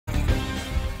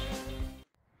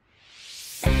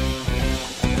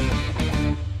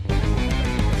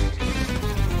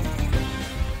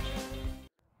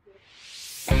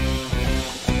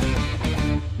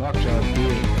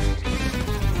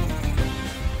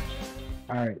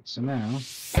Alright, so now...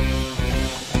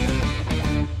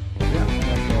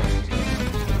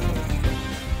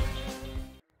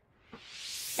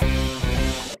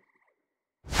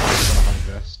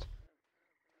 Harvest.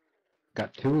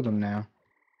 Got 2 of them now.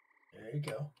 There you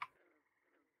go.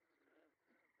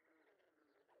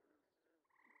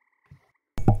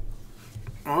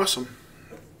 Awesome.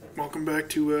 Welcome back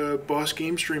to Boss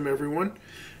Game Stream, everyone.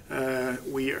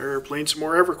 We are playing some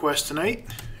more EverQuest tonight,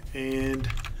 and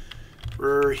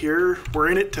we're here. We're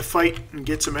in it to fight and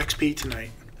get some XP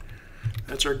tonight.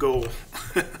 That's our goal.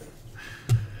 I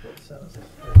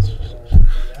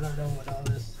don't know what all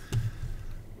this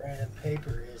random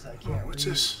paper is. I can't What's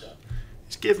read this? stuff.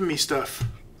 It's giving me stuff.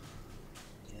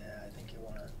 Yeah, I think you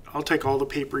want to... I'll take all the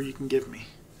paper you can give me.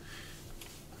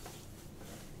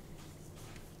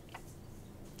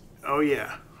 Oh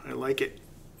yeah, I like it.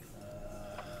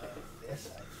 This,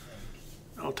 I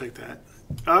think. I'll take that.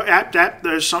 Oh,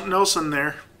 there's something else in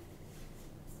there.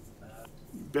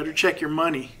 Better check your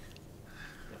money.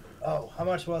 Oh, how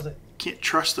much was it? Can't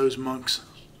trust those monks.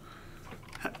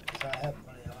 'Cause I have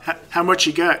money on it. How much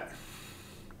you got?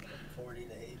 40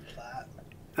 to 8 plat.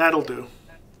 That'll do.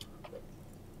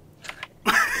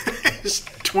 It's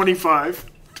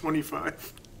 25.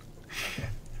 25.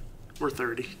 Or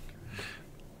 30.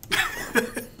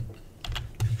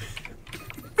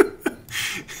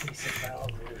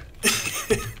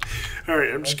 All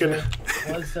right, I'm just gonna.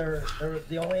 Was there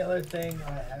the only other thing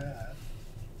I had?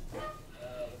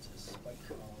 What's this spike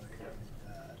collar here?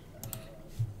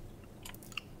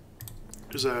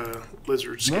 There's a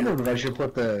lizard I skin. wondered if I should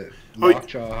put the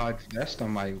lockjaw hide vest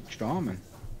on my shaman.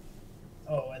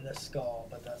 Oh, and the skull,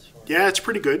 but that's for... Yeah, it's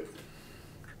pretty good.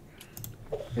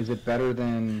 Is it better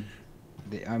than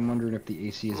the... I'm wondering if the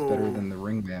AC is better than the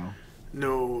ring mail.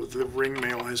 No, the ring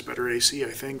mail has better AC,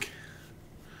 I think.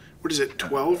 What is it,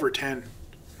 12 or 10?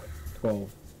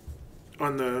 12.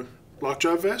 On the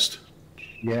lockjaw vest?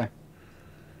 Yeah.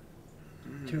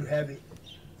 Too heavy.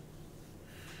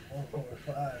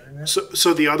 145, isn't it?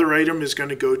 So the other item is going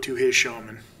to go to his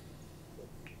shaman.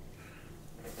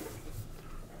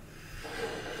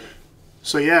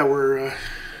 So yeah, we're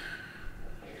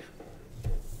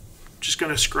just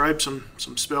going to scribe some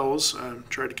spells.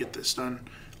 Try to get this done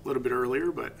a little bit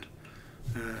earlier, but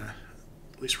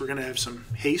at least we're going to have some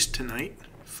haste tonight,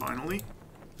 finally.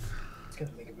 It's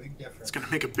going to make a big difference. It's going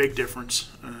to make a big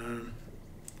difference.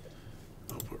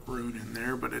 I'll put rune in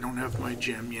there, but I don't have my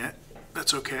gem yet.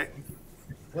 That's okay.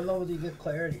 What level do you get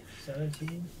clarity?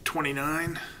 17?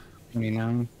 29.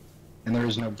 29. And there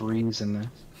is no breeze in this.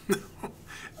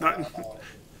 Not, There's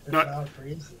not, not a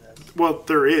breeze in this. well,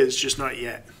 there is, just not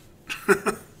yet.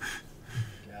 Gotcha.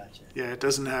 Yeah, it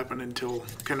doesn't happen until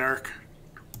Canark.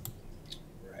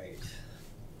 Right.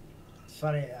 It's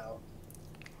funny how...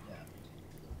 Yeah.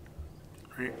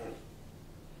 Right.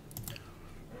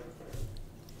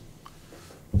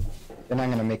 Then I'm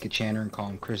going to make a chanter and call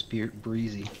him Chris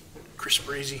Breezy. Chris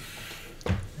Breezy.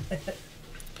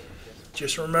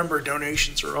 Just remember,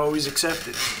 donations are always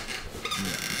accepted.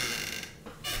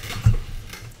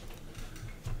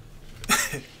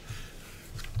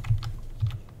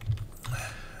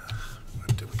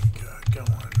 What do we got going?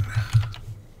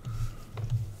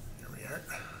 Here we are.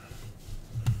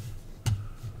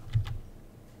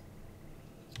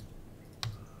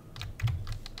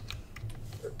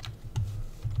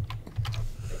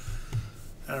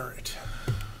 All right.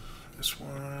 This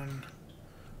one,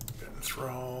 got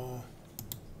Enthrall,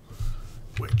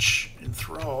 which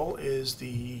Enthrall is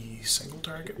the single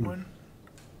target one.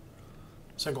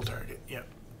 Single target, yep.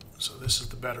 So this is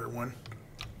the better one.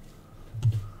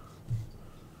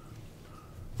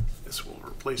 This will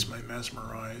replace my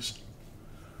Mesmerize.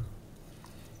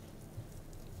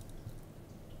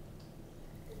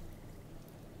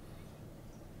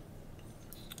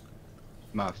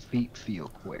 My feet feel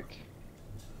quick.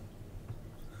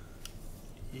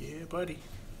 Yeah, buddy.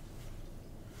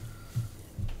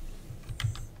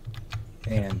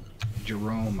 And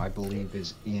Jerome, I believe,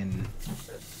 is in...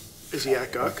 Is he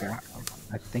at Guk?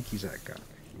 I think he's at Guk.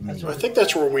 I think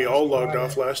that's where we all logged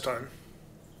off last time.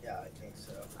 Yeah, I think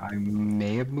so. I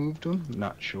may have moved him,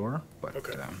 not sure, but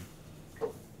Okay.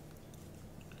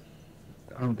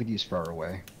 I don't think he's far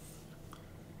away.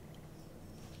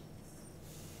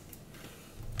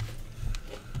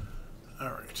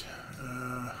 All right.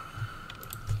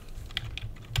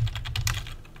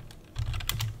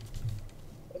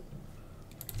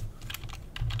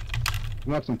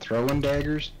 You want some throwing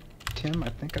daggers, Tim? I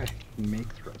think I can make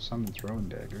some throwing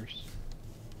daggers.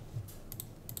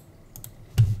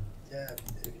 Yeah,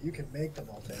 if you can make them,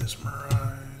 I'll take them.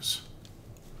 Mesmerize.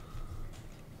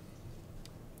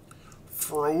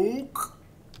 Frog.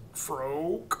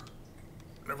 Frog.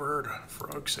 Never heard a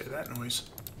frog say that noise.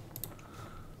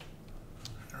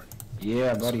 Right.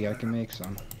 Yeah, buddy, I can make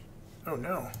some. Oh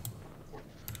no.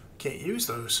 Can't use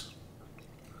those.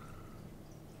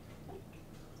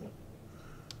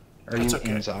 Are you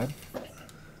inside?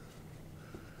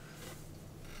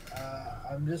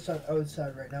 I'm just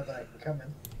outside right now, but I can come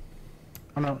in.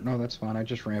 Oh no, that's fine. I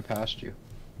just ran past you.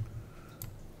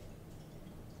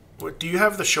 What, do you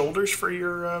have the shoulders for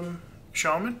your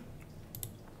shaman?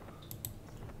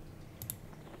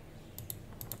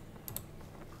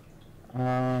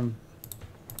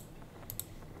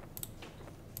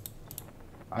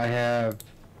 I have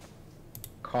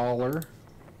collar,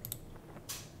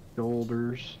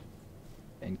 shoulders,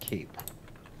 and cape.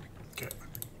 Okay.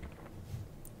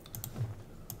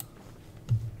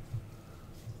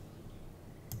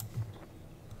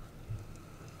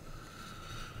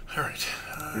 All right.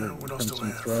 What else do I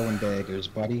have? Throwing daggers,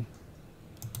 buddy.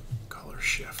 Color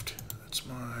shift. That's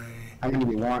my... How many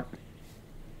do you want?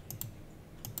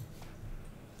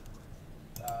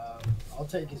 I'll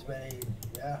take as many.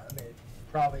 Yeah, I mean,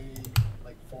 probably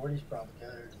like 40's probably good,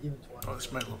 or even 20. Oh,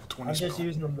 this might level 20 I'm spell. just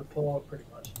using them to pull out pretty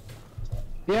much. So.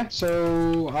 Yeah,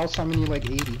 so I'll summon you like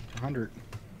 80, 100.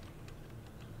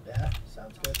 Yeah,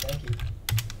 sounds good. Thank you.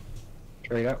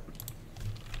 Trade up.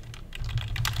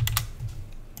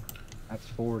 That's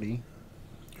 40.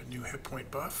 Good new hit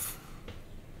point buff.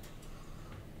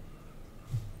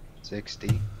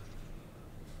 60.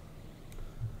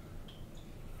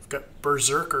 I've got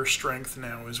Berserker strength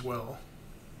now as well.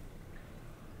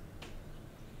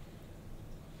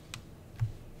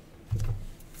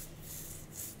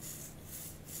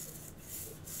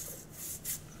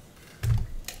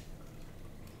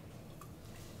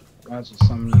 Might as well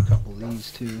summon you a couple of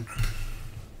these too.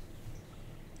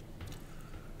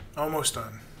 Almost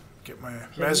done. Get my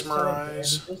Can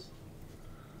mesmerize.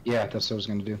 Yeah, that's what I was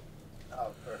gonna do.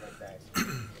 Oh, perfect. Thanks.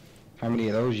 How many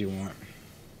of those you want?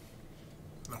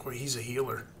 Look, well, he's a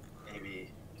healer. Maybe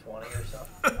 20 or so.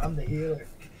 I'm the healer.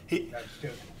 That's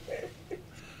stupid.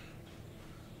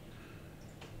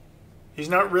 He's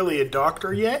not really a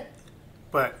doctor yet,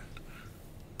 but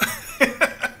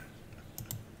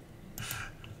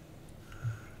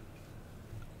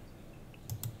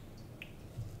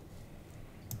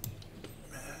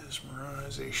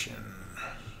mesmerization.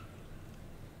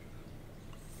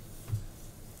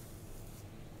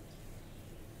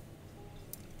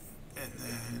 And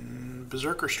then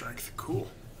Berserker strength. Cool.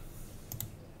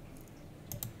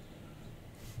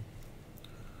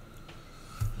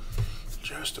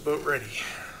 Just about ready.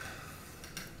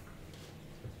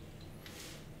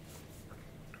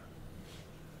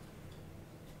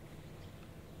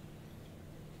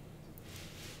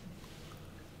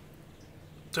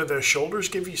 Do the shoulders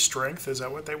give you strength? Is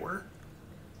that what they were?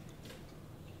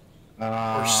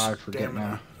 I forget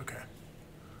now. Okay.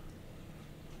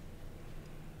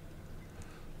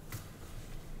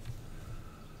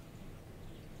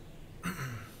 I'm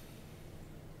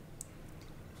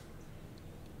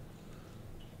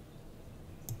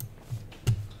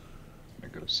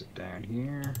gonna go sit down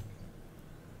here.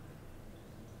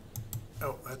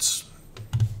 Oh, that's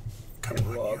kind of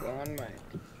Log you. on my.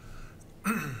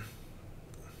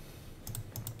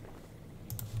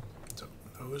 So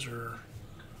those are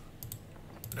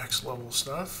next level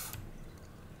stuff.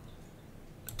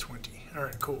 20. All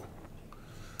right, cool.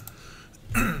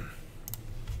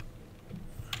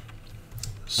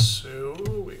 So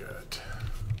we got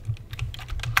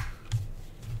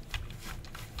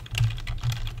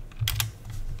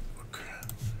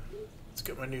let's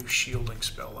get my new shielding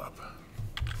spell up.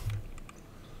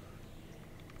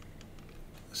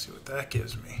 Let's see what that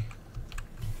gives me.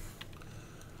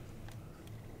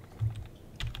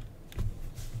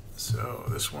 So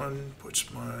this one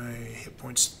puts my hit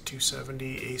points to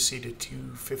 270, AC to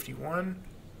 251.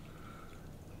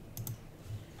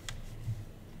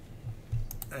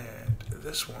 And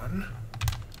this one...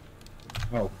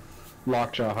 Oh,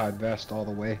 lockjaw hide vest all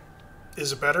the way.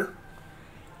 Is it better?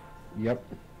 Yep.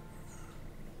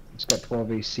 It's got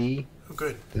 12 AC. Oh,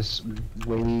 good. This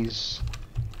weighs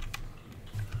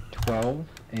 12,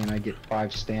 and I get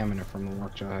 5 stamina from the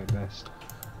lockjaw hide vest.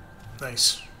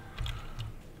 Nice.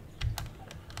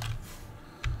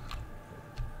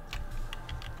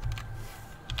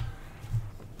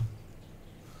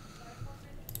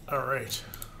 All right.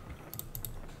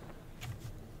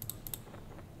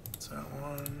 That's that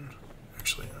one.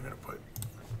 Actually, I'm going to put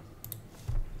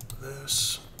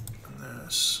this and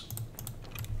this.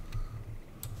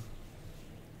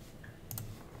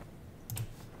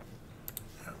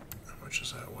 Yep. How much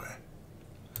does that weigh?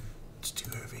 It's too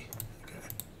heavy. Okay.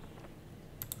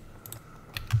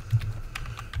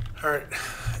 All right.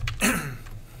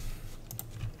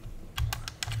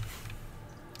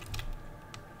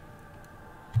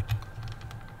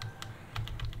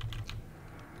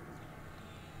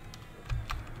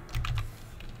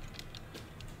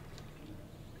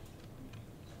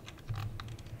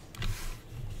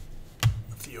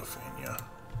 Theophania.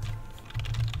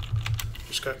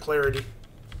 Just got clarity.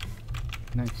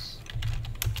 Nice.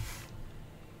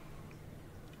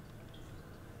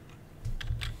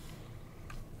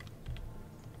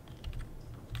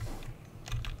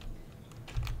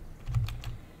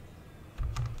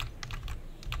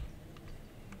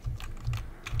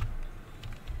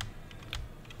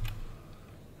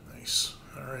 Nice.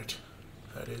 All right.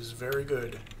 That is very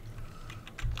good.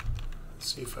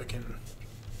 Let's see if I can...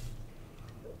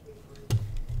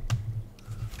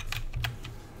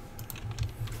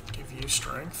 give you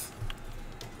strength.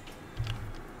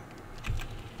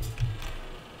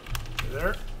 You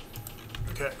there?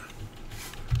 Okay.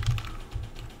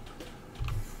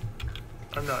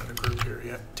 I'm not in a group here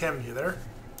yet. Tim, you there?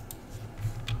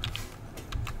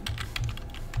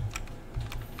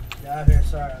 Yeah, I'm here.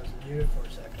 Sorry, I was muted for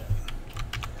a second.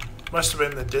 Must have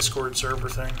been the Discord server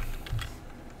thing.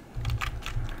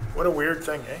 What a weird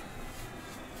thing, eh?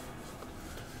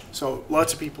 So,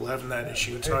 lots of people having that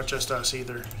issue. It's not just us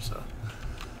either, so...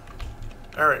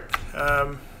 Alright,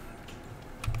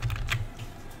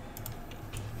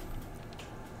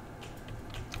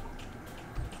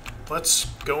 let's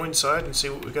go inside and see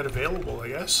what we got available, I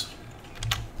guess.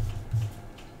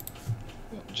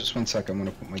 Just 1 sec, I'm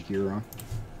gonna put my gear on.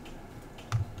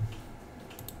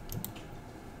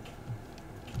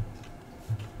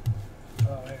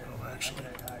 Oh, here. Oh, actually.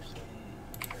 I can actually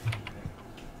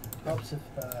helps if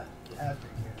you have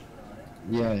your gear to put on it.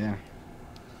 Yeah, yeah.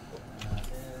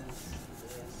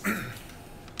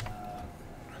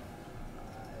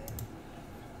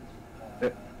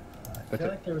 I feel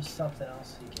like there was something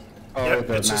else he gave me. Oh, Yep,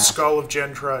 the it's a map. Skull of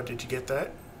Gentra. Did you get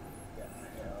that? Yeah,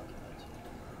 okay, that's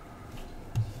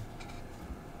it.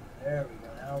 There we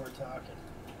go. Now we're talking.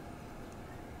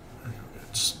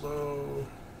 It's slow.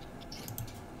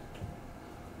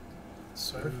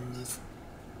 Smooth.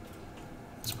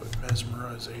 Let's put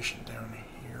mesmerization down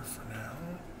here for now.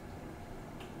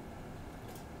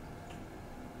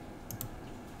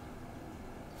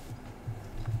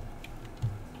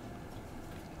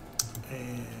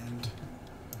 And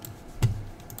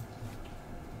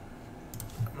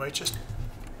I might just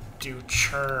do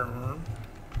charm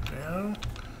now.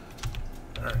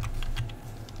 Alright.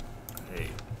 Hey.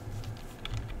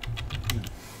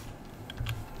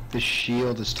 The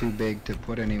shield is too big to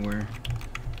put anywhere.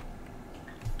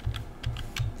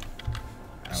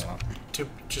 Oh well.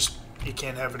 Just you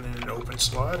can't have it in an open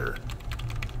slot, or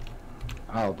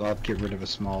I'll get rid of a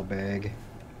small bag.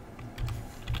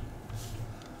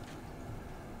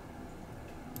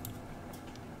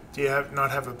 do you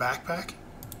not have a backpack?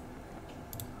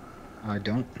 I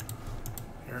don't.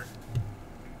 Here.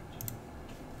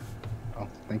 Oh,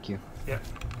 thank you. Yeah.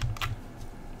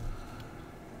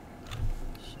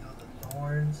 Shield of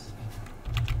Thorns.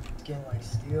 Skin like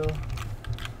steel.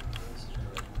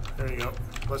 There you go.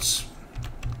 Let's.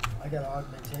 I got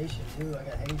augmentation too. I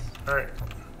got haste. All right.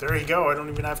 There you go. I don't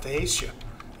even have to haste you.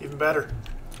 Even better.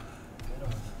 Good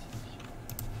augmentation.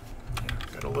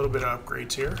 Yeah, got a little bit of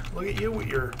upgrades here. Look at you with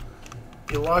your.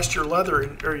 You lost your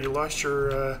leather, or you lost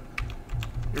your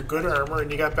good armor,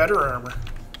 and you got better armor.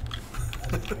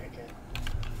 Okay.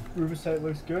 Rubicite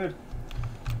looks good.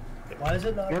 Why is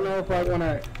it not? I don't know if I want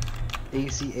to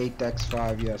AC 8 Dex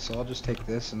 5 yet, so I'll just take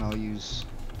this and I'll use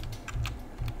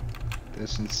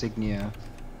this insignia.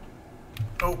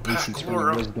 Oh, Pack AC 20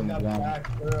 Chloro. Wisdom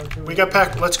 1. We got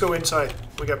Pack. Let's go inside.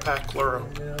 We got Pack Chloro.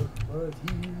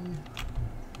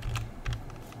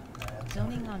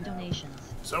 Zoning on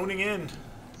donations. Zoning in.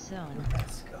 Zone.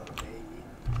 Let's go, baby.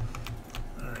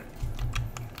 Alright.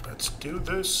 Let's do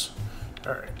this.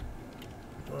 Alright.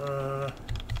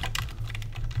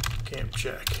 Camp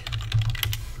check.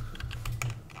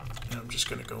 And I'm just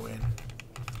gonna go in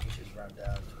We should run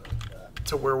down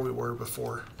to where we were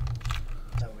before.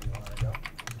 how we want to go.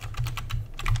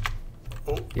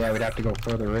 Oh, Yeah, we'd have to go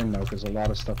further in though, because a lot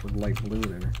of stuff was light blue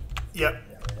there. yep.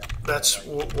 Yeah, we don't. That's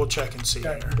we'll check and see You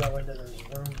got here. to go into those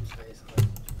rooms, basically.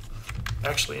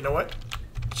 Actually, you know what?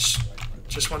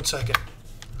 Just 1 second.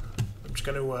 I'm just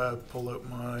gonna pull out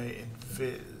my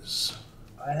invis.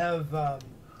 I have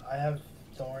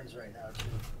thorns right now too.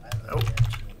 I have Oh.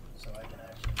 actually, so I can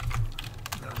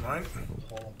actually Never mind.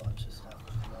 pull a bunch of stuff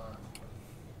if you want.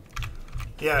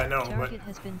 Yeah, I know, but Target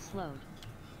has been slowed.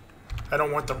 I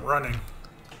don't want them running.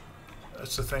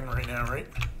 That's the thing right now, right?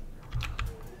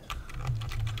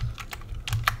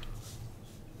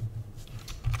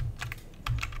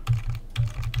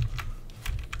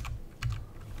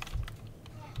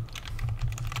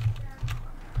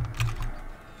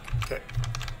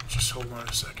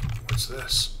 a second. What's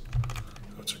this?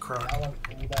 Oh, it's a croc. That one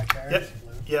blue back there. Yep. Is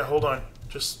blue. Yeah, hold on.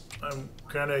 Just, I'm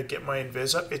gonna get my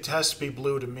invis up. It has to be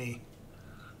blue to me.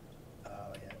 Oh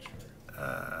yeah, sure.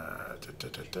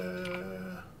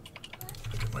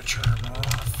 Get my charm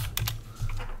off.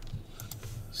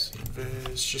 See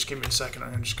invis. Just give me a second.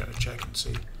 I'm just gonna check and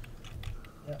see.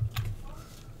 Yep.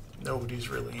 Nobody's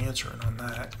really answering on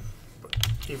that. But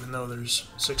even though there's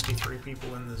 63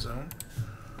 people in the zone.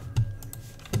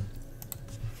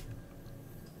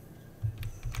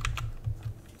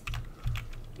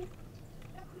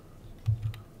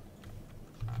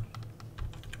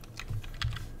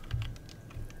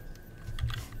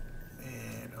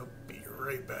 And I'll be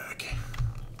right back.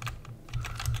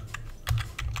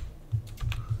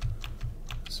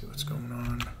 See what's going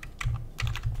on.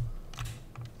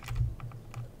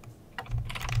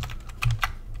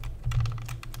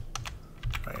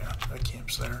 Oh yeah, that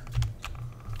camp's there.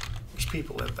 There's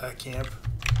people at that camp.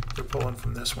 They're pulling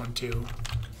from this one too.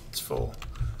 It's full.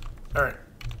 Alright.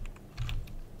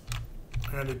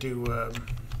 I'm gonna do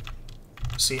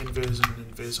see invis and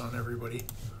invis on everybody.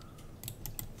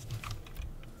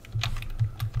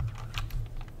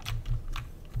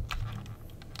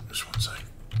 Just one sec.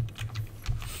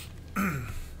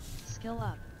 Skill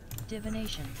up.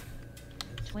 Divination.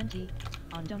 20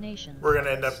 on donation. We're gonna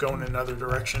end up going another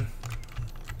direction.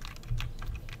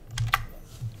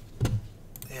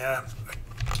 Yeah.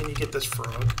 Can you get this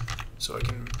frog so I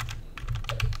can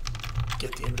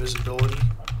get the invisibility?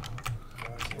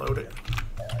 Load it.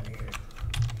 Down here.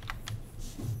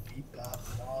 Beep bop,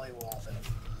 molly wopping.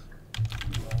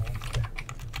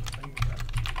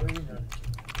 Where you going?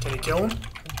 Can you kill him?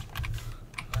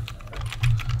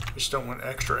 Just don't want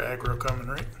extra aggro coming,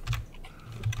 right?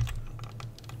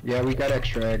 Yeah, we got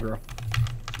extra aggro.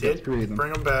 Did? Three of them.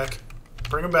 Bring them back.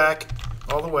 Bring them back.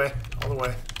 All the way. All the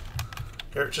way.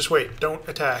 Here, just wait. Don't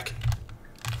attack.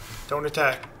 Don't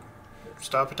attack.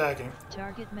 Stop attacking.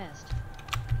 Target missed.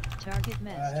 Target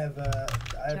missed. I have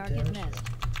Target damage. missed.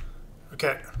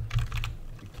 Okay.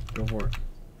 Go for it.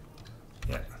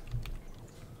 Yeah.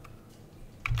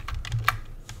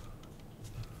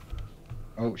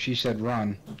 Oh, she said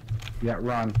run. Yeah,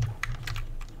 run.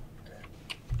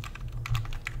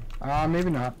 Maybe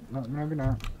not. No, maybe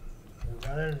not. We're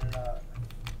running or not?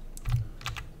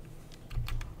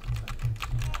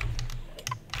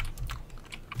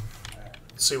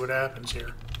 Let's see what happens here.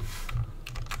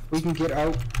 We can get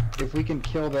out if we can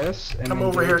kill this. And Come then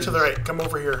over get here into to the this- right. Come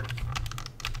over here.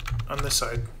 On this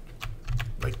side.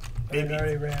 Like, They maybe.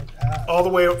 already ran past. All the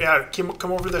way. Yeah,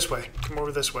 come over this way. Come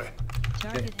over this way.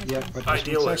 Target has Yeah, been but-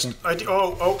 selected. Idealist.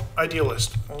 Oh,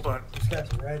 idealist. Hold on. This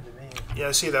guy's red to me. Yeah,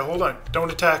 I see that. Hold on.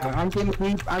 Don't attack him. I'm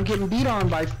getting beat on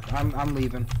by. I'm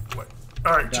leaving. What?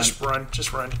 All right, just run.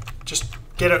 Just run. Just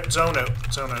get out. Zone out.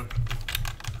 Zone out.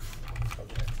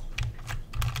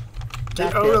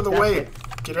 Get That's out it, of the that's way. it.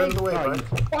 Get out of the way, Oh, bud.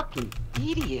 you fucking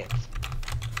idiot.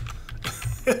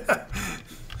 Oh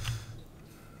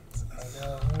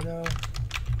no, oh no.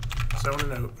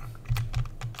 Zoning out.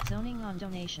 Zoning on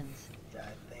donations. Yeah,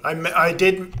 I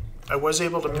think I was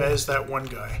able to mez that one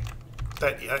guy.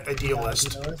 That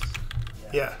idealist. Idealist?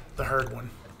 Yeah, the hard one.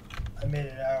 I made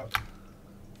it out.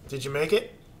 Did you make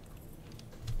it?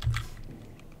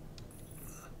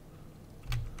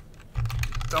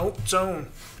 Don't zone.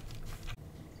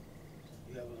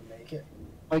 You able to make it?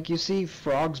 Like you see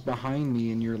frogs behind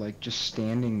me, and you're like just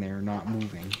standing there, not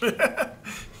moving.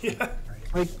 Yeah.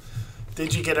 Like,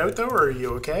 Did you get out though, or are you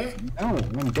okay? no,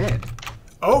 I'm dead.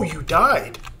 Oh, you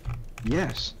died.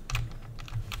 Yes.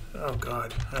 Oh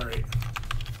God. All right.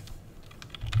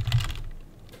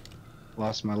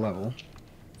 Lost my level.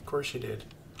 Of course you did.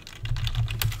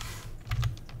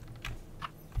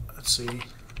 Let's see.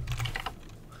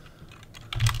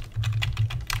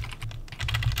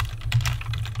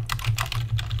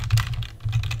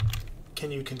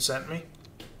 Can you consent me?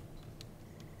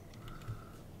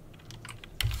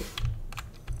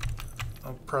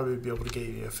 I'll probably be able to get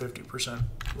you a 50%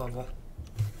 level.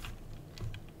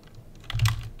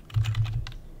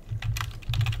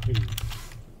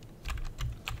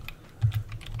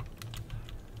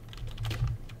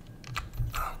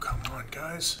 Oh, come on,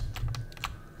 guys.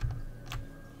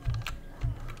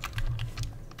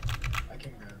 I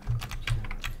can grab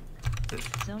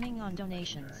it. Zoning on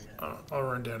donations. I'll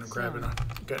run down and grab it.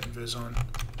 I've got invis on.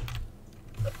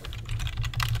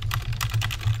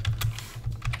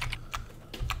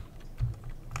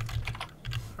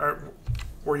 Alright,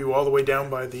 were you all the way down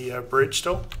by the bridge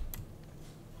still?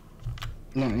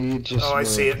 No, you just. Oh, I were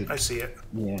see it. the- I see it.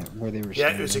 Yeah, where they were. Yeah,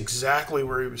 standing. it was exactly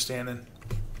where he was standing.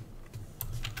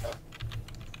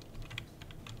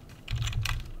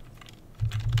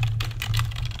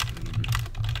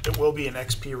 will be an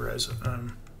XP res.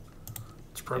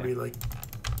 It's probably like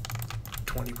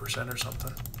 20% or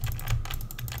something.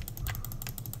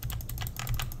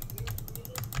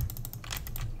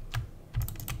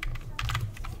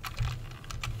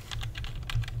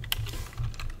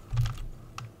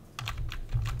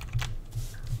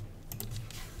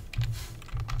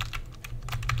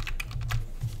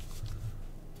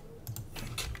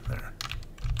 There.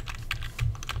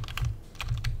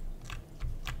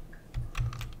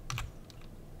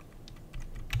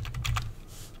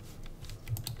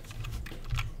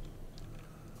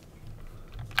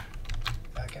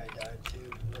 That guy died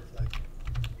too. Looked like.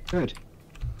 Good.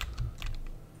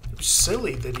 It was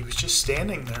silly that he was just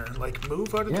standing there. Like,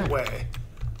 move out of Yeah. the way.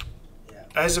 Yeah.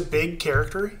 As a big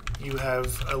character, you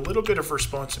have a little bit of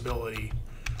responsibility.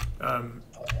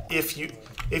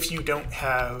 If you don't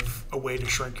have a way to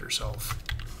shrink yourself.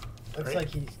 Looks Right. like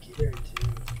he's geared too.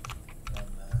 On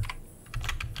that.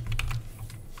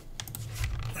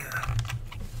 There.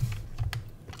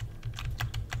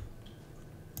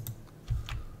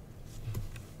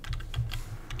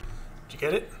 Did you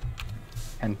get it?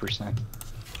 10%.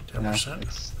 10%? No, it's 10%.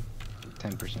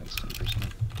 It's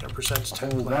 10%. 10% is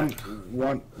 10 Oh, plat.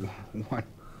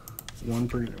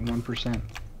 1%.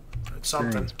 It's something,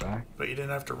 Experience back. but you didn't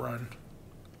have to run.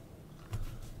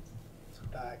 It's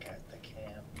back at the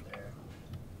camp there.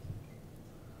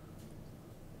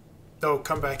 No,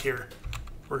 come back here.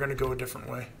 We're gonna go a different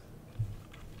way.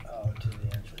 Oh, to the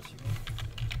entrance, you mean?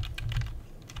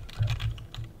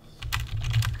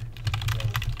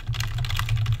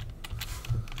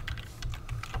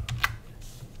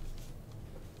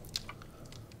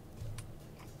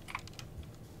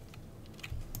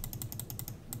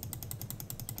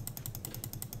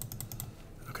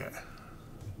 Okay.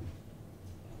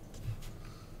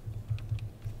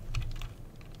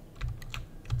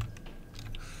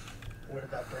 What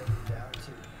did that bring you down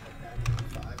to?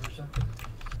 Like 95 or something?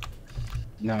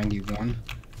 91.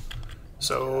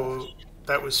 So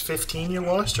that was 15 you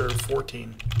lost, or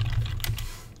 14?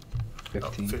 15. Oh,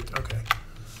 15. Okay.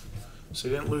 So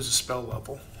you didn't lose a spell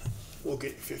level. We'll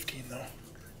get you 15 though.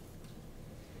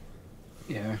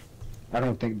 Yeah. I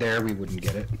don't think there we wouldn't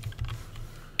get it.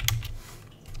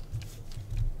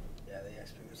 Yeah, the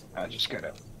XP was a I little just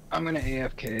gotta. I'm gonna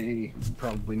AFK.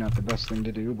 Probably not the best thing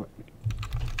to do, but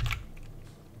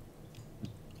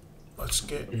Let's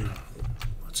get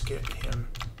him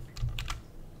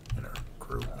in our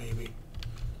group maybe.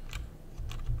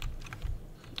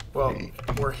 Well, Hey,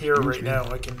 we're here right entry. now.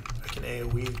 I can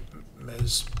AoE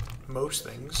mez most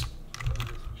things.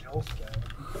 Jolt guy.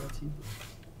 What's he?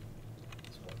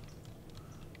 This one.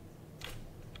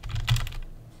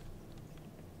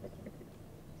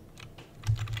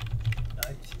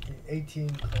 18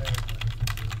 cleric.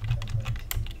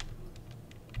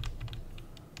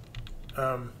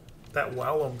 That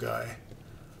Wallum guy.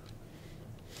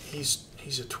 He's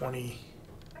a 20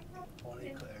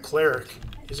 20 cleric.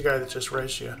 He's the guy that just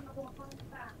raised you.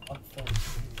 I'm 14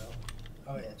 though.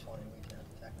 Oh yeah, 20 we can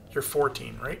technically. You're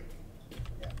 14, right?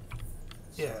 Yeah.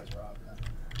 Yeah. So is Rob then.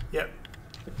 Yep.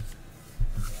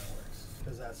 That works.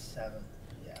 Because that's 7.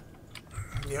 Yeah.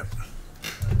 Yep.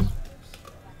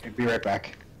 I'll be right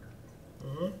back.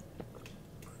 Mm-hmm.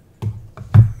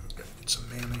 Gotta get some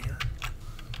mana here.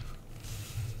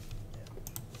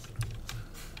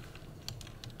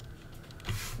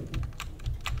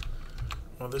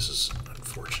 Well, this is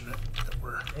unfortunate that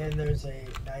we're And there's a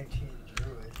 19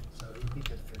 druid, so he'd be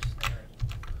good for snaring.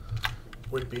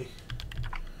 would be.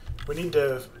 We need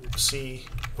to see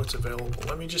what's available.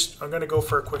 I'm gonna go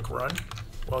for a quick run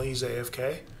while he's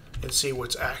AFK and see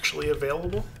what's actually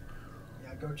available.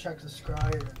 Yeah, go check the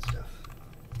scryer and stuff.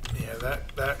 Yeah,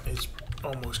 that is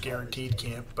almost guaranteed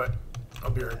camp, but I'll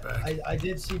be right back. I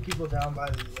did see people down by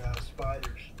the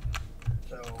spiders.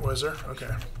 So Was there? Okay.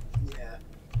 yeah.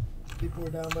 People were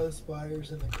down by the spiders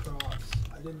and the crocs.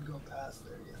 I didn't go past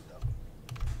there yet though.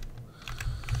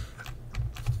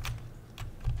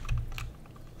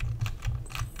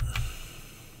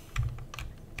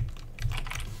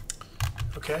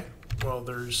 Okay. Well,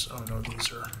 there's there's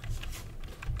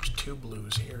 2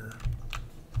 blues here.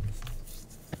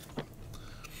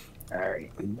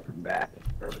 Alright, I'm back.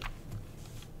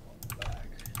 Back.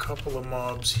 Couple of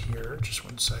mobs here. Just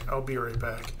one sec. I'll be right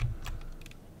back.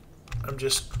 I'm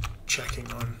just checking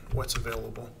on what's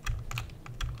available.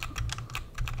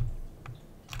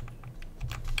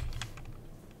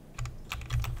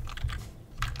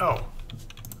 Oh,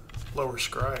 lower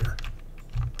scryer.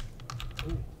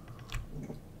 Ooh.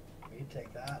 We can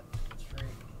take that. It's free.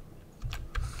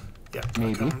 Yeah,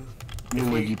 Maybe. if Maybe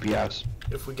we DPS.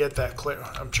 if we get that clear,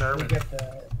 I'm We charming. get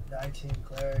the 19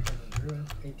 cleric and the druid,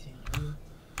 18 druid.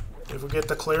 If we get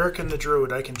the cleric and the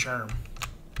druid, I can charm.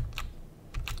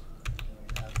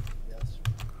 Yes.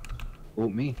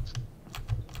 Vote me.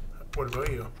 What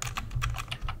about you?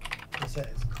 He said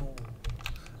it's cool.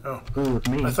 Oh, Cool with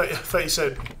me. I thought you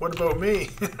said, what about me?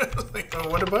 Like, oh,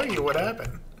 what about you? What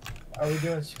happened? Are we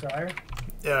doing Scryer?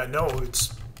 Yeah, no,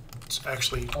 it's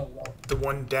actually Oh, well. the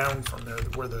one down from there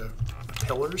where the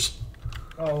pillars.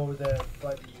 Oh, by the,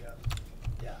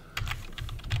 yeah.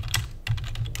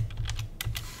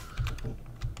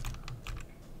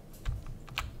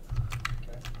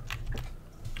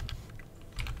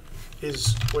 Okay.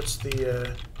 What's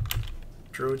the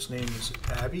druid's name? Is it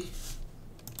Abby? It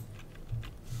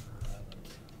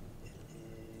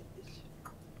is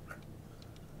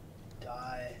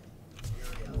Dyfur.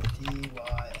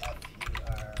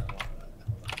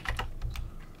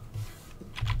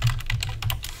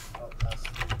 Oh, that's the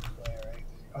cleric.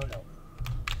 Oh no,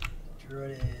 the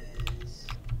druid is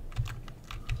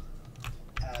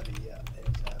Abby. Yeah, it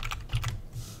is Abby.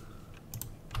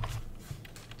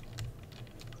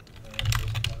 And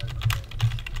there's another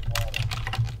cleric,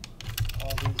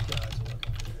 all these guys are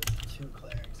looking for two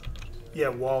clerics. And the druid.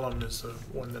 Yeah, Wallum is the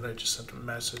one that I just sent him a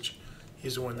message.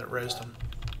 He's the one that rezzed him.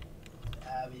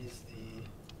 Abby's the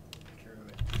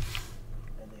druid,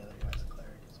 and the other guy's a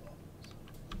cleric as well.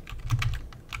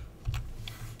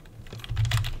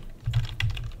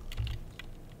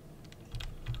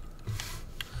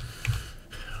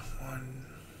 One.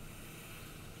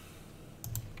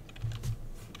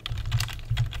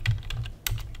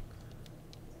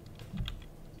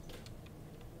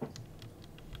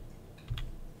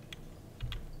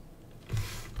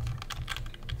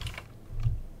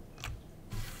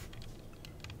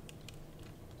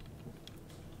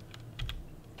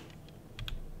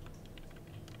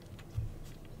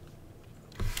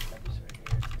 Abby's right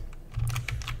here.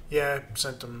 Yeah, I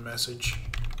sent him a message.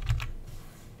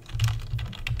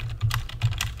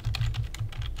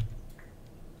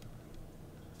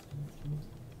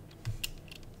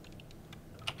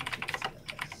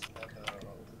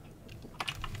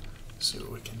 See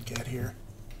what we can get here.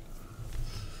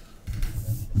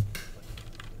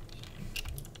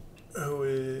 Who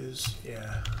is,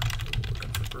 yeah, looking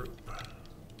for group.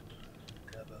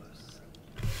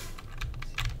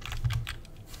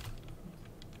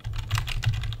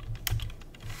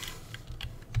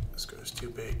 This guy's too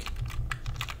big.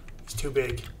 He's too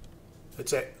big.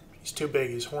 That's it. He's too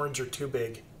big. His horns are too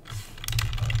big.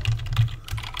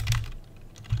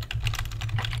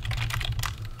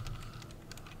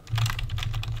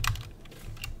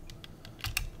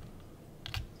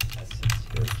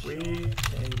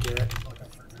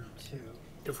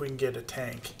 If we can get a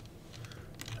tank.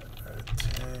 A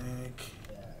tank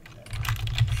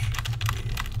should be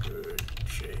in good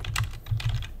shape.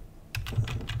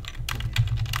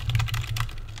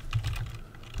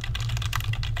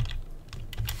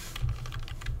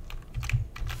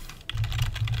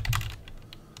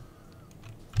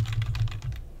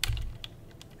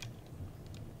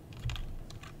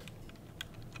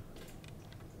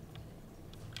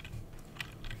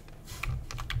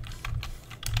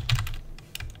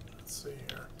 See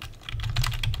here.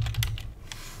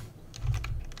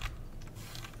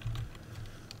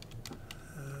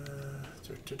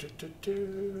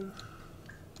 Do.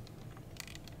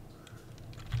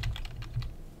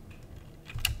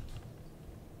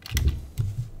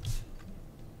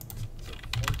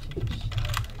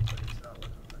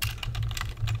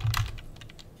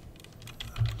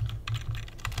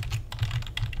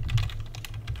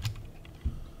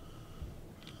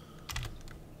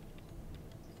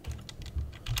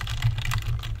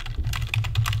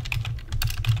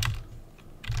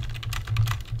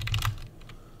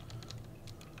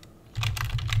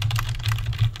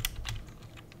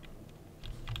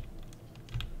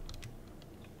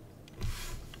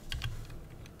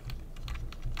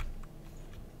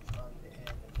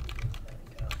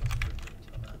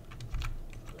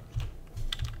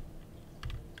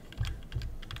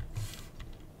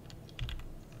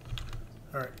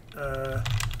 Alright,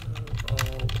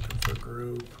 all looking for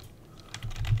group.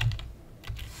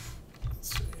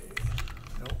 Let's see.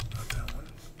 Nope, not that one.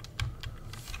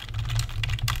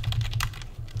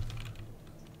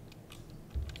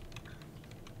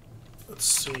 Let's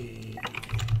see.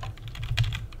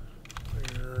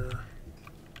 We're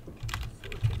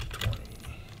 14 to 20.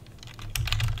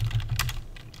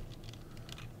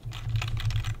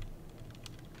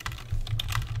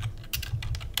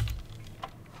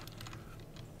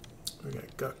 We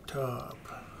got Guck Top.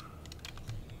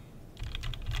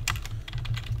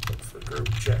 Look for group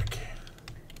check.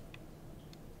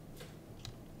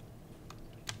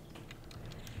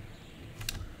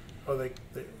 Oh, they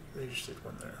just did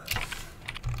one there.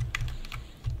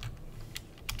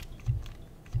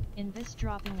 Invis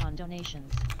dropping on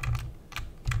donations.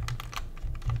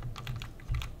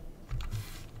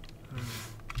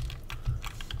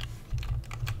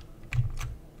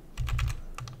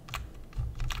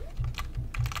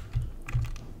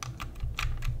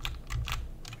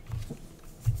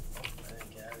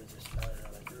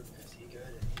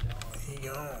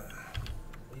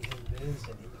 And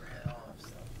he ran off,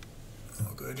 so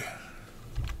Oh, good.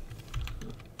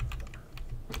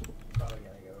 probably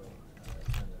gonna go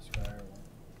send this guy one.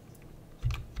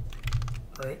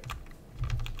 Right.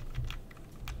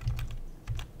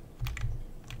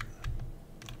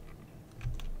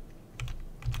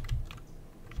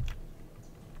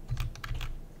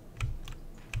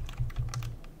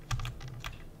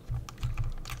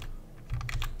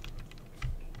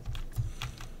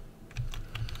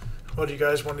 Well, do you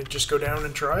guys want to just go down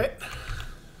and try it?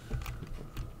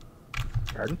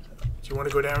 Pardon? Do you want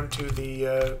to go down to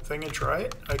the thing and try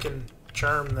it? I can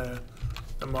charm the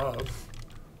mob.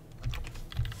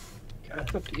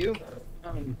 That's up to you.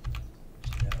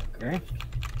 Okay.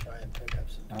 Try and pick up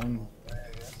some people,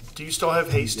 I guess. Do you still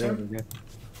have haste, Yeah, Tim? we're good.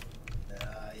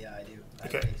 Yeah, I do. I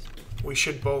Okay. have haste. We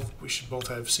should both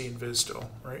have C and Viz still,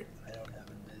 right? I don't have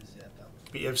invis yet, though.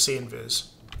 But you have C and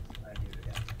Viz. I do,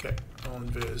 yeah. Okay, all in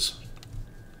Viz.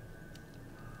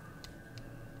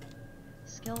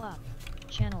 Skill up.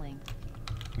 Channeling.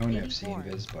 I only have C 84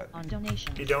 and Viz, but on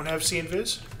donations. You don't have C and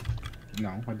Viz?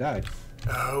 no, I died.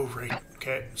 Oh, right.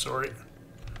 Okay, sorry.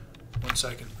 1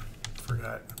 second.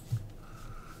 Forgot.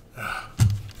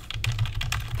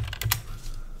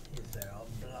 He's there,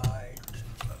 I'm blind.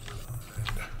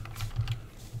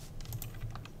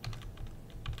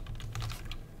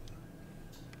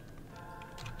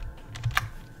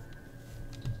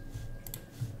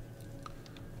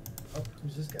 Oh,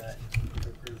 who's this guy?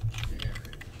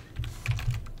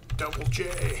 Double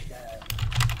J.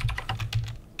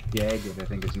 Jagged, I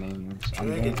think his name was.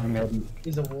 Jagged. I'm heading.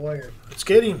 He's a warrior. Let's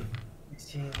get him. He's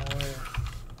team warrior.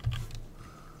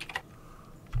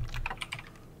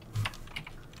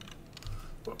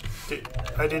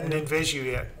 I didn't invis you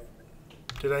yet.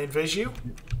 Did I invis you?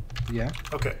 Yeah.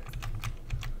 Okay.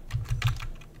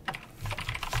 There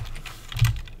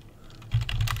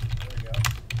we go.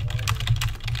 Warrior.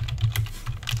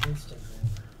 Instant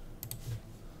move.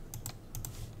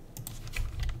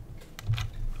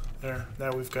 There.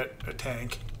 Now we've got a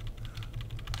tank.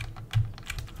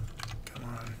 Come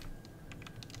on.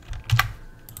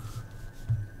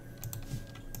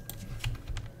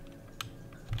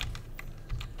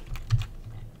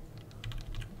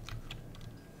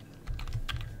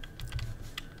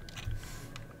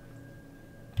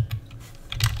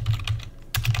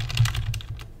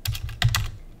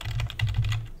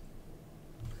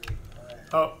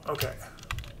 Oh, okay.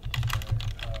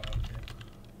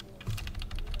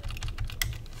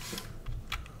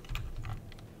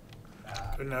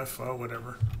 Good enough. Oh,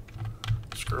 whatever.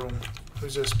 Screw him.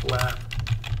 Who's this blap?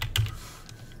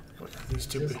 What, these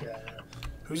two. This guy.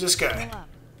 Who's this Skill guy? up.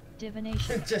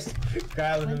 Divination. Just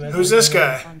grabbing him. 20 Who's this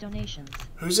guy? on donations.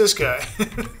 Who's this guy?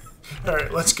 All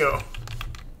right, let's go.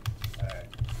 Alright.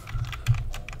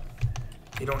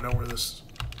 You don't know where this.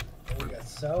 We got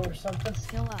so or something?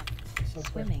 Skill up. So quick.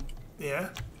 Swimming. Yeah.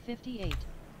 58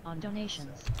 on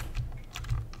donations.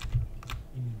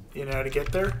 You know how to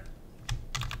get there?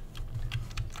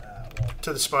 Well,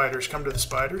 To the spiders. Come to the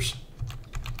spiders,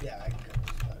 yeah, I can go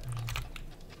this way.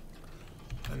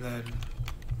 and then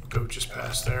go just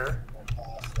past there. We'll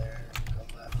pause there,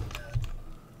 go left again.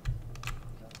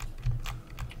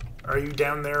 Are you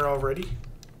down there already?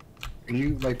 Are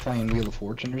you like playing Wheel of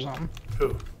Fortune or something?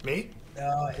 Who? Me?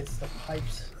 No, it's the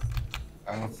pipes.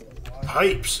 Oh, It's the water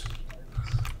Pipes.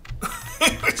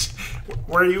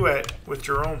 Where are you at with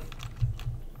Jerome?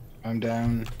 I'm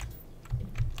down.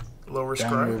 Lower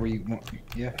Down where scribe? we want.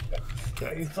 Yeah. Are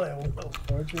Okay. you playing Wheel of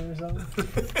Fortune or something?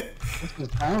 This is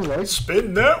down, right?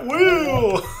 Spin that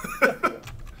wheel!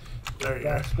 There you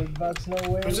go. Gosh, big bucks, no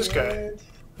way. Who's this guy?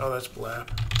 Oh, that's Blap.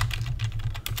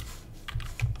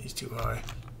 He's too high.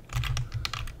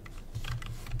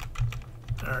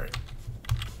 Alright.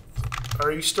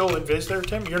 Are you still in Viz there,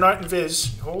 Tim? You're not in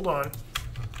Viz. Hold on.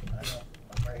 I know.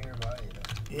 I'm right here by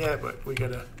you. Yeah, but we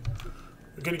gotta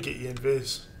get you in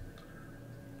Viz.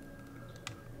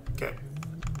 Okay.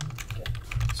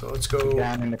 So let's go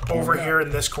Down in the corner. over here in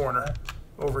this corner.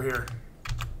 Over here.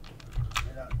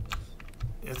 You're not in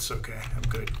this. It's okay. I'm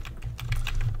good.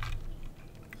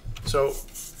 So I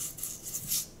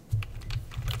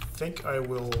think I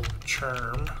will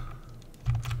charm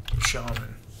the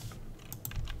shaman.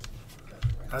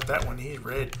 Not that one. He's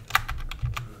red.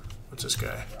 What's this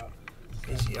guy?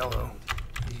 He's yellow.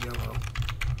 He's yellow.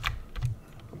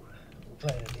 We're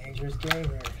playing a dangerous game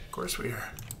here. Of course we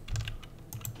are.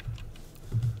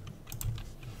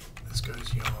 This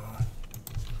guy's yellow.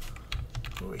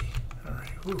 Ooh,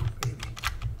 alright. Ooh, baby.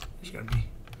 It's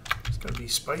gonna be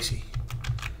spicy.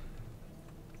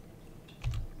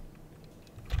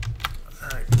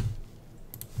 Alright.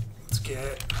 Let's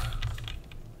get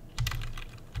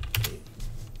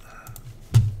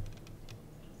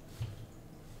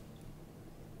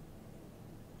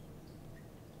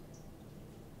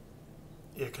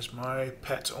yeah, because my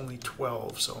pet's only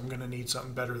 12, so I'm gonna need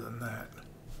something better than that.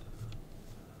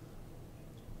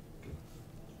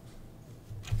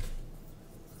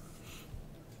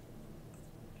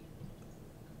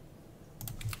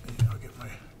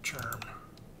 Charm.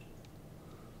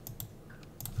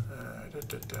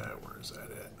 Where is that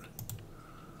at?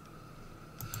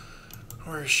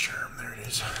 Where's Charm? There it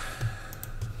is.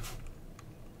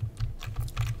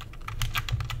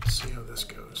 Let's see how this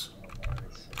goes.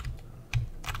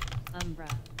 Umbra.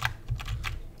 I'll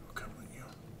come with you.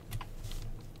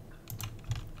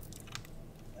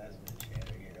 As an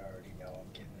enchanter, you already know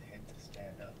I'm getting the hint to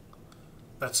stand up.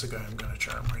 That's the guy I'm gonna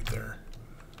charm right there.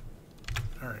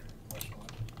 Alright.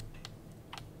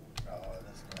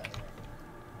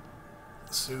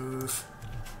 Soothe.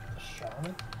 The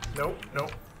shaman? Nope,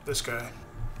 nope. This guy.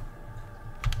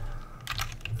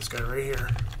 This guy right here.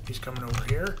 He's coming over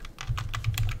here.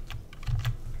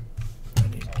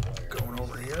 And he's going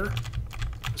over here.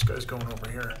 This guy's going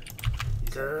over here.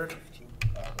 Guard.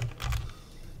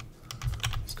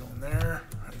 He's going there.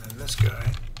 And then this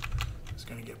guy is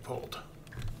going to get pulled.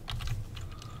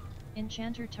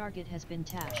 Enchanter target has been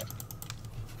tashed.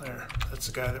 There. That's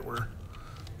the guy that we're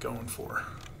going for.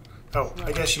 Oh,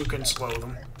 I guess you can slow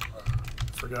them.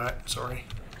 Forgot, sorry.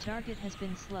 Target has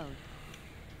been slowed.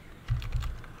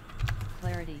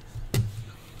 Clarity.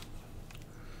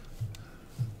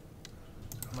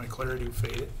 My clarity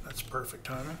faded. That's perfect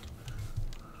timing.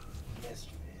 Mist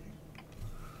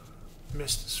fading.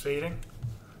 Mist is fading.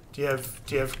 Do you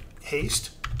have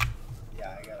haste?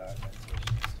 Yeah, I got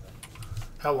augmentation stuff.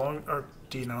 How long, or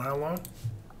do you know how long?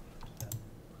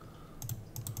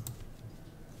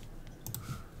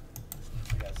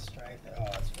 I got strength. Oh,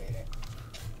 it's fading.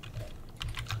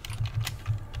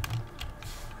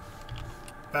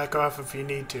 Back off if you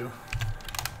need to.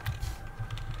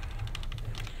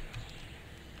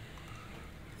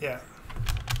 Yeah.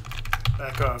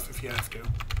 Back off if you have to.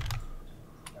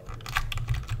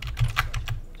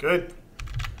 Good.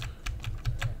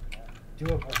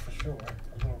 Doable for sure.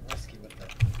 A little risky with the.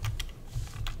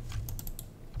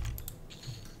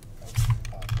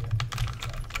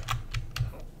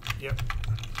 Yep.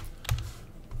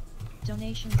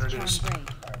 Donations There it charm is.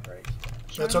 break.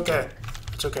 That's okay.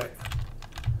 It's okay.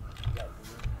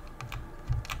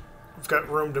 We've got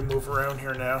room to move around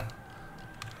here now.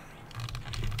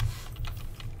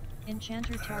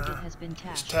 Enchanter target has been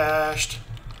He's tashed. tashed.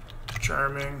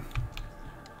 Charming.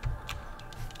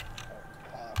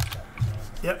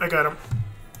 Yep, I got him.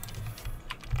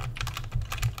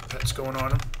 Pet's going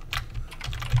on him.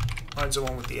 Mine's the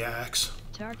one with the axe.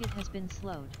 Target has been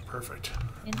slowed. Perfect.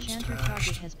 Enchanter He's target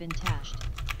tashed. has been tashed.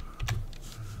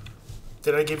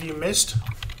 Did I give you mist?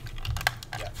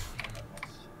 Yeah.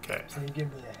 Okay. Can you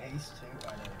give me a haste too?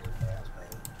 I know you're fast,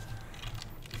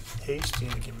 but Haste?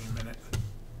 Yeah, give me a minute.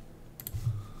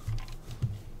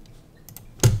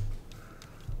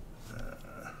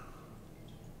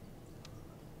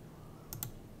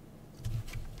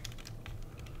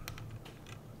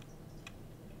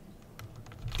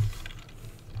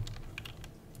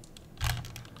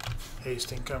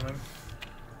 Haste incoming.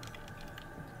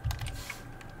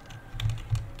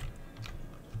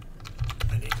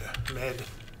 I need to med.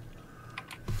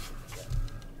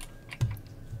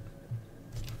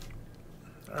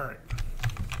 Alright.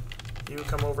 You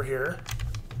come over here.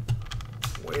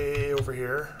 Way over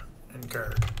here. And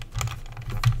guard.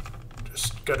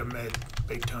 Just got a med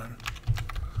big time.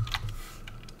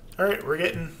 Alright, we're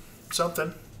getting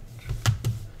something.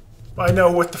 I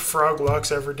know what the frog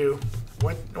locks ever do.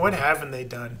 What haven't they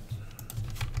done?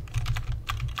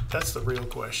 That's the real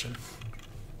question.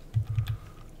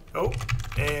 Oh,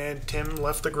 and Tim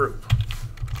left the group.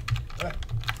 what?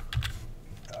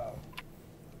 Oh,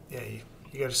 Yeah,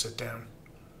 you gotta sit down.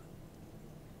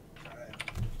 alright.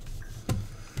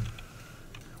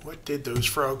 What did those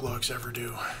frog locks ever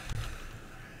do?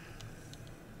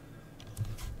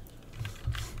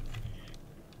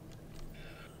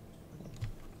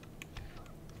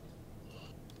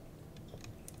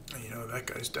 You know, that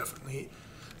guy's definitely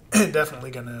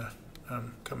gonna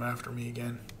come after me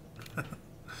again.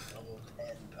 Double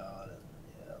cannon pod and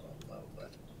yeah, low,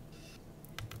 but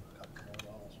a couple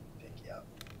more balls would pick you up.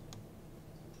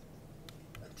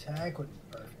 A tank would be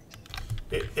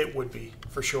perfect. It would be,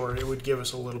 for sure. It would give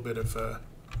us a little bit of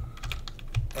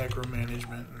aggro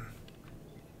management.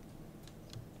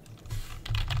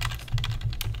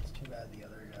 It's too bad the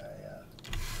other guy.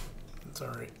 It's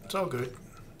alright. It's all good.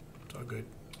 It's all good.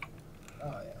 Oh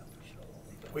yeah, for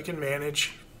sure. We can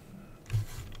manage.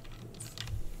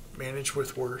 Manage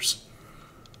with worse.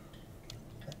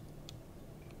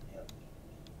 Yep.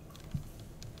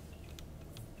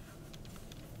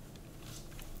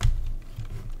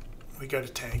 We got a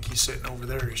tank. He's sitting over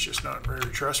there. He's just not very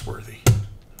trustworthy.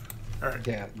 Alright.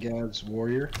 Yeah, Gav's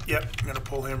warrior. Yep, I'm gonna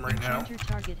pull him right now. Enchanter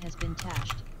target has been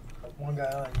tashed. One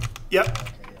guy on you. Yep. Okay,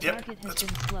 yeah. Yep. Target has That's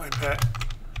been my slowed. pet.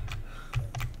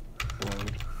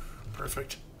 Load.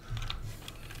 Perfect.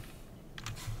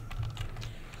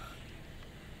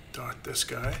 Dot this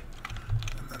guy.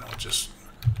 And then I'll just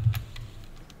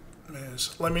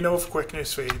let me know if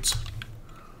quickness fades.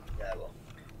 Yeah, I will.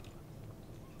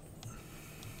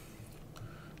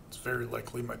 It's very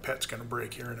likely my pet's gonna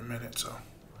break here in a minute, so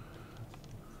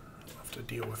I'll have to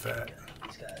deal with that.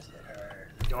 These guys hit hard.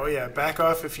 Oh yeah, back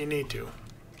off if you need to.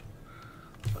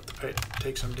 Let the pet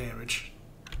take some damage.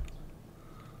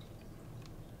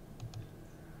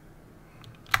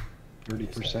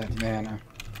 30% mana.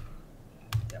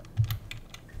 Yep.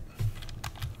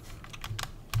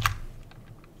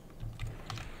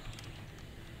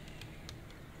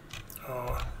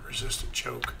 Oh, resistant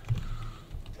choke.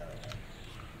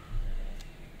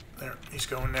 There, he's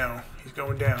going now. He's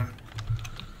going down.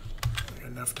 Got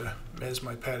enough to mez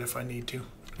my pet if I need to.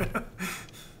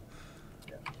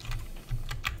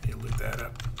 You loot that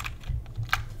up.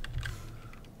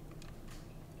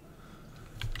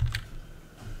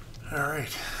 Alright.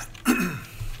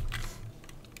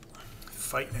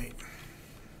 Fight night.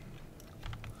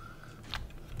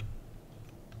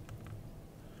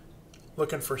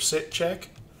 Looking for sit check?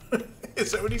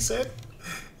 Is that what he said?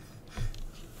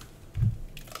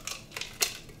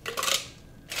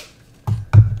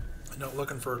 Not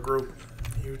looking for a group.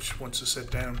 He just wants to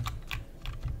sit down.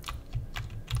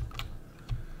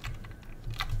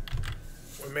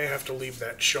 We may have to leave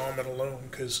that shaman alone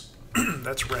because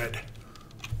that's red.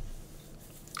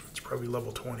 It's probably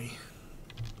level 20.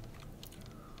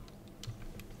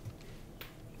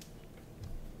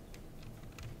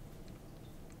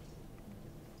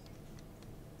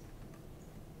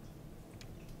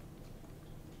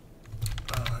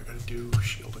 I gotta do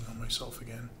shielding on myself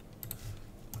again.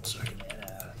 1 second.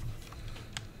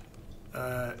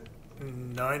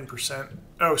 9%.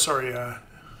 Oh, sorry.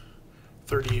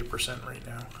 38% right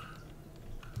now.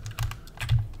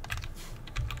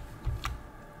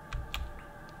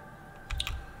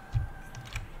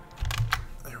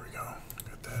 There we go.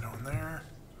 Got that on there.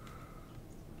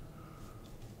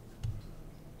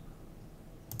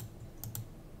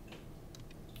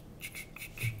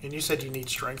 And you said you need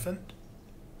strengthened?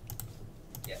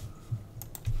 Yeah.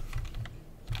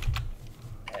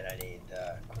 And I need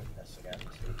quickness again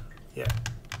too. Yeah.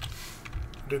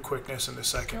 Do quickness in a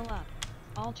second. Skill up.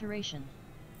 Alteration.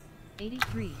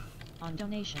 83 on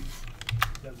donations.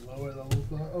 Got lower level.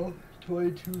 Oh,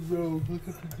 22 rogue. Look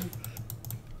at the.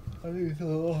 I think it's a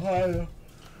little higher.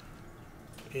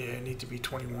 Yeah, I need to be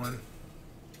 21.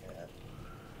 Yeah.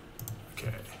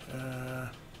 Okay.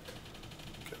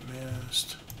 Got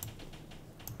missed.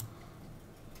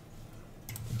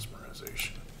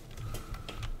 Mesmerization.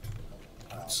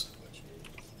 That's, Which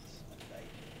is night.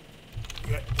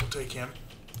 yeah, we'll take him.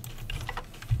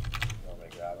 Want me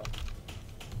to grab him?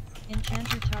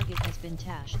 Enchanter target has been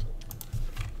tashed.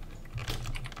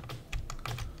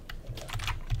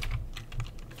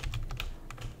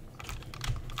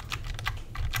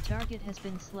 Target has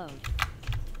been slowed.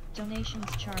 Donations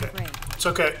charm Okay. break. It's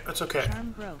okay. That's okay.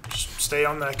 Charm broke. Just stay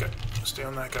on that guy. Stay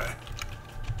on that guy.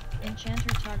 Enchanter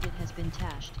target has been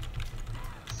tashed.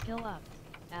 Skill up.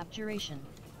 Abjuration.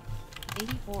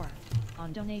 84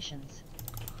 on donations.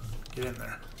 Get in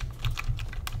there.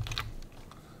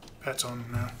 Pet's on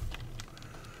him now.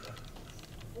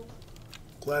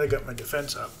 Glad I got my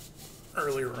defense up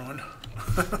earlier on.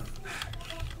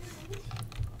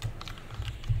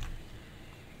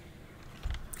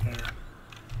 There.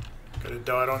 Got a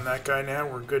dot on that guy now.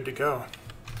 We're good to go.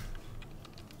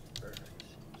 Perfect.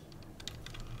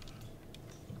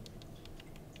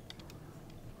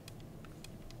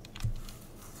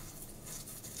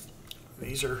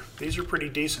 These are pretty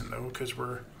decent though, because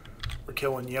we're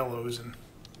killing yellows and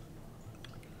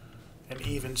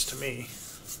evens to me.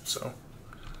 So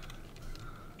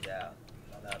Yeah,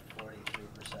 I'm at 43%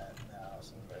 now,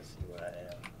 so let's see what I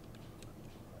am.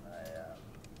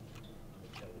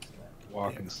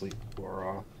 walk and sleep wore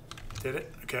off. Did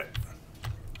it? Okay.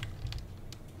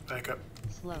 Back up.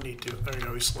 Slow. Need to. There you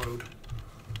go. He slowed.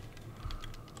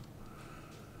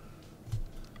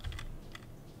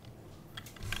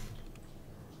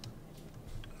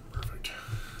 Perfect.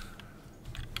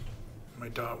 My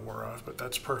dot wore off, but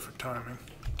that's perfect timing.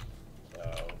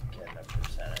 So, getting a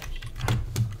percentage.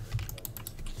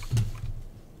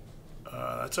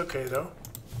 That's okay though.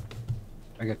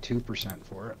 I got 2%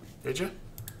 for it. Did you?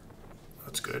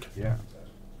 That's good. Yeah.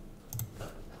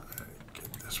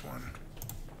 Get this one.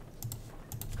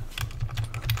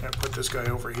 Gonna put this guy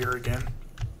over here again.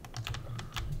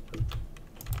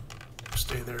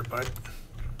 Stay there, bud.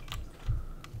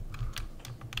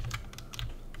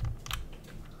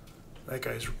 That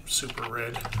guy's super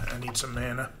red. I need some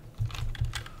mana.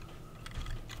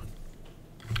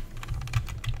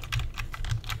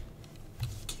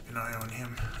 Keep an eye on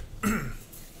him.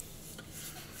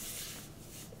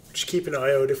 Just keep an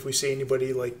eye out if we see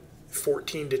anybody like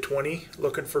 14 to 20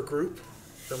 looking for group.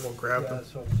 Then we'll grab them.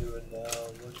 That's what I'm doing now.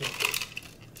 Looking.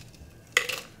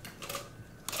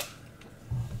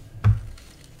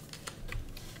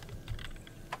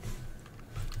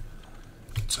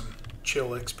 Get some chill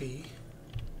XP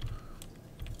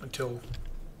until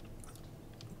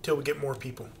we get more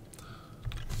people.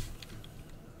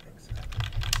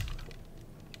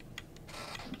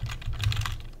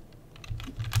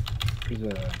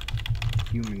 There's a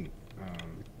human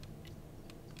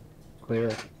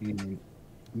cleric in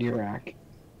Norrath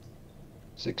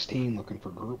 16 looking for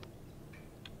group.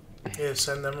 Yeah,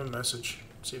 send them a message.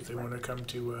 See if they want to come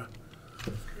to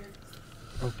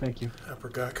Oh, thank you. Upper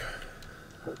Guck.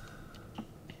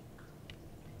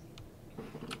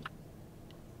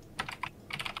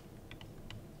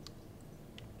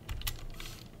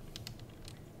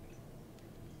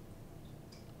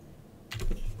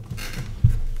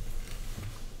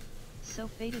 So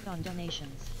faded on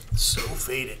donations. So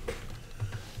faded.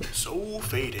 So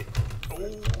faded.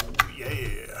 Oh,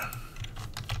 yeah.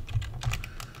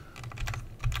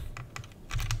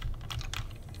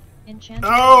 Enchanter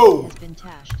No! has been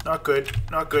tashed. Not good.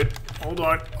 Not good. Hold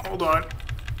on. Hold on.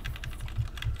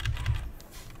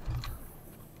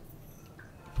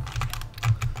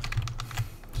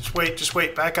 Just wait. Just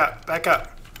wait. Back up. Back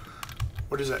up.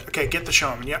 What is that? Okay, get the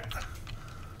shaman. Yep.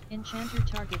 Enchanter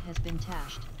target has been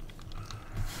tashed.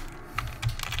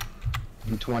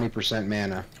 And 20%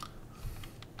 mana.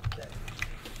 Okay.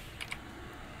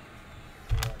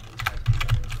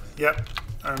 Yep.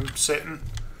 I'm sitting.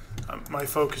 My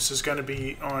focus is going to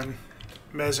be on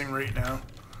mezzing right now.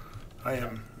 I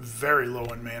am very low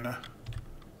on mana.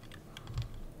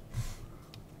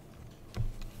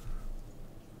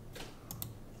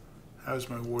 How's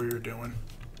my warrior doing?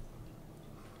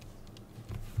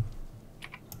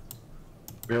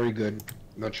 Very good.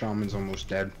 That shaman's almost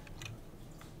dead.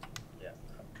 Yeah.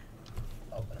 I'm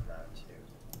helping him out too.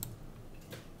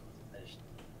 I just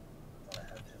want to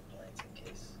have him blanks in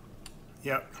case.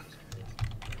 Yep.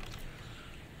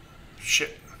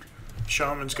 Shit.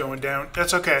 Shaman's going down.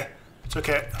 That's okay. It's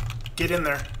okay. Get in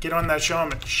there. Get on that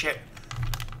shaman. Shit.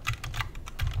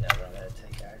 Yeah, but I'm gonna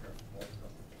take aggro from both of them.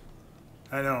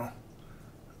 I know.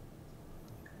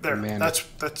 There. Man. That's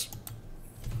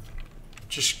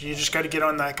just you just got to get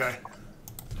on that guy.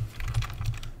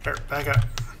 Here, back up.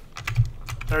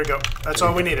 There we go. That's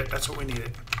all we needed. That's what we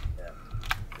needed. Yeah.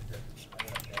 I'm gonna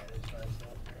manage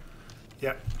myself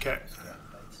Yeah. here. Okay. Yeah,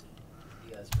 let's see.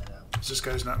 You guys met out. This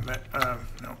guy's not met.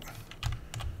 No.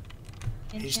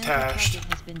 He's Enchanter tashed.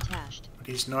 target has been tashed. But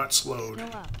he's not slowed.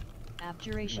 Still up.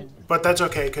 Abjuration. But that's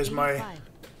okay because my 85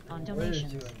 on Warrior's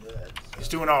donations. doing good. he's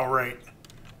doing all right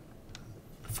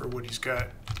for what he's got.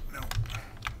 No.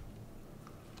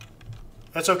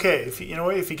 That's okay. If you know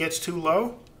what, if he gets too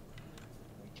low,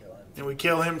 We kill him. then we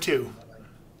kill him too.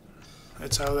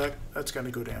 That's how that's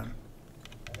gonna go down.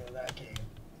 I know that game.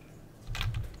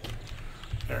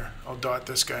 There, I'll dot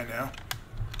this guy now.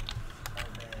 I'll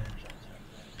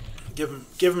manage.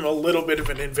 Give him a little bit of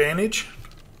an advantage.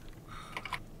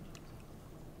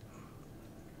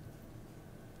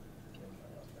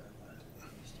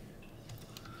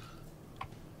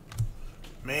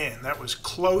 Man, that was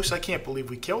close. I can't believe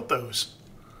we killed those.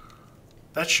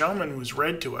 That shaman was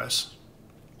red to us.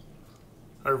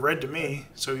 Or red to me,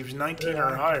 so he was 19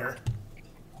 or higher.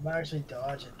 I'm actually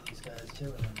dodging these guys too,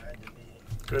 and I'm red to me.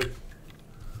 Good.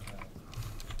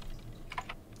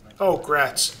 Oh,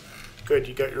 grats. Good,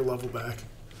 you got your level back.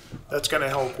 That's going to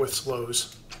help with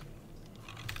slows.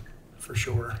 For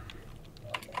sure.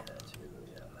 Okay, that's too,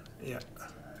 yeah. Yeah.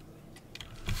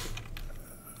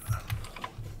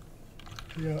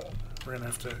 Yeah. We're going to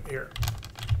have to... Here.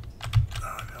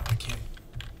 Oh, no, I can't.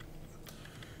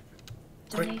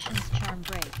 Quick. Donations charm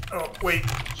break. Oh, wait.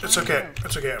 It's Charm okay. broke.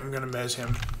 It's okay. I'm gonna mez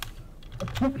him.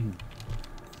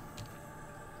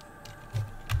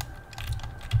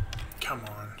 Come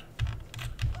on.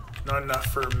 Not enough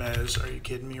for a mez. Are you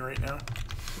kidding me right now?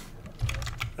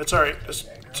 That's alright. It's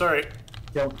alright.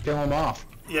 Kill him off.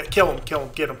 Yeah, kill him. Kill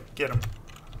him. Get him.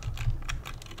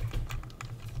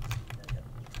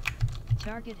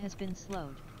 Target has been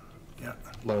slowed. Yeah.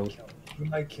 Low. He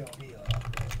might kill me off.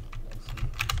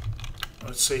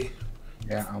 Let's see.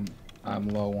 Yeah, I'm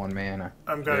low on mana.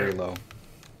 I'm very gonna- low.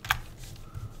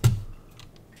 I'm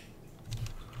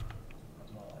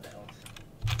low on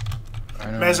health.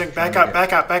 I know, Mezzing. I'm Back trying up. to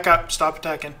Back up. Back up. Stop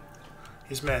attacking.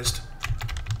 He's mezzed.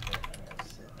 Yeah, I'm gonna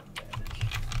sit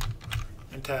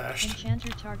And and bandage. tashed. Enchanter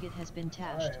target has been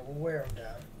tashed. Alright, we'll wear him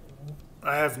down.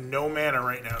 I have no mana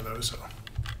right now though, so.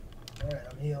 Alright,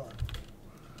 I'm healing.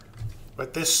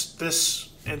 But this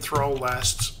enthrall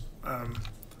lasts.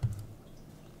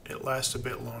 It lasts a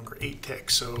bit longer. 8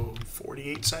 ticks, so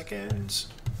 48 seconds.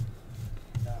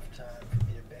 Enough time for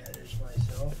me to bandage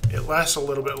myself. It lasts a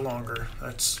little bit longer.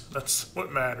 That's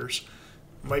what matters.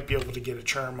 Might be able to get a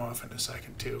charm off in a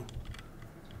second too.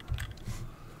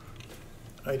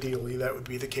 Ideally, that would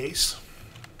be the case.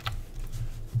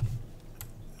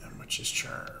 How much is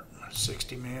charm?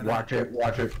 60 mana. watch it,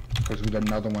 because we got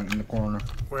another one in the corner.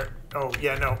 Where? Oh,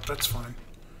 yeah, no, that's fine.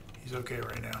 He's okay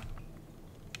right now.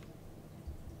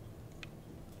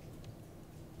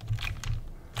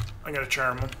 I'm gonna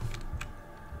charm him.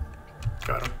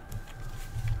 Got him.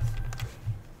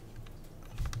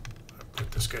 I'll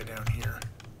put this guy down here.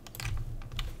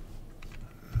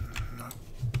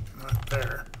 Not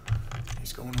there.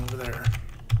 He's going over there.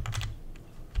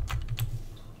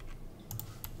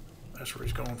 That's where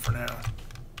he's going for now.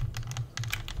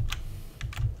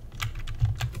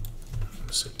 I'm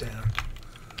gonna sit down.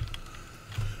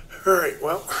 Alright,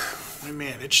 well, we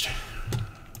managed.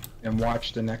 And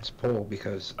watch the next pull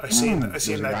because I seen there's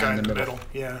a that guy in the middle.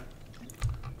 Yeah.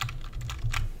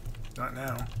 Not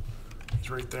now.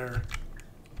 He's right there.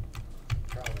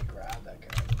 Probably grab that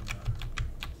guy.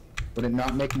 Would it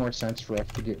not make more sense for us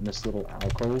to get in this little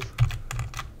alcove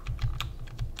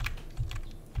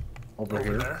over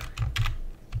here? There.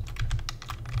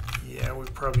 Yeah, we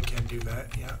probably can do that.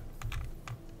 Yeah.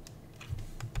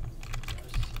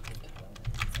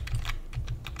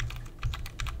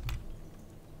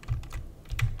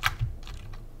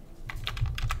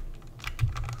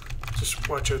 Just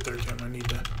watch out there, Tim. I need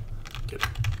to get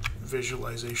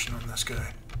visualization on this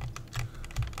guy.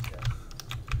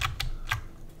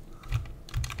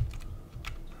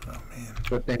 Oh man.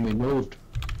 Good thing we moved.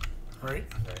 Right?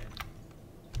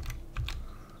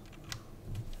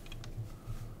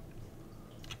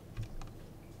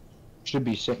 Should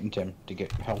be sitting, Tim, to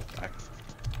get health back.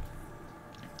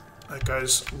 That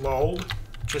guy's lulled,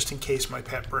 just in case my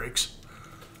pet breaks.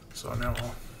 So now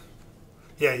I'll...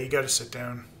 Yeah, you gotta sit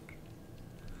down.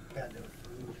 Got no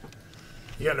food.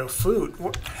 You got no food?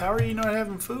 What? How are you not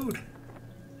having food?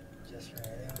 Just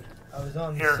ran out. I was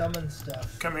on Here. the summon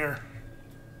stuff. Come here.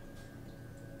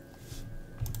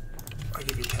 I'll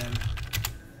give you 10.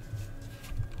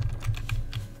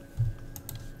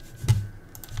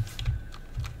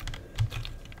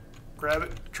 Grab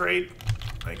it. Trade.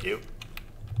 Thank you.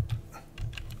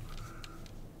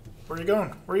 Where are you going?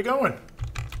 Where are you going?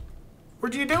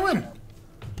 What are you doing?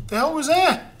 The hell was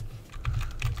that?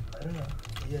 I don't know.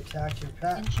 He attacked your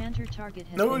pet. Enchanter target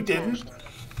has No, been he didn't. tashed.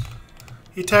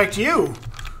 He attacked you.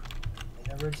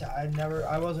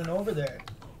 I wasn't over there.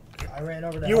 I ran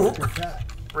over to You- help your pet.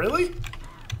 Really?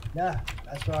 Yeah,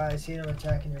 that's why I seen him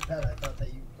attacking your pet. I thought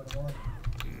that you put him on.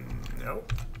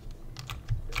 Nope.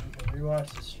 You can rewatch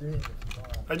the stream if you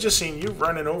want. I just seen you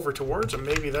running over towards him.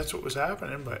 Maybe that's what was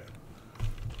happening, but...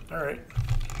 Alright.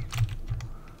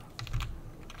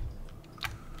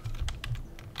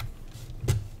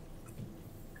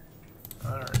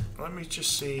 Alright, let me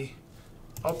just see.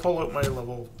 I'll pull out my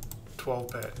level 12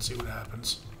 pet and see what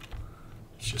happens.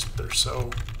 It's just they're so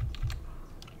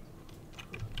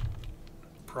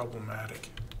problematic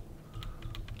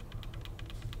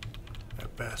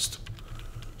at best.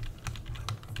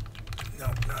 No,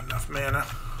 not enough mana.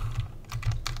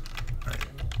 Alright,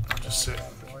 I'll just sit.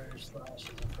 Warrior slash is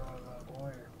a frog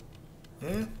warrior.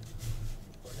 Yeah,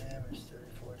 4 damage,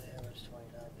 34 damage,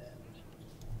 29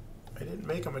 damage. I didn't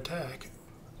make him attack.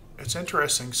 It's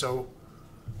interesting, so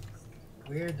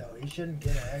Weird though, he shouldn't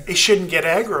get aggro. he shouldn't get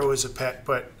aggro as a pet,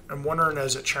 but I'm wondering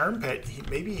as a charm pet,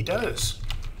 maybe he does.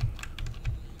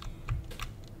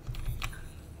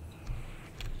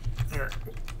 Here,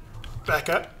 back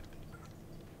up.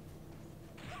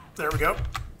 There we go.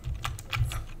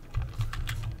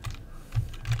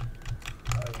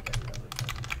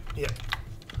 Yeah.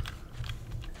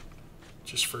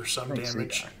 Just for some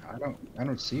damage. I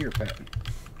don't see your pet.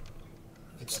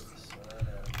 It's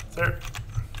there.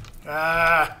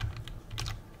 Ah,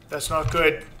 that's not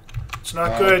good. It's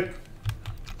not good.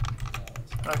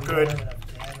 Not good.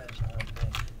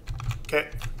 Okay.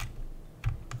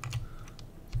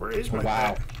 Where is my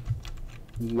pet?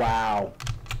 Wow.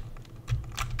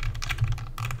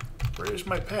 Where is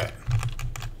my pet?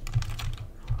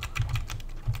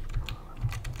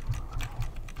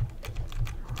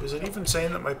 Is it even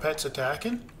saying that my pet's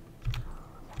attacking?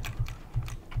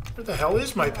 Where the hell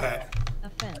is my pet?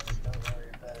 Offense.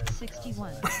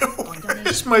 61. Where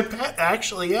is my pet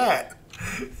actually at?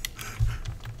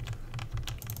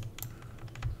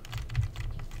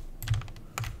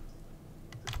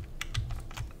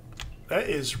 That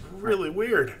is really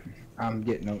weird. I'm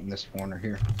getting out in this corner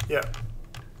here. Yeah.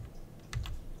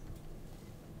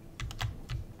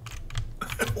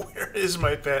 Where is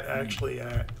my pet actually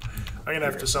at? I'm gonna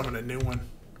have to summon a new one.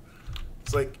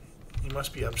 It's like he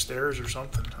must be upstairs or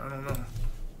something. I don't know.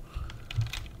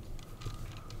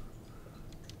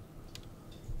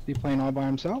 Is he playing all by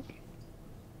himself?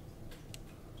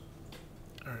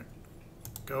 Alright.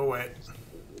 Go away.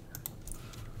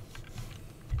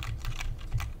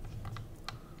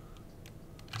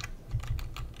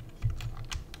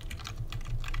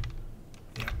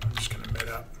 Yeah, I'm just gonna mid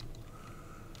up.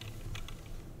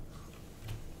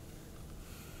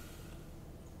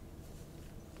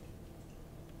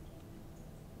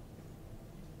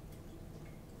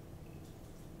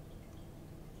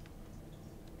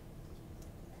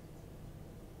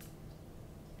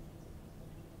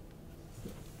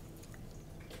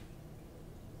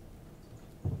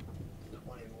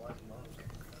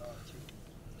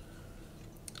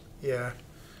 Yeah.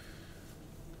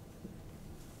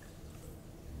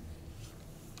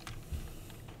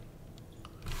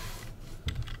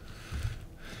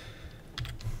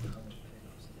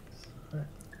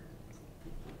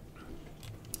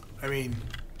 I mean,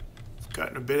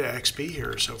 gotten a bit of XP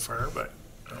here so far, but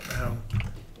I don't know how.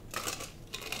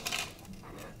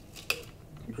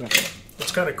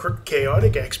 It's kind of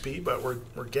chaotic XP, but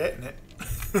we're getting it.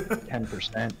 10%.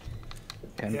 10%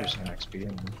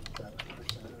 XP.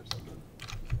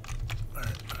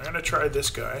 Alright, I'm gonna try this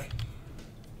guy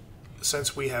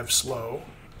since we have slow,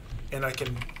 and I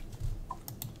can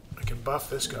buff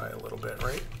this guy a little bit,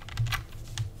 right?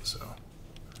 So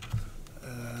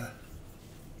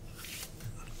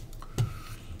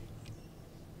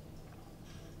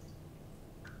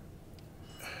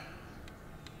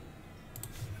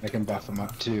I can buff him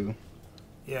up too.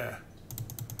 yeah.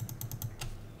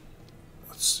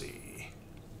 Let's see.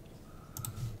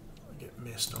 I get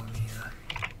mist on here.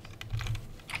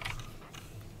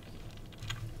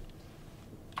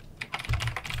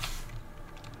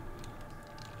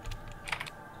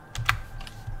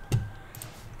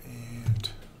 And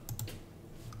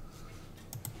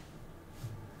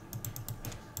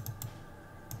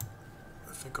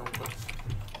I think I'll put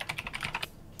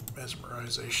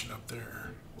mesmerization up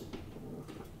there.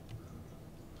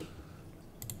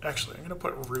 Actually, I'm going to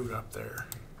put root up there.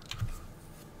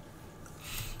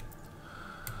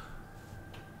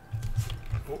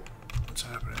 Oh, what's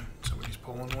happening? Somebody's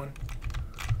pulling one.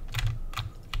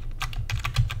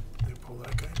 Did they pull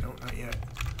that guy? No, not yet.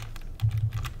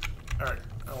 Alright,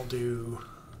 I'll do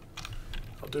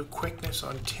quickness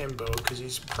on Timbo, because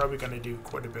he's probably going to do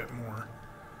quite a bit more.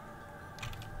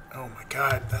 Oh my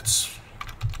god, that's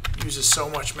uses so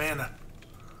much mana.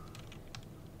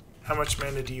 How much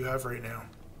mana do you have right now?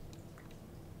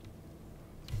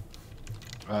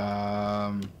 18%.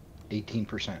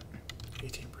 18%,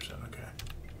 okay.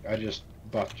 I just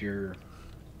buffed your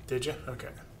Did you? Okay.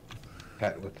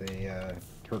 pet with a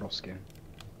turtle skin.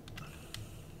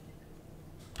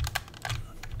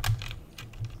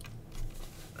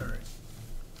 Alright.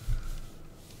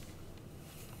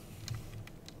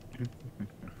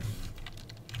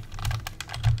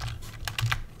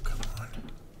 Come on.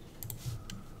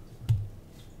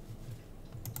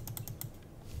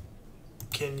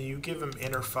 Can you give him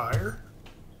inner fire?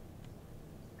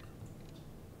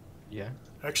 Yeah.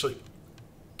 Actually,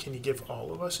 can you give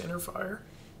all of us inner fire?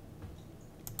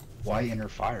 Why inner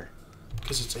fire?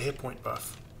 Because it's a hit point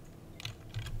buff.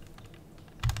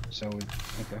 So, okay.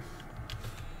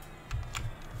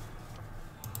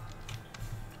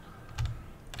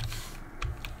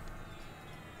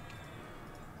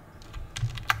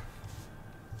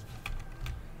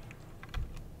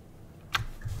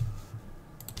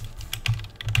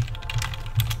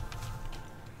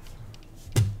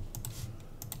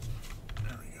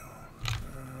 There we go.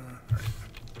 Alright.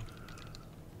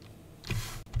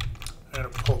 I gotta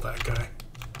pull that guy.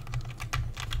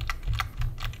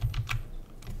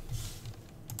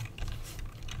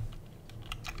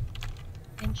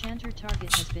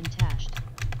 Target has been tashed.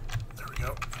 There we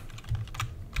go.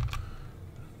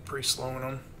 Pre-slowing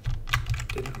them.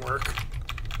 Didn't work.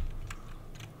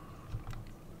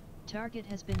 Target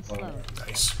has been slowed.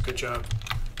 Nice. Good job.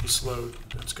 He slowed.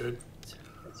 That's good. It's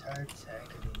hard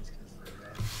tanking these because they're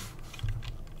red.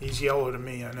 He's yellow to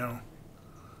me, I know.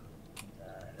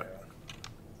 I know.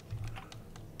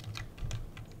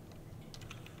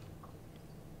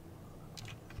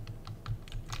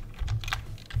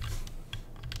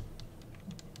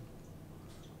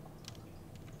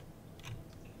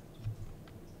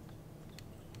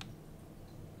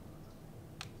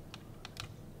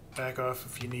 Back off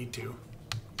if you need to.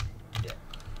 Yeah.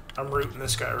 I'm rooting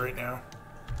this guy right now.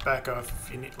 Back off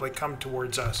if you need, like, come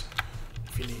towards us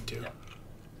if you need to. Yeah.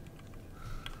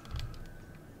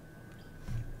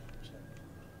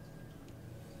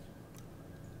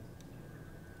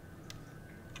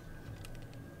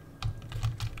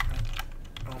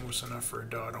 Almost enough for a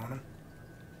dot on him.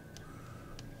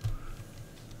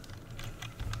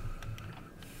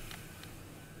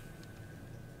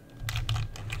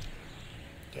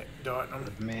 Okay, dotting him.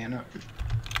 Mana.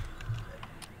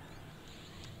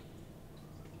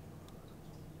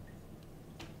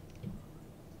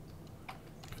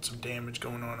 Got some damage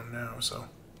going on him now, so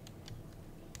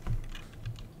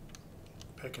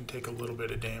I can take a little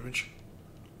bit of damage.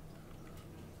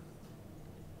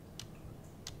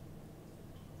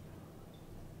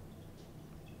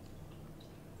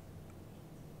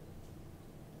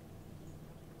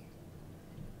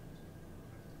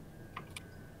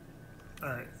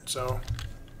 Alright, so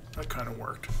that kind of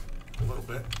worked a little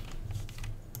bit.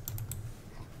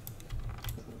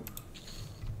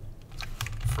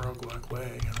 Frog-like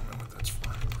leg, I don't know what that's for.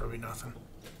 Probably nothing.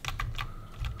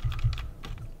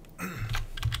 There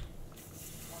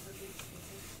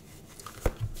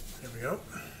we go.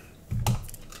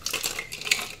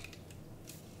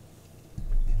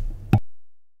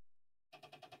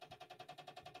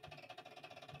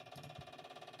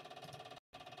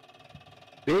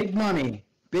 Big money.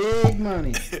 Big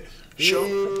money.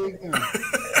 Show. Big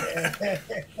money.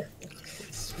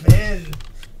 Spin!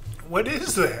 What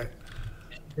is that?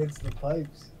 It's the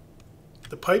pipes.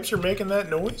 The pipes are making that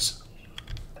noise?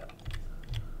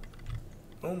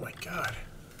 Oh my god.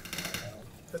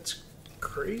 That's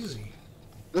crazy.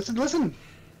 Listen, listen.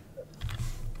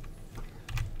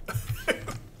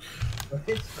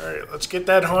 Alright, let's get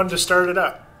that Honda started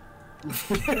up.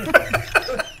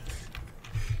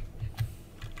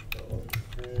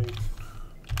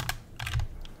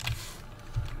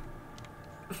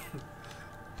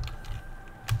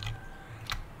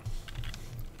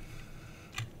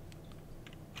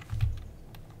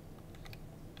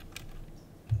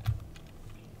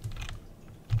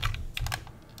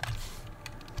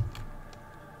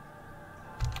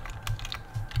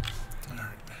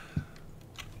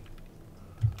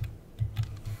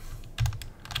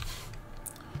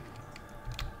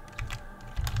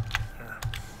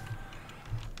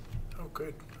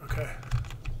 Good. Okay.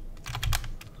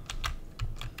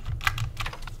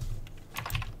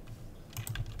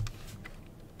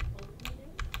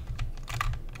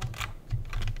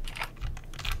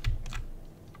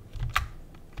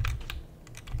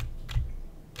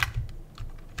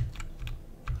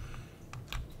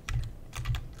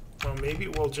 Well, maybe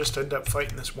we'll just end up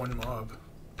fighting this one mob.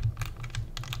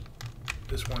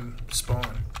 This one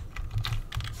spawn.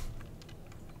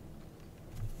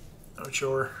 Not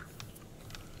sure.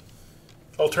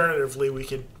 Alternatively, we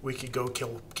could go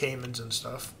kill caimans and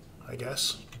stuff, I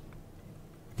guess.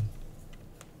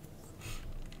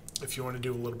 If you want to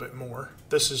do a little bit more.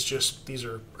 This is just, these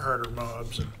are harder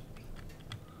mobs. And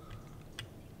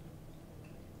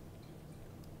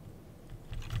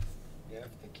Yeah,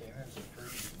 if the cannons are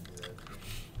pretty, you can do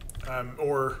that too.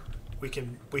 or we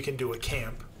can do a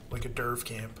camp, like a derv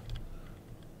camp.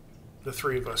 The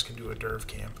three of us can do a derv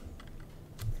camp.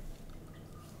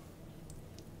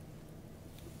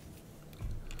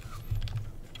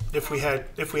 If we had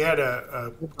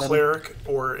a cleric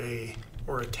or a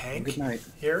tank Good night.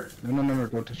 here, No,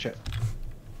 don't touch it.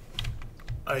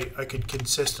 I could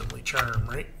consistently charm,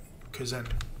 right? Because then,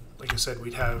 like I said,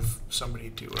 we'd have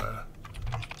somebody to.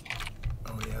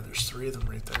 Oh yeah, there's three of them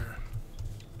right there.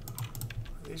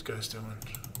 What are these guys doing?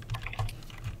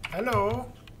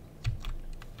 Hello.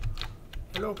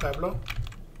 Hello, Pablo.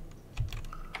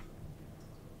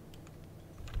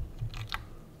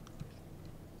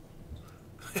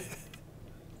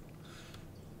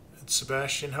 It's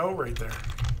Sebastian Ho right there.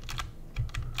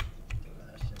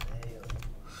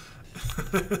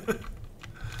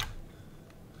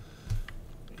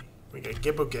 We got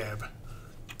Gibbo Gab.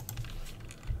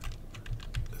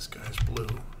 This guy's blue.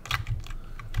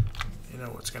 know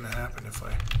what's going to happen if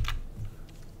I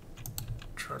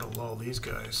try to lull these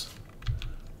guys.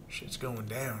 Shit's going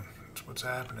down. That's what's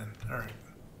happening. Alright.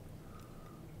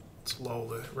 Let's lull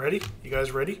the... Ready? You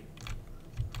guys ready?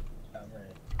 I'm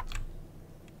ready.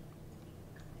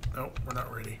 No, we're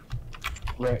not ready.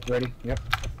 Right, ready? Yep.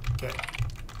 Okay.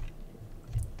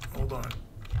 Hold on.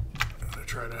 I'm going to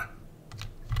try to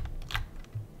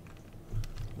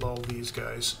lull these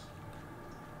guys.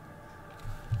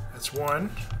 That's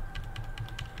one.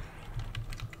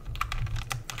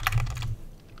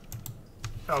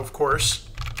 Oh, of course.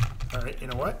 Alright, you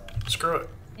know what? Screw it.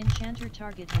 Enchanter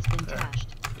target has been There. tashed.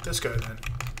 Hit this guy then.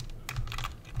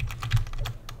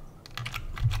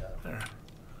 There.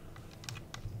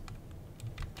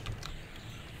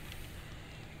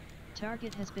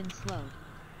 Target has been slowed.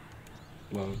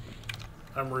 Well,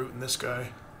 I'm rooting this guy,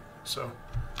 so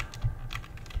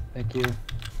thank you.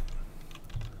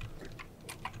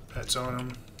 pets on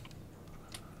him.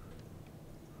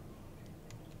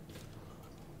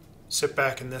 Sit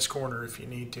back in this corner if you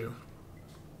need to.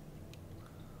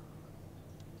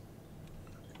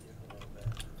 A little bit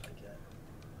if I can.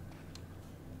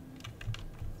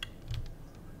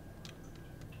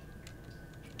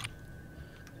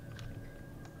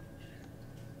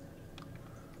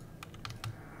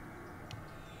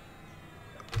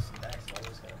 This next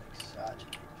one is going to make such a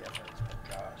big difference, but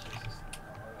gosh, this is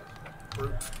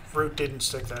always Root didn't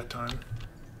stick that time.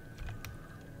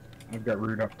 I've got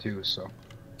root up too, so.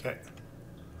 Okay.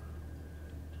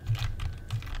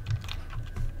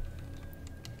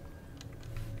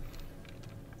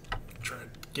 Try to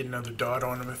get another dot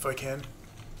on him if I can.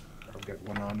 I've got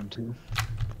one on him too.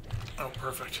 Oh,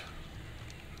 perfect.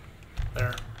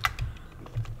 There.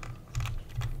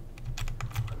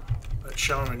 That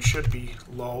shaman should be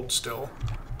lulled still.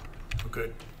 Oh,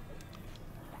 good.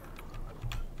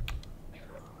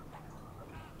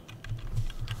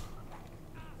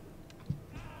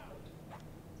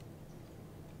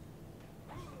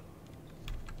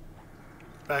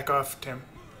 Back off, Tim.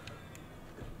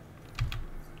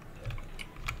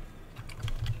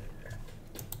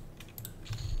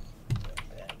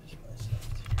 bandage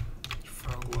myself.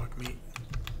 Frog lock meat.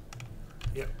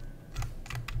 Yep.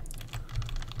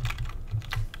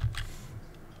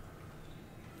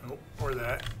 Oh, or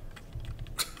that.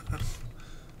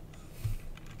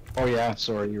 Oh yeah,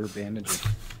 sorry, you were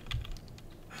bandaging.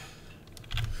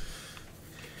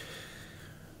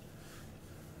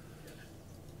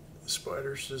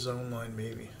 Spiders to zone line,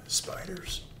 maybe.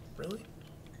 Spiders? Really?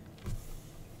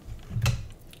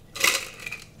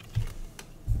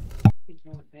 You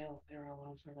know what they're all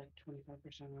on for like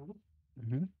 25% off.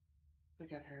 Mm-hmm. We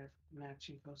got her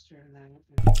matching poster and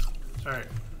that. Alright.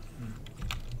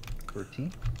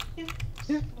 13. Yeah.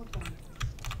 Yeah. Well done.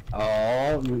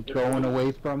 Oh, you're going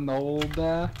away from the old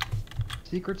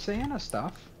Secret Santa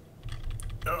stuff.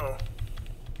 Uh-oh.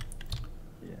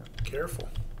 Yeah. Careful.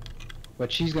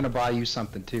 But she's gonna buy you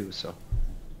something too, so.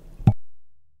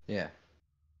 Yeah.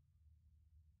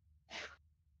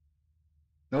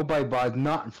 Nobody buys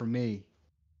nothing from me.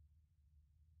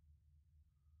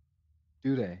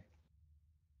 Do they?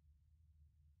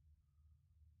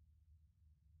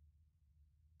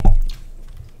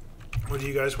 What do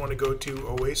you guys want to go to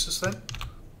Oasis then?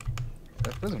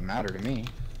 That doesn't matter to me.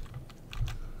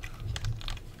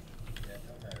 Yeah, it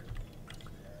don't matter to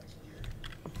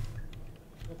me.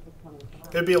 What's the fun of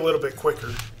that? It'd be a little bit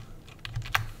quicker.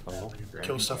 Oh,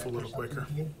 Kill stuff a Camp or little quicker.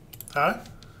 something, you mean? Huh?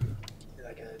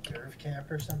 Like a derv camp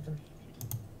or something?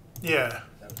 Yeah.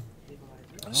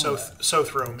 Oh,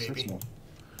 South row, what's this maybe. one?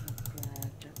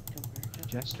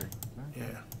 Jester. Yeah.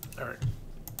 Alright.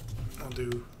 I'll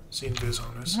do scene viz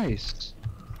on this. Nice.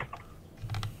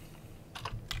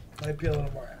 Might be a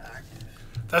little more active.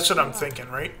 That's what I'm thinking,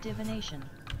 right? Divination.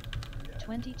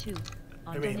 22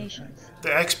 on I mean, donations. the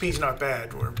XP's not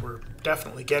bad. We're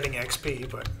definitely getting XP,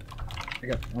 but I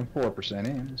got 4%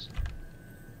 in.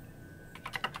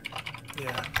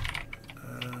 yeah.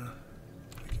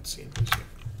 I can see this.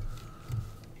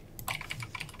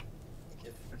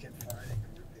 If we can find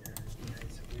a group here, it'd be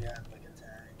nice if we had like a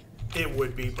tag. It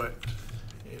would be, but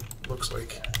it looks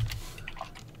like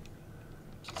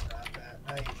Just not that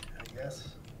night, I guess.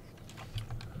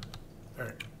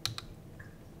 alright.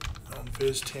 I'll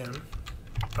viz Tim.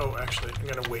 Oh, actually, I'm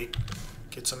gonna wait.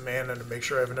 Get some mana to make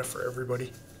sure I have enough for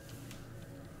everybody.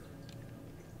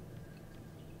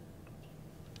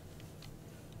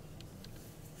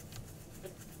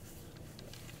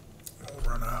 I'll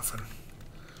run off and...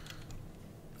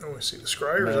 Oh, I see the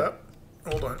scryer's Right. up.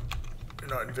 Hold on. You're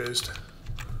not invised.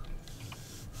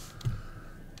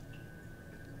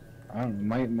 I don't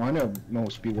know, might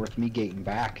almost be worth me gating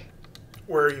back.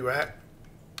 Where are you at?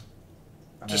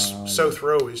 Just South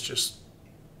Row is just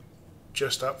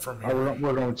up from here. Oh,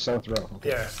 we're going South Row. Okay.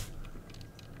 Yeah.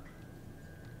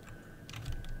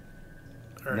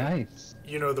 All right. Nice.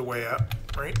 You know the way up,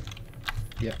 right?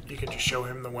 Yeah. You can just show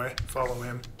him the way. Follow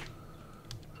him.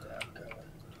 Yeah, I'm going.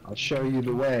 I'll show you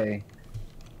the way.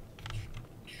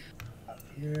 Up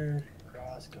here,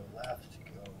 cross, go left,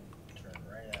 go turn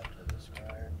right after the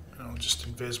square, I'll just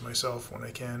invis myself when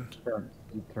I can.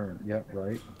 Turn. Yep,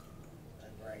 right.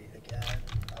 and right again.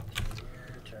 Up to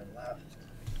here, turn left.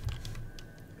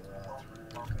 Go all through,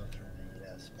 go through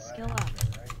the spider. Skill up.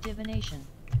 Turn right, Divination.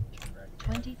 turn right.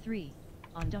 23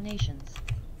 on donations.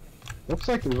 Looks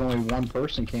like there's only one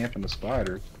person camping the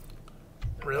spider.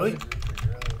 Really?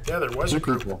 Yeah, there was a Two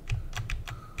group. people.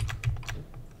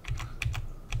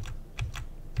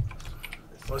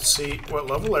 Let's see. What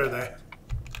level are they?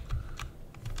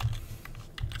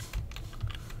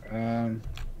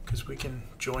 Because we can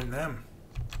join them.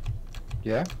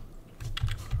 Yeah.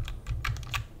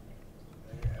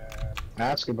 Yeah.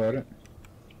 Ask about it.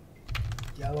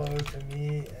 Yellow to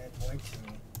me and white to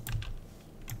me.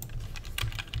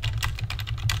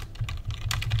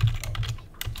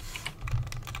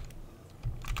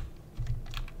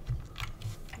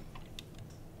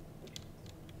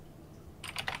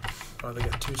 Oh, they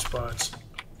got 2 spots.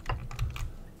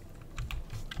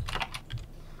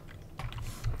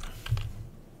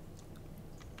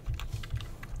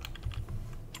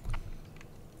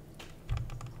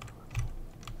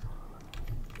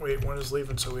 Wait, one is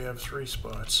leaving, so we have 3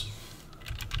 spots.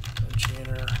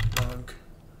 Enchanter, monk,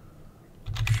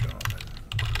 shaman,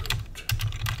 grouped.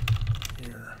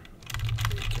 Here.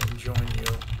 We can join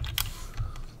you.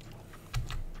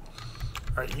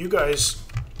 Alright, you guys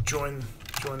join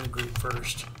the group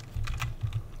first.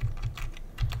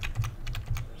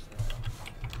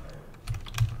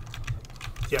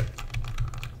 Yep.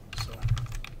 So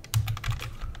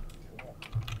Cool.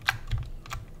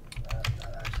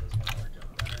 That actually is gonna work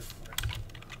out better for us.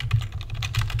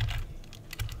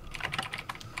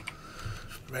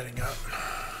 Reading up.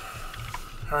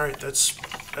 Alright,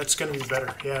 that's gonna be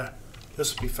better, yeah.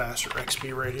 This will be faster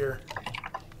XP right here.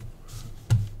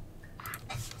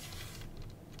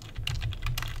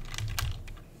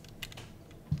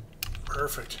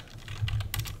 Perfect.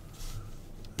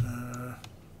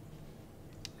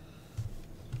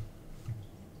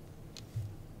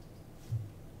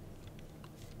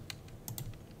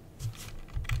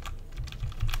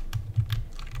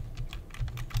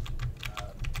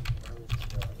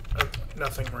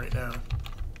 Nothing right now.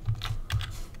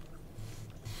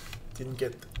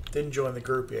 Didn't join the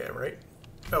group yet, right?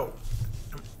 Oh,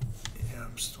 yeah,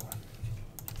 I'm still.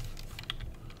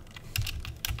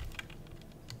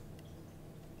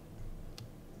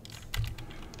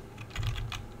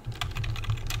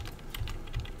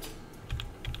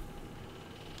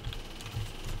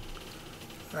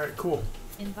 All right, cool.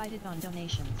 Invited on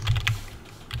donations.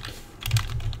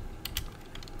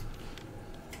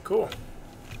 Cool.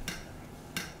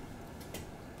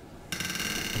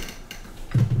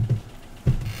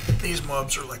 These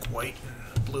mobs are like white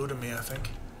and blue to me, I think.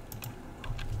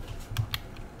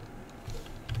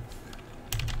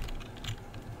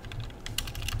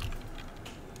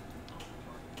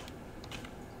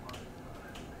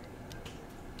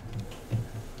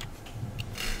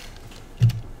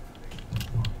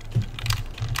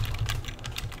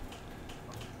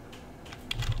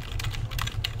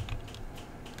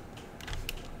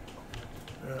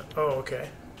 Oh, okay.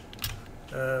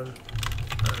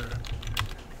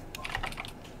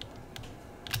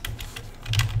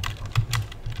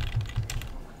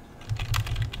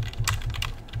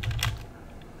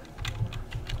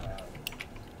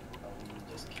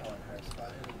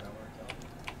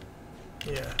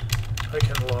 Yeah, I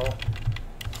can lull.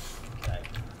 Okay.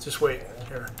 Just wait.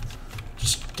 Here.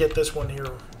 Just get this one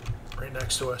here right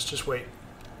next to us. Just wait.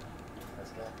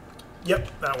 Let's go.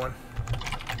 Yep, that one.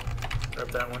 Grab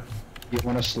that one. You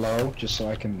want to slow, just so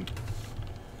I can.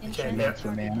 Enchanter yeah.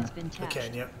 target Mana. has been I tashed.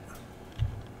 can, yep.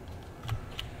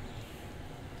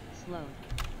 Slowed.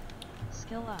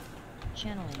 Skill up.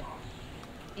 Channeling.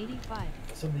 85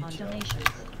 This will be on chill. donations.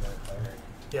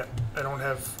 Yep, I don't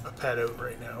have a pad out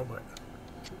right now, but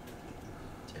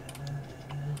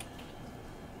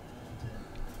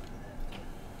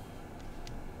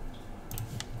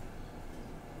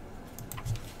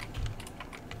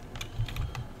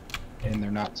And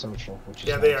they're not social, which is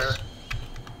yeah, they nice. are.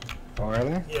 Oh, are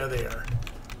they? Yeah, they are.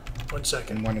 1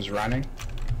 second. And one is running.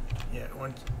 Yeah,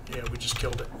 one. Yeah, we just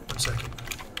killed it. 1 second.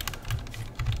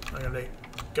 I'm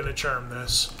gonna charm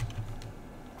this.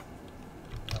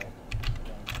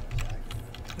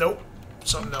 Nope,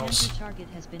 something else. Enchanter target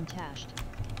has been tashed.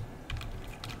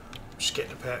 Just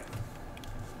getting a pet.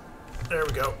 There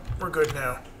we go. We're good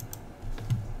now.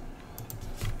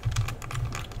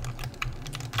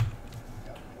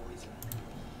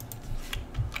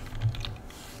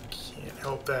 Can't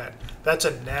help that. That's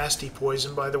a nasty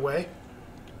poison, by the way.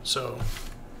 So...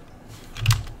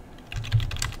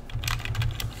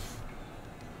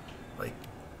 like...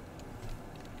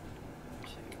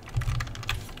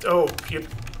 oh,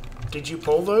 did you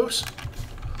pull those?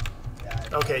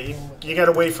 Okay, you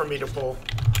gotta wait for me to pull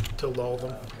to lull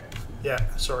them.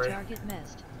 Yeah, sorry. Target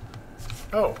missed.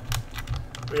 Oh,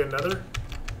 we got another?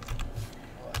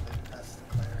 Oh, I think that's the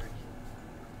cleric.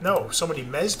 No, somebody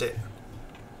mezzed it.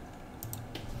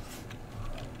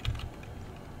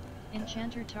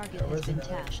 Enchanter target There has was been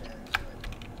another tashed. chance,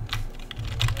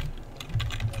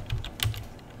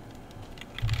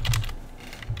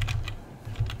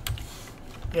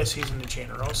 Yes, he's an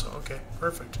enchanter also. Okay,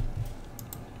 perfect.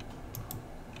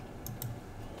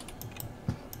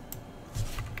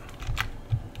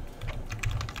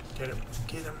 Get him,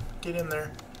 get him, get in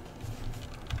there.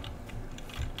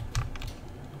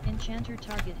 Enchanter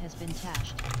target has been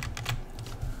tashed.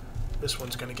 This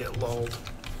one's gonna get lulled.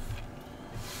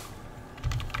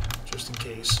 Just in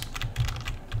case.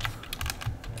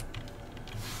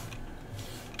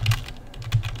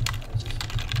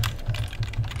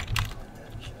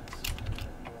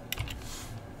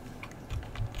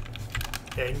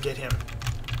 Yeah, you can get him.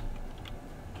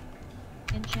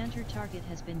 Enchanter target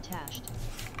has been tashed.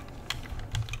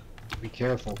 Be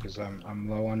careful, because I'm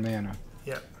low on mana.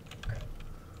 Yeah.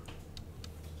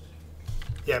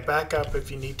 Yeah, back up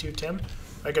if you need to, Tim.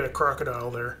 I got a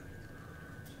crocodile there.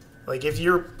 Like, if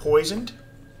you're poisoned,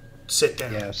 sit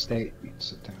down. Yeah, sit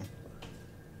down.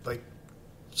 Like,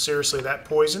 seriously, that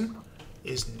poison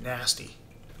is nasty.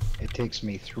 It takes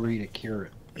me 3 to cure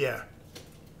it. Yeah.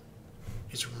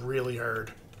 It's really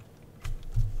hard.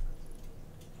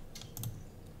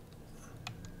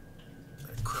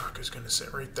 That croc is going to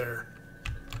sit right there.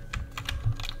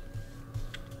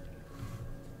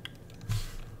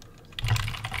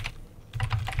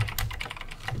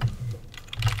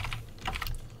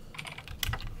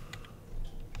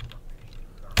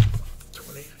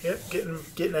 Yep,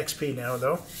 getting XP now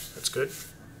though. That's good.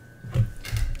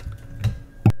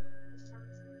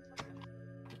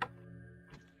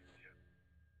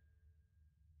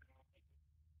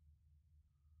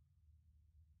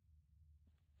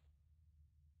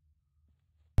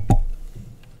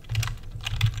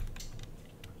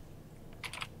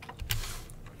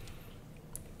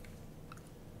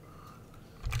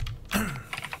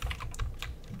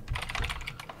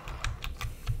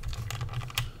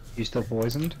 You still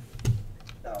poisoned?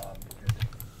 no, I'm good.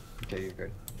 Okay, you're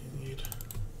good. You need.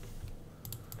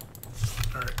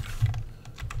 Alright.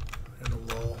 I'm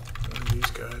gonna lull one of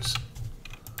these guys.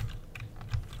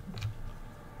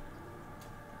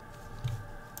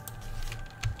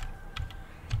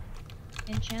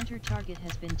 Enchanter target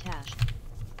has been tashed.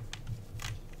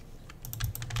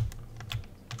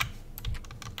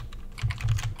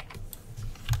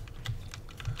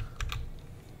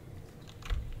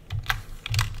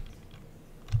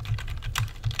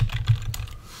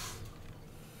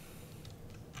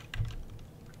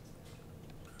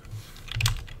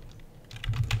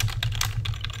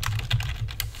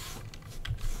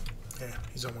 Yeah,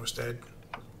 he's almost dead.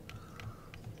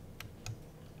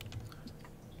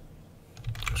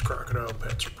 Those crocodile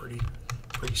pets are pretty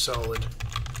solid.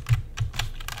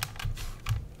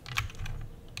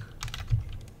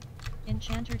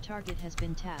 Enchanter target has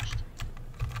been tashed.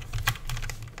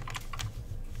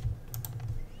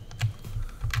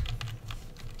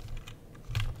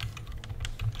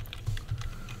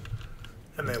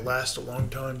 And they last a long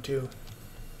time too.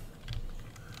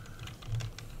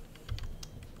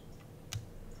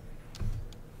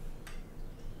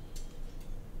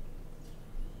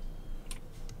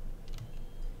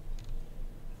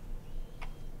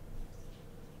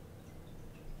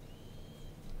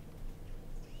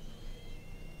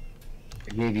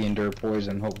 I gave you endure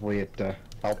poison. Hopefully it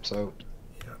helps out.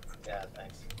 Yeah. Yeah,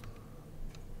 thanks.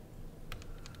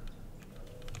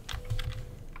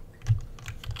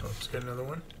 Oh, let's get another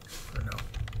one. Or no?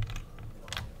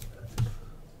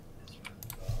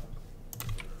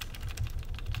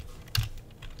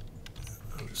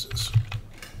 Who's this?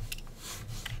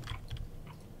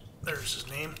 There's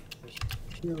his name.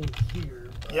 Two here.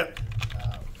 But, Yep.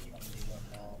 you want to do one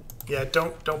now? Yeah,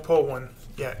 don't pull one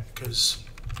yet, because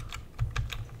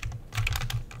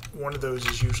one of those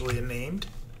is usually a named.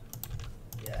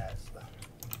 Yeah, it's that.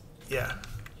 Yeah.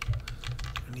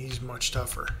 And he's much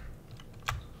tougher.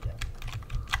 Yeah.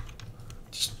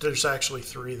 There's actually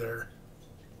 3 there.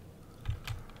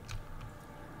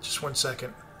 Just 1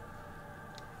 second.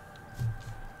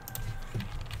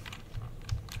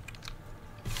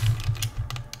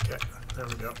 Okay, there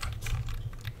we go.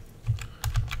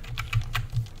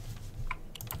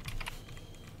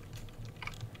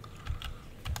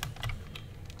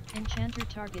 Enchanter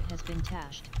target has been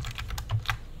tashed.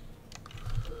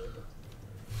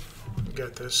 We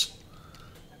got this.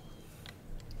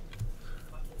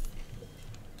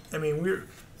 I mean,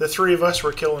 the three of us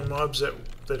were killing mobs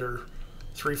that are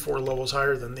 3-4 levels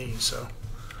higher than these, so.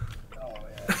 Oh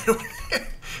yeah.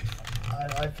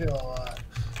 I feel a lot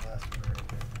less worried.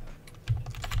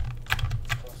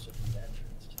 Close to the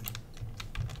entrance too.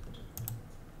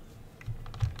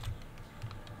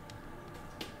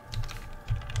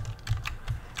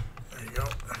 There you go.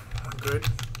 We're good.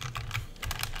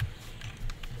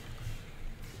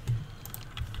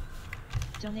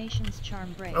 Donations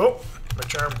charm break. Oh, my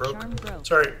charm broke. Charm broke.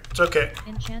 Sorry, it's okay.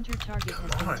 Enchanter target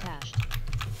has Come on. been tashed.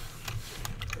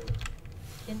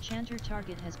 Enchanter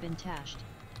target has been tashed.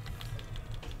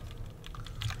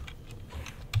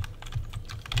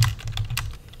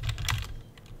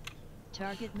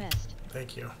 Target missed.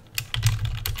 Thank you.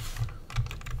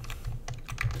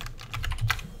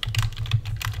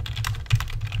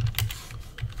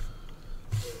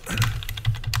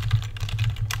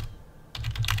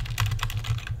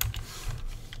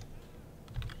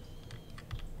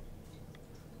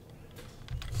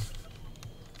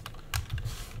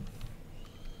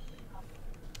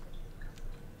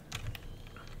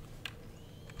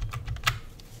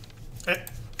 Hey,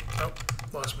 oh,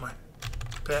 lost my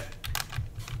pet.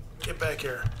 Get back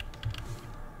here.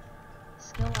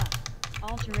 Skill up.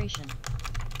 Alteration.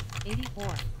 84.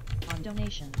 On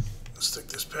donations. Let's stick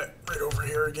this pet right over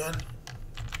here again.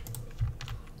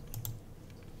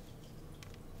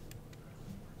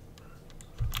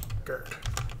 Guard.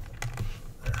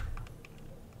 There.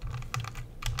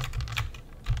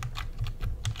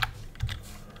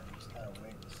 Just kind of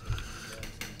waiting to see if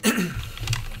it goes.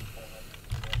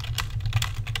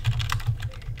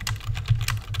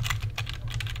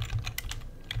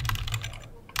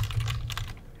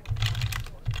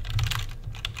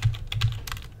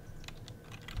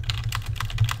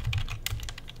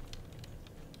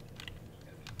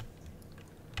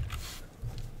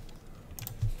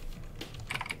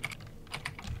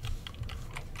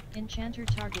 Enchanter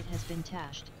target has been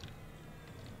tashed.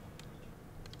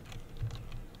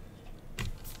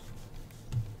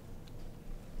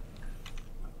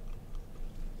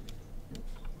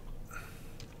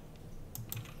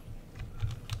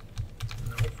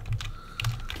 Nope.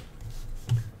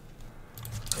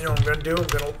 You know what I'm gonna do? I'm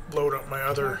gonna load up my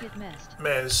other Target missed.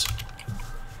 mez.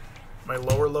 My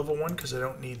lower level one, because I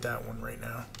don't need that one right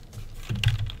now.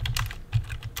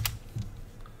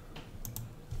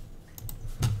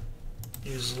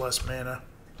 Uses less mana.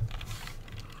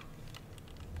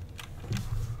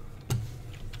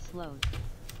 Slowed.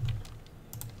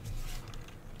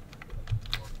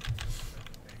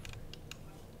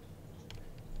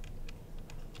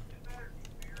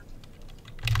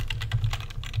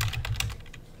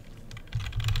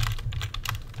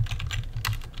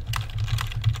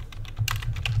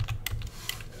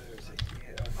 There's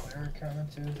a cleric coming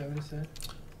too, is that what he said?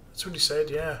 That's what he said,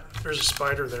 yeah. There's a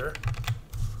spider there.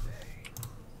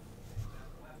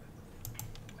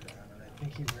 I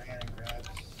think he ran and grabbed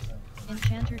some.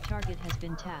 Enchanter target has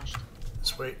been tashed.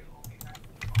 Let's wait.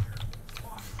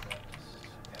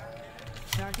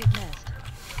 Target missed.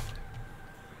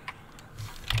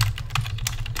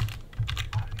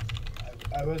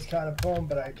 I was kind of pulling,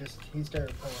 but he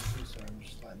started pulling too, so I'm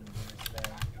just letting him do his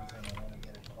thing because I don't want to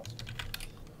get it clustered.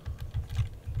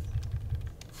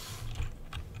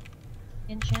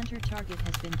 Enchanter target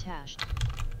has been tashed.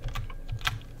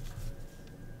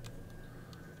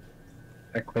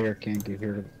 That cleric can't get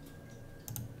here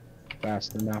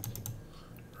fast enough.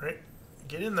 Right?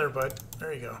 Get in there, bud.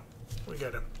 There you go. We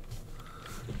got him.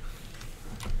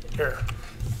 Here.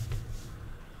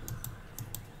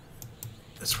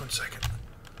 Just 1 second.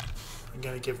 I'm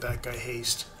gonna give that guy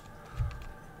haste.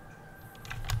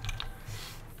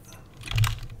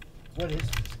 What is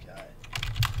this guy?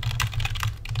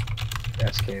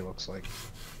 SK looks like.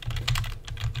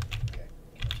 Okay.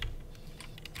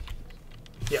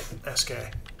 Yep, SK.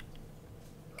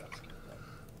 That's good.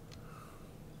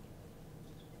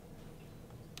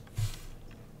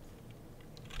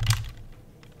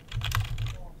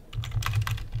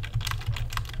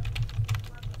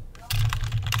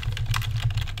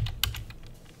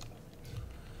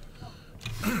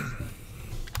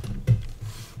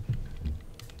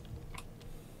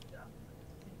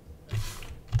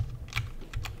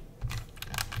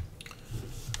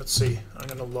 Let's see. I'm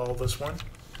gonna lull this one.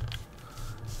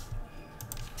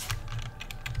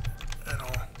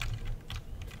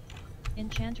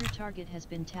 Enchanter target has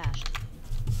been tashed.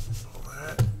 Pull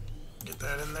that. Get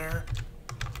that in there.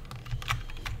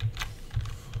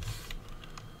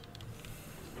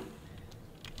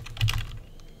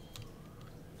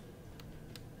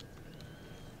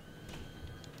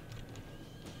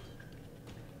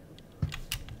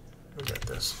 We got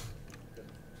this.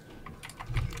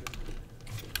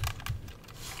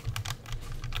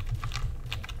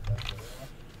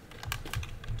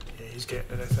 Yeah, he's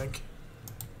getting it, I think.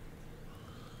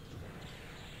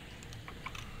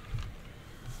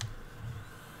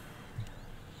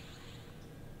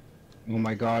 Oh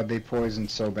my god, they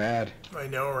poisoned so bad. I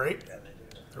know, right? Yeah, they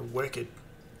do. They're wicked.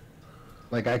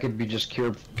 Like I could be just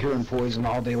curing poison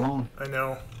all day long. I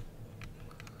know.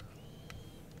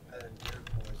 I had deer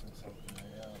poison something,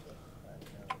 yeah, but I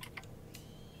don't know.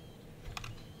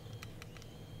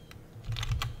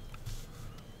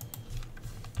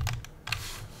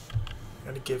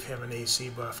 Gotta give him an AC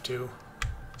buff too.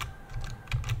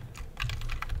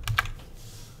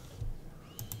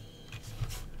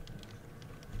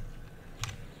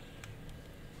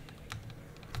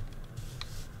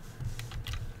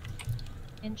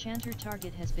 Enchanter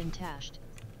target has been tashed.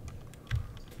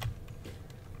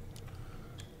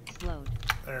 Slowed.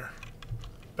 There.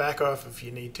 Back off if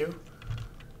you need to.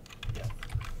 Yeah.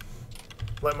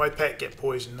 Let my pet get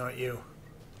poisoned, not you.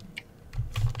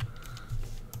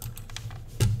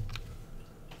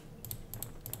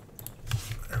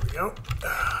 There we go.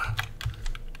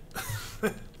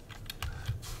 Oh,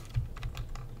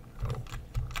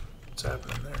 what's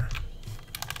happening there?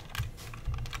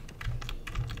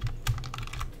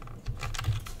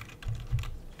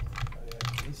 Oh, yeah,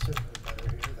 these systems are better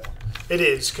here, though. It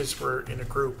is, because we're in a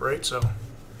group, right? So,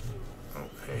 oh,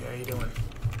 hey, how you doing?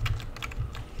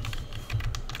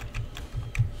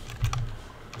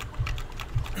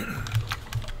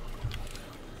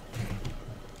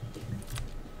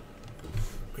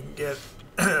 We can get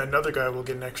another guy. Will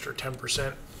get an extra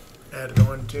 10% added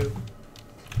on too.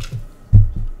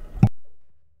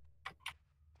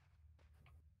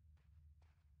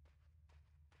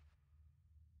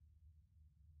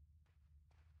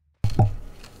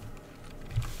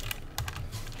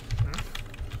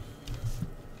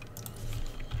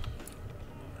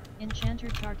 Enchanter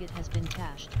target has been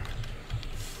tashed.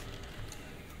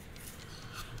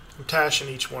 I'm tashing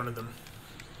each one of them.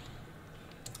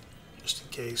 Just in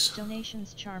case.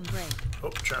 Donations charm break. Oh,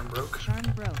 charm broke. Charm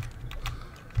broke.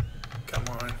 Come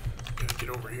on. Gotta get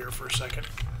over here for a second.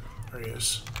 There he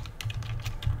is.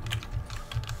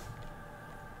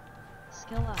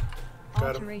 Skill up. Got him.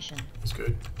 Alteration. He's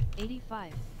good.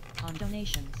 85 on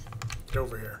donations. Get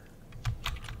over here.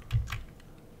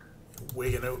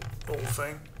 Wigging out the whole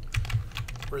thing.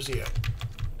 Where's he at? Did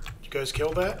you guys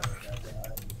kill that?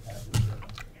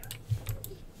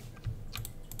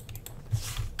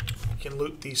 You can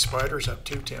loot these spiders up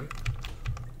too, Tim. Oh,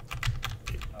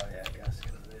 yeah, I guess,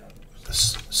 because they don't... The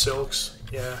silks,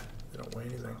 yeah, they don't weigh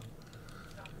anything.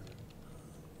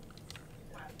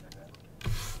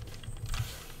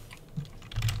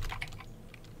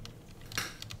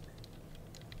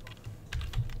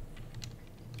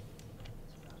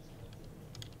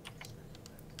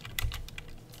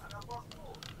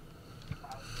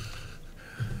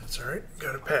 That's alright,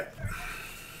 got a pet.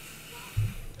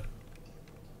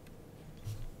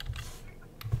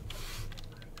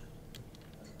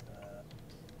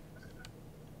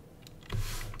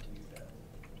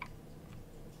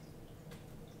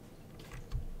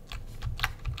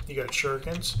 You got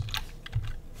shurikens? Just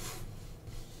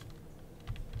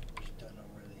don't know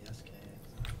where the SK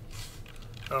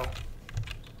is. Oh.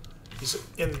 He's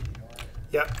in...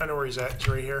 Yeah, I know where he's at. He's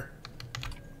right here.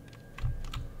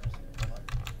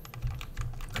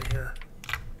 Right here.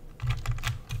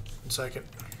 1 second.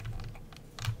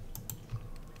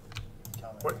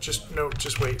 What? Just... No,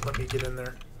 just wait. Let me get in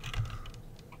there.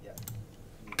 Yeah.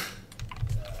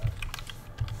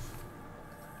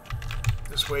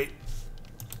 Just wait.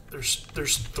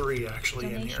 There's 3 actually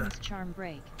in here. Donations charm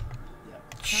break. Yeah.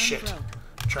 Charm Shit.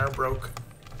 broke. Charm broke.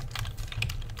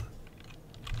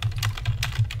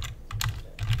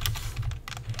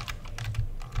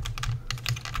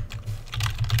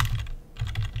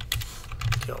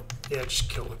 Kill. Yeah, just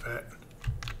kill the pet.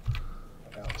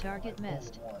 Target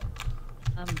missed.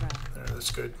 Umbra. There,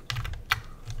 that's good.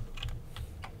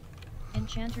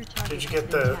 Enchanter target Did you has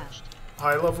get been the tashed.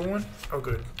 high level one? Oh,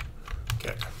 good.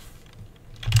 Okay.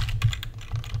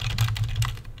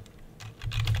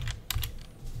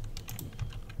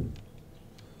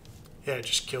 Yeah,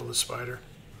 just kill the spider.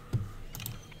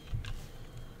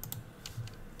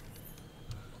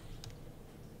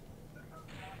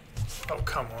 Oh,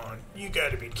 come on. You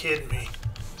gotta be kidding me.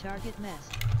 Target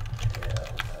missed.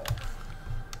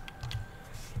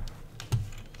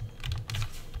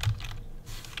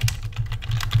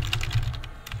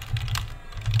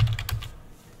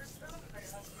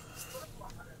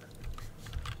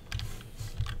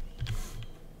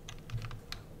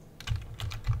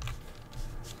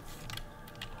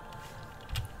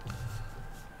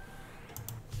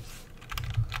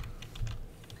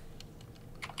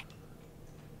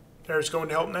 There's going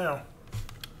to help now.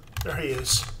 There he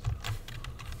is.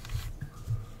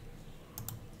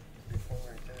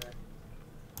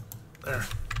 There.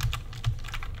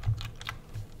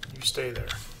 You stay there.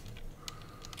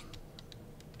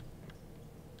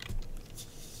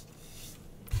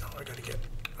 Oh, I gotta get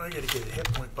a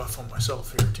hit point buff on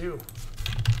myself here too.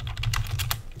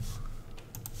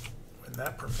 When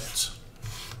that permits.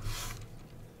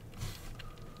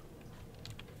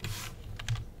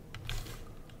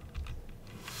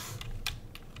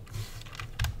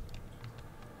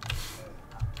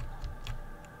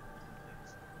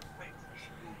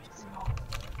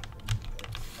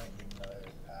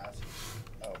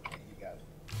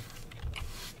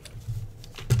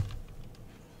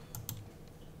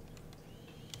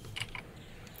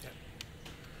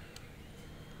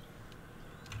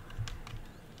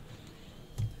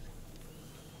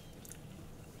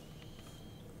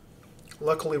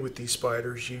 Luckily with these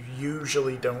spiders, you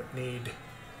usually don't need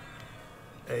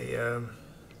a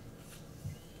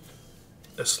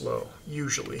slow,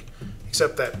 usually,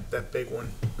 except that big one.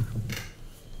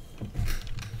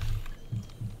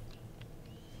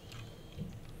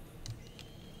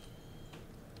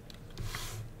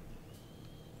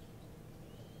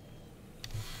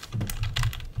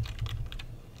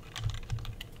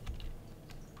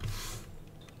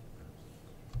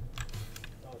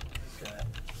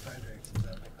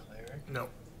 No.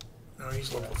 No,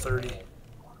 he's level 30.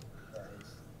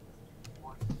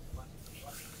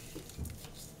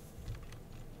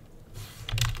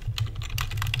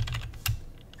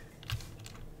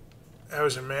 That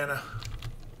was a mana.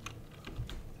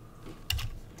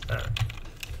 Alright.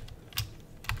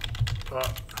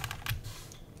 Oh.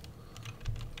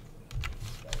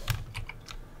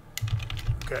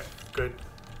 Okay, good.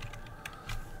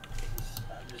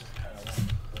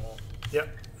 Yep.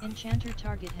 Enchanter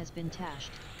target has been tashed.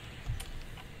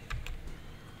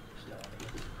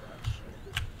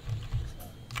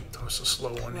 Toss a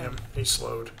slow on him. He's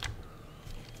slowed.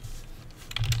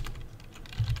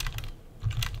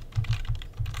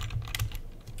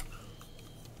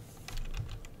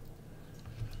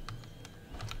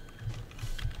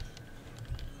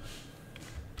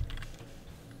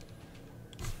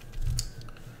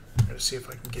 Gotta see if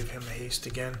I can give him a haste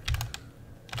again.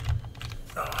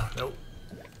 Oh, nope.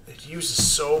 It uses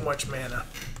so much mana.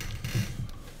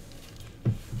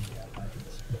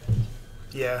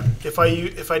 Yeah, if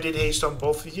I did haste on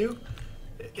both of you,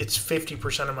 it's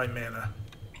 50% of my mana.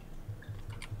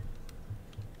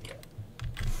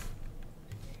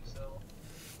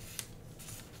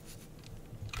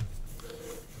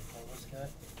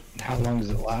 How long does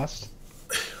it last?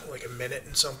 Like a minute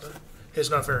and something. It's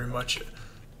not very much.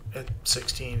 At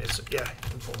 16, it's yeah, you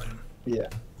can pull him. Yeah.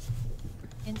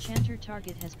 Enchanter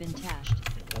target has been tashed.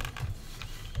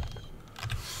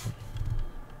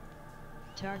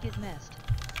 Target missed.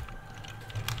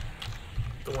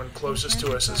 The one closest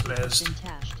to us is missed.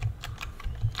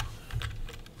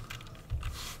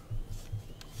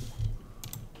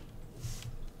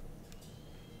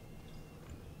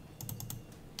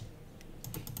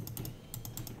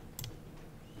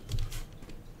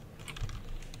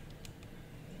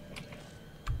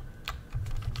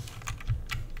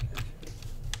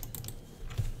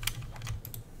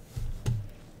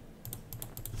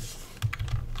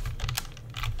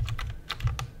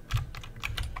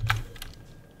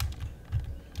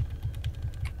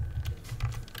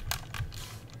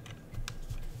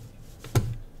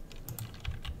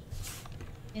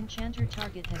 Enchanter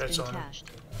target has That's been on him. tashed.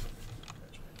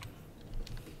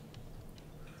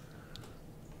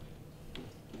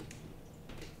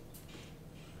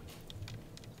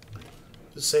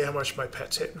 Does it say how much my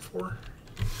pet's hitting for?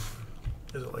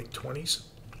 Is it like 20s?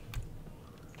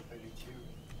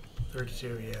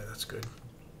 32, yeah, that's good.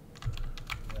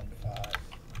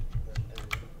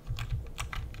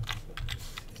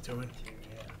 He's doing?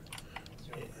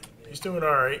 Yeah, he's doing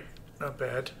alright. Not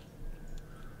bad.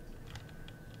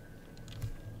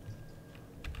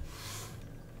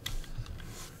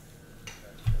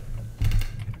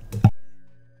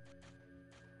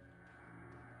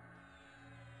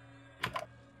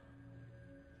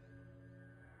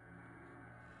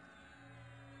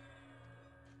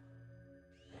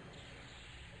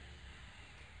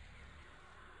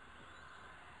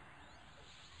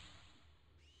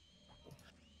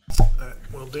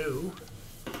 we'll do.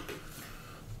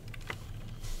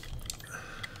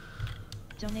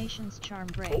 Donations charm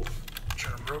break. Oh,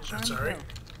 charm broke. That's all right.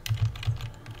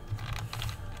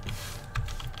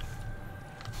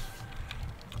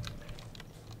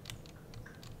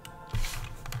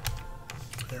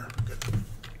 There, good.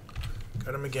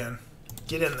 Got him again.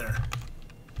 Get in there.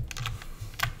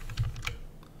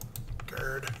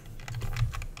 Guard.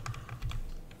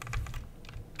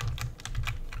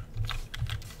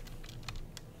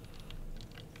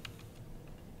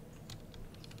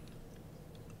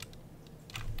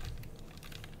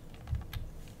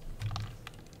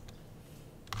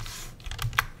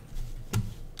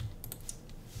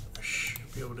 I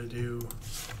should be able to do.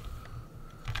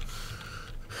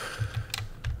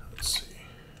 Let's see.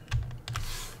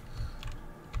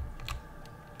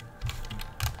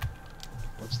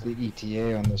 What's the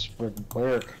ETA on this friggin'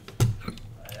 cleric? I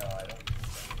know, I don't.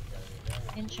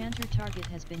 Enchanter target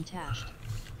has been tashed.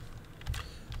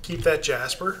 Keep that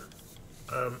Jasper.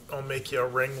 I'll make you a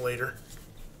ring later.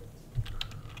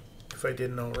 If I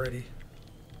didn't already.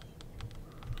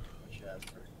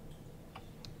 Jasper.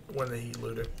 When they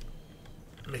loot it.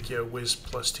 Make you a whiz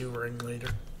 +2 ring later.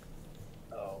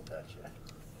 Oh, gotcha.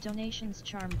 Donations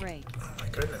charm break. Oh my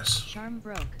goodness. Charm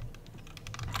broke.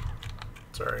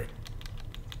 Sorry.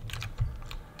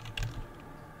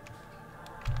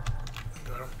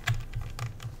 Got him.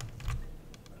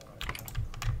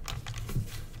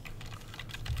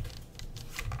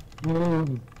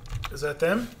 Whoa. Is that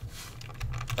them?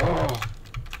 Oh.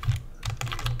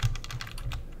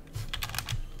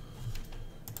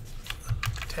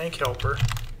 Tank helper.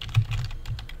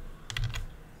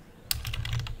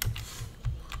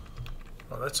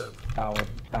 Oh, that's a... Paladin.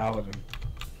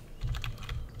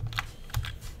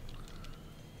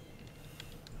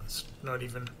 That's not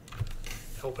even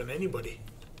helping anybody.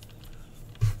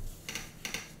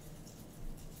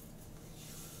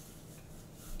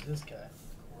 This guy.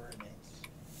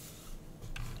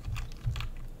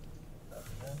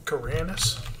 Coordinates.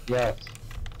 Koranis? Yes.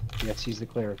 Yes, he's the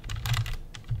cleric.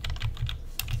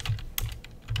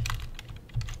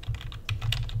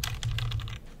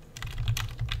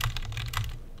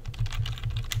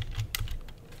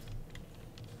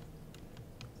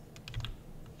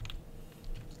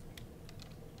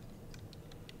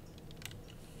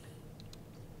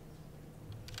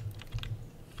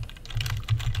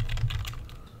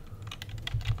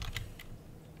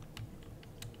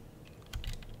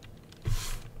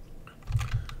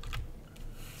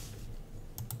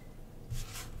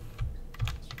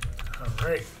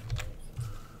 Alright.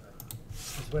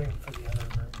 He's waiting for the other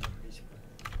room to basically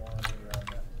wander around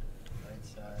the right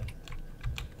side.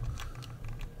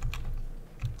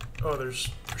 Oh, there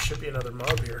should be another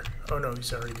mob here. Oh no,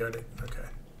 he's already got it. Okay.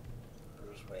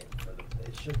 We're just waiting for the.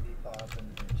 It should be popping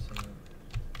here soon.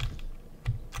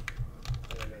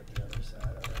 They're at the other side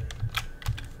already.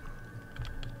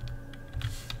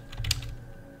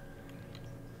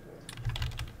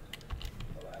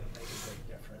 Well, that'll make a big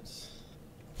difference.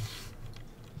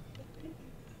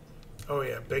 Oh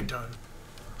yeah, big time.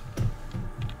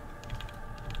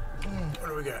 What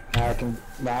do we got?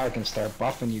 Now I can start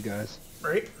buffing you guys.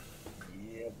 Right?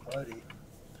 Yeah, buddy.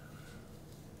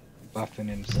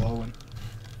 Buffing and slowing.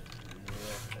 Yeah,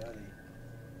 buddy. I'm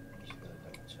just gonna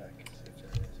double check and see if there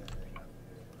is anything up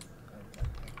here. I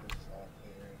think this is all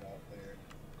clear.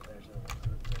 There's another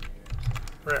group right here.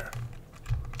 Where?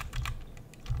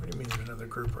 What do you mean there's another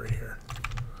group right here?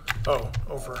 Oh,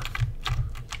 over.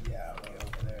 Yeah, way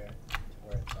over there. To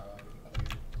where it's already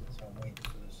cleared. So I'm waiting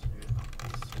for this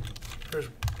dude.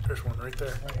 There's one right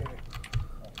there. Right here.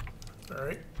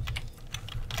 Alright.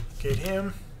 Get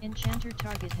him. Enchanter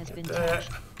target has been Get that.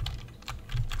 tashed.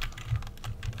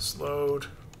 Slowed.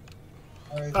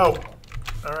 Alright. Oh!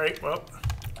 Alright, well,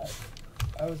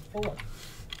 I was pulling.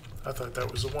 I thought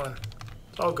that was the one.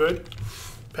 It's all good.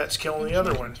 Pet's killing the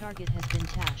other one. Target has been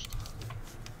tashed.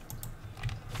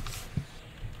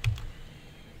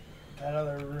 That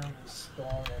other room is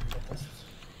spawning, but this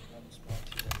one spawned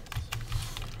too late.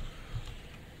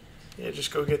 Yeah,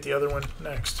 just go get the other one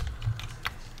next.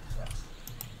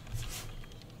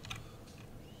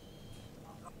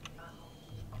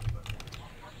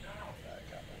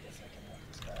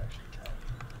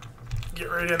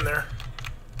 Get right in there.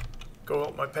 Go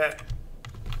help my pet.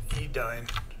 He dying.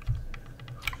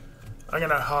 I'm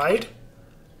gonna hide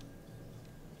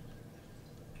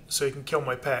so he can kill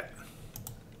my pet.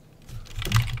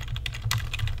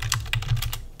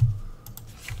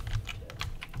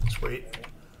 Let's wait.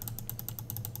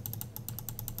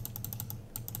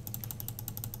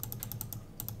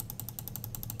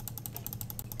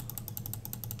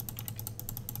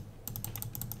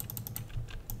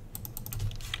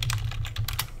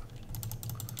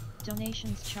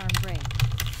 Donations charm break.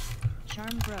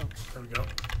 Charm broke. There we go.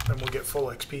 Then we'll get full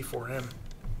XP for him.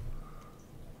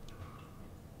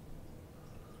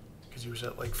 Because he was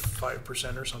at like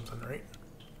 5% or something, right?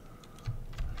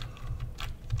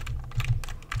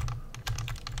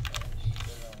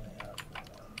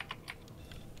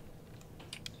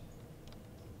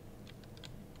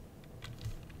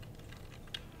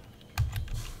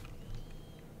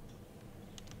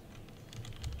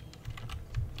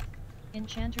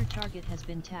 Enchanter target has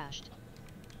been tashed.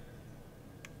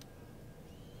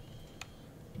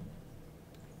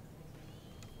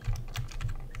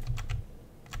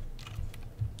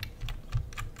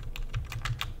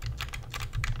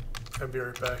 I'll be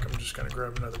right back. I'm just gonna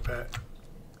grab another pet.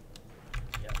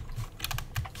 Yep.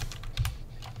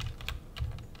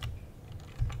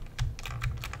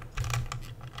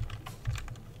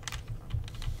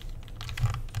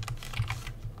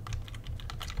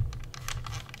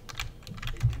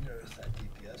 They do notice that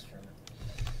DPS from it.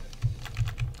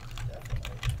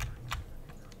 Definitely.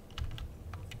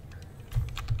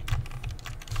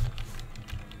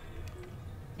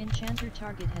 Enchanter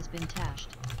target has been tashed.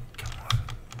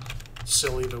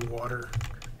 Silly the water.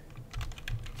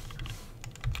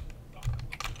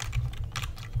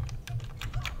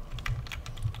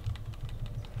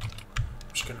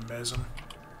 I'm just gonna mez him.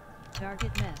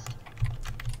 Target missed.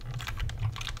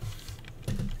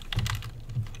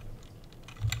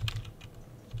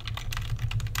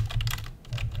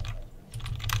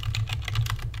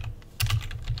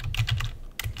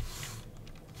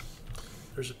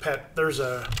 There's a pet. There's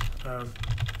a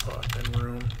pot in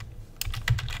room.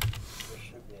 There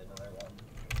should be another one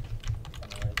on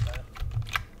the right side.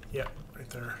 Yeah, right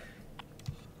there.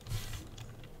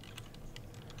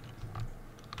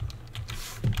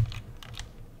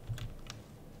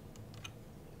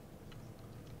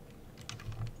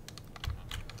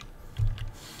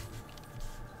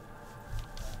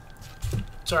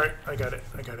 Sorry, I got it.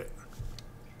 I got it.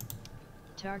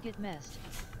 Target missed.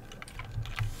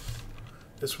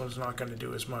 This one's not going to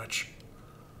do as much.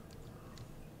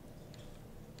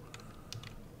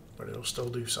 But it'll still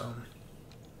do some.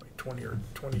 Like 20 or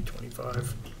 20,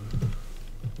 25.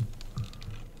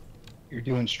 You're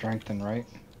doing strengthen, right?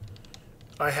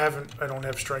 I don't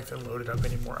have strength loaded up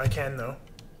anymore. I can though.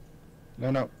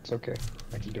 No, it's okay.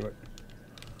 I can do it.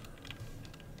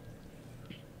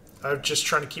 I'm just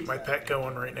trying to keep my pet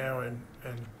going right now and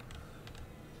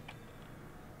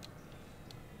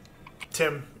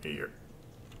Tim, do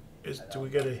we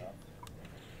get a...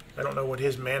 I don't know what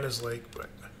his mana's like, but...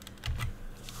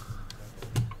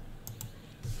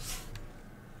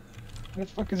 Where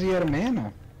the fuck is he out of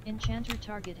mana? Enchanter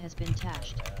target has been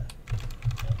tashed.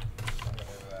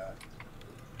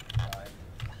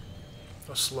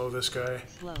 I'll slow this guy.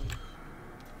 Slowed.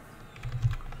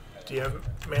 Do you have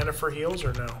mana for heals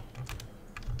or no?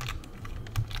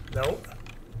 Nope.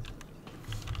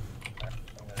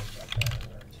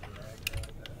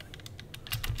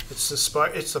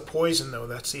 It's the poison though,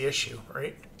 that's the issue,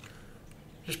 right?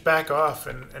 Just back off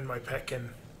and my pet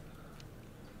can...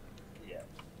 Yeah.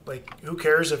 Like, who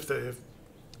cares if the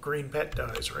green pet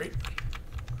dies, right?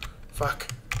 Fuck.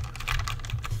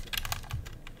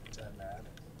 Is that mad?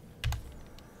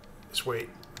 Just wait.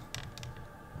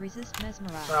 Resist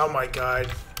mesmerize. Oh my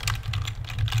god.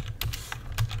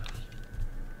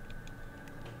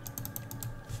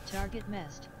 Target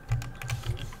missed.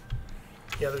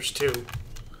 Yeah, there's two.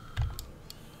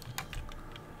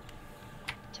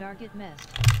 Target missed.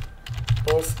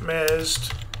 Both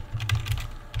mezzed.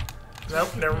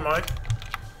 Nope, never mind.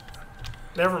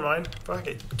 Never mind. Fuck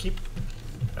it. Keep...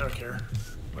 I don't care.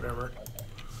 Whatever.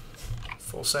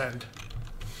 Full send.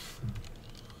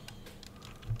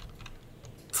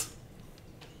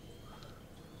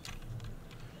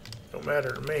 Don't matter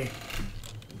to me.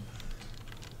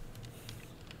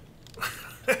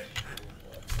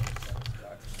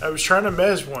 I was trying to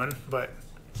mez one, but...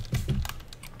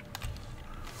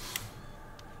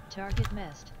 Target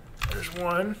missed. There's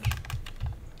one.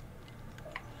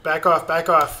 Back off, back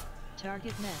off.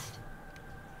 Target missed.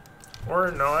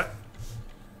 Or not.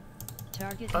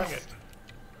 Target Fuck missed. it.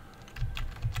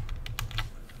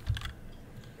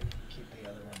 Keep the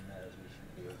other one as we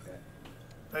should be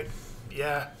okay.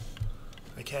 Yeah,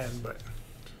 I can, but...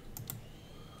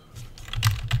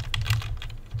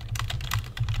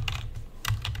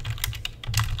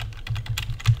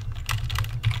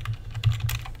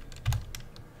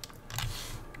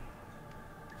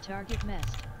 Target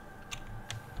missed.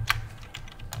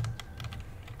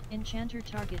 Enchanter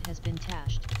target has been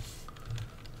tashed.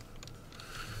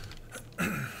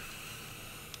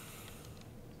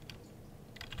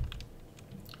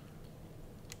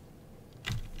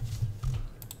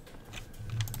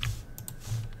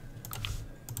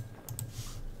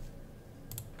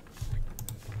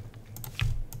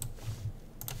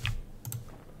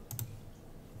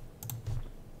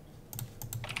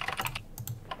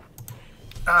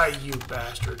 Ah, you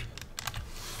bastard.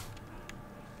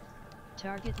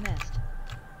 Target missed.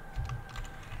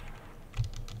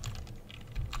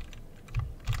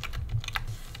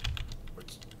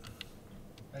 What's...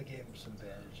 I gave him some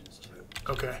bandages too.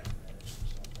 Okay. Managed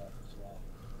himself up as well.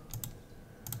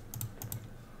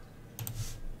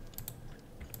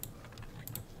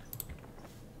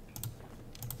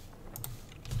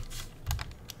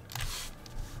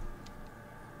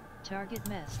 Target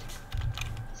missed.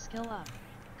 Skill up.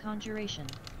 Conjuration.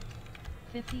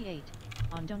 58.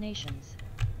 On donations.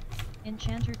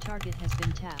 Enchanter target has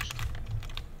been tashed.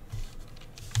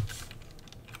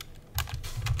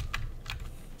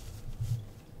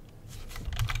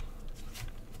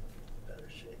 Better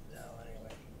shape now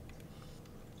anyway.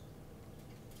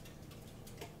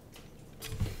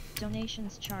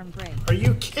 Donations charm break. Are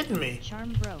you kidding me?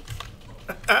 Charm broke.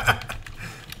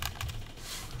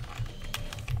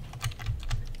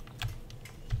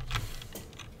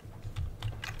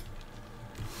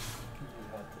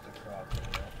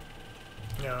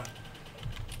 Yeah.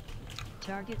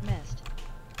 Target missed.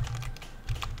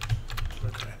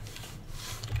 Okay.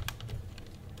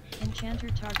 Enchanter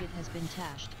target has been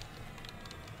tashed.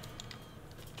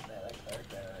 Man, that card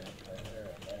guy I didn't play there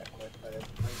and that quick, but it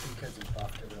might be because he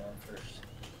buffed everyone first.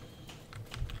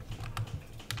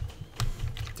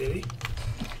 Did he?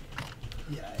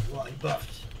 Yeah, well, he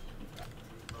buffed. He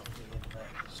buffed me in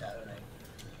like Shadow Knight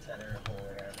center or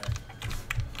whatever.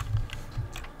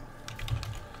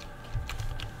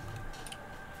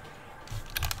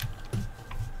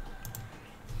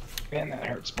 Man, that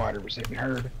hurt spider was hitting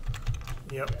hard.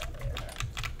 Yep.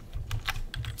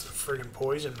 It's a friggin'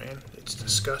 poison, man. It's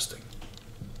disgusting.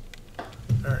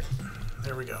 Alright,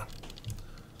 there we go.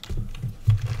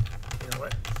 You know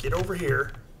what? Get over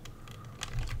here.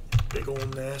 Big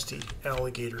old nasty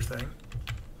alligator thing.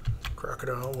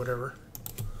 Crocodile, whatever.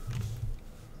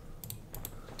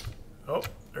 Oh,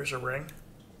 there's a ring.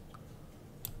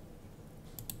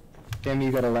 Tim,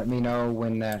 you gotta let me know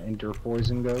when that endure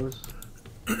poison goes.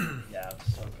 Yeah, I'm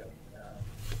so good.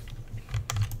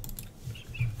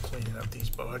 Cleaning up these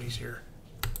bodies here.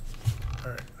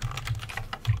 Alright.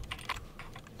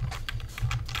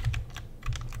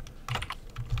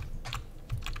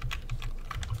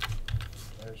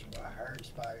 There's a hard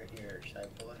spider here. Should I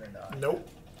pull it or not? Nope.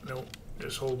 Nope.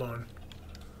 Just hold on.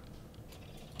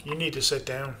 You need to sit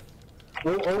down.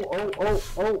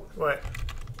 Oh! What?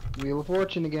 Wheel of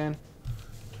Fortune again.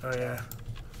 Oh yeah.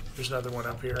 There's another one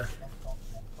up here.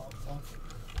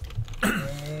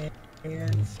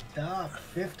 And stop.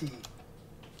 50.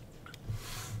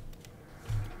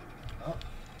 Oh, it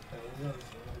was a little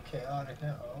chaotic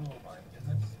now. Oh my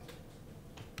goodness.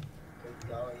 Good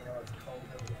golly, you know it's cold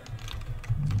out here.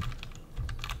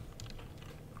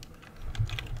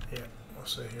 Yeah, we'll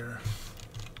sit here.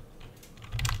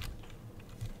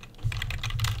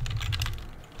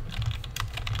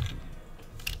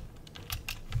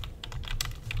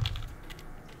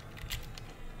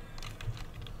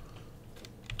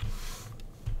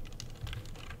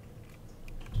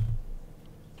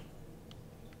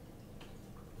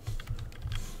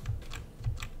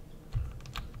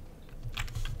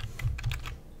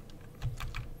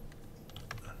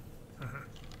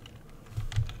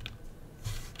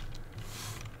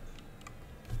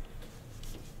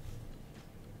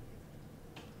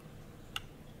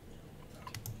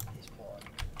 He's pulling.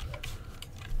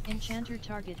 Enchanter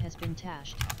target has been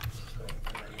tashed. Just waiting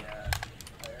for the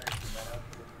players to get up.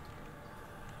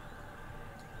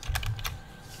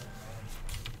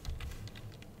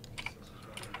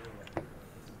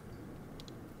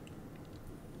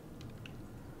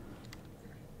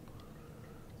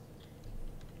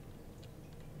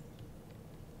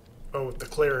 Oh, with the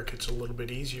cleric, it's a little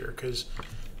bit easier because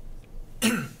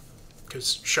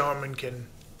shaman can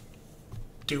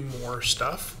do more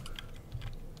stuff.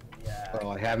 Yeah.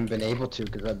 Well, I haven't been able to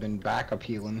because I've been backup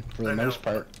healing for the I know. most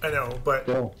part. I know, but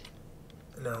Still,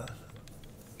 no.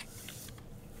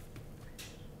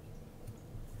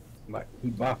 but he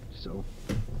buffed, so,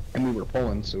 and we were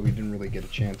pulling, so we didn't really get a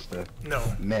chance to No.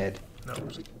 med. No.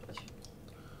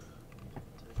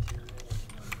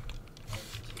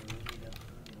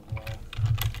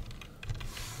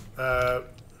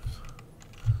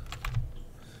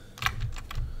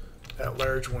 That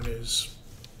large one is.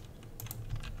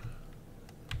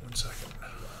 1 second.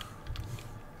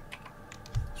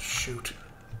 Shoot.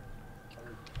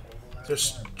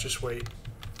 Just wait.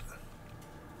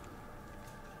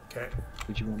 Okay.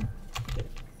 Did you want?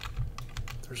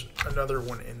 There's another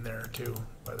one in there too,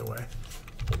 by the way.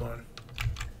 Hold on.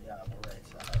 Yeah, on the right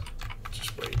side.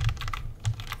 Just wait.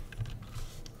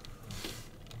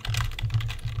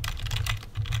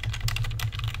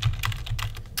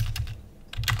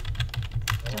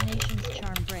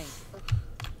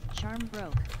 Charm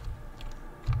broke.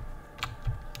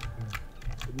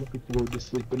 I'm looking forward to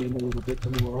sleeping in a little bit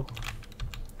tomorrow.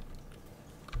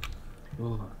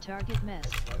 Oh, Target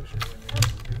missed. Luxury when you're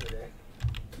able to do it, eh?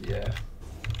 yeah.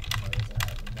 That doesn't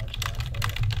happen much now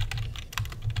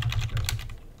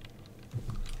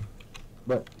for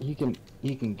But he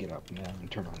can get up now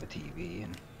and turn on the TV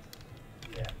and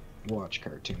you. Yeah. watch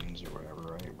cartoons or whatever,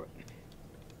 right? But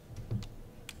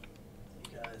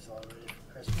You guys all ready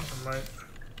for Christmas? I might.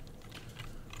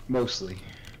 mostly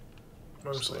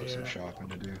Mostly, still have some yeah. shopping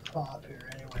to do. Pop here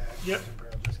anyway. I Yep. can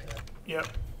grab this guy. Yep.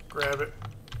 Grab it.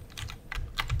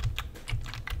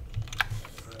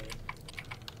 Right.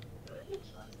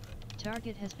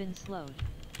 Target has been slowed.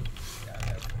 Yeah, I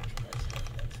have next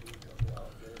week. I'll be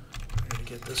all good. I'm gonna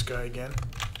get this guy again.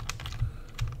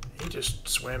 He just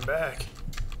swam back.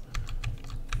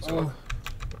 He's all-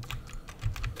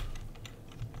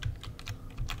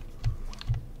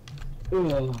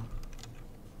 Oh.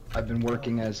 I've been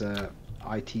working as a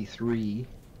IT3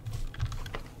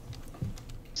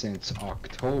 since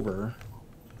October,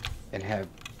 and have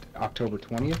October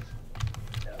 20th,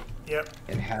 Yep.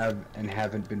 and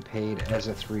haven't been paid as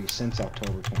a 3 since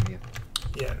October 20th.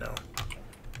 Yeah, no.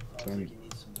 I think you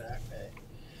need some back pay.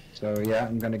 So yeah,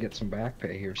 I'm gonna get some back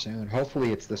pay here soon.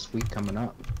 Hopefully it's this week coming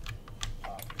up,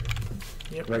 Pop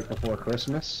here. Yep. right before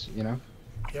Christmas, you know?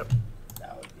 Yep.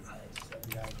 That would be nice. That'd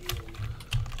be ideal.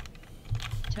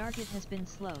 Target has been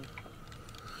slowed.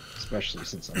 Especially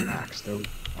since I'm maxed out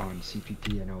on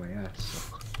CPP and OAS.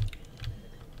 So.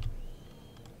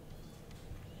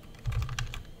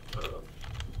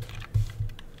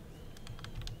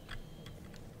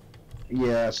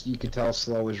 Yes, you can tell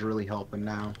slow is really helping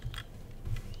now.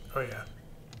 Oh yeah.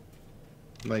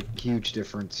 Like, huge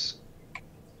difference.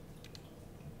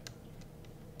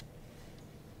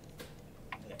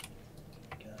 Yeah.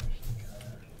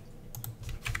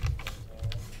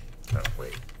 Gosh, Oh,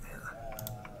 wait. Here.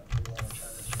 we want to try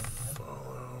this one.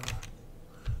 Follow.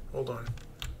 Hold on.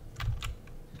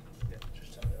 Yeah,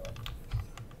 just tell me what.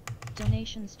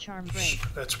 Donations charm break.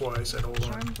 That's why I said hold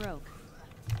on. Charm broke.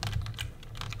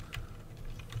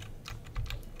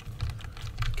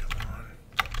 Come on.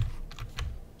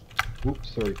 Oops,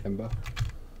 sorry, Kimba.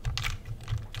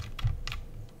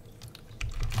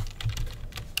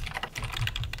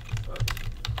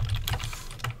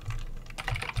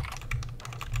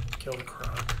 Kill the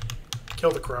croc.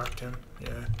 Kill the croc, Tim.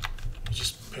 Yeah. He's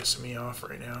just pissing me off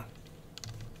right now.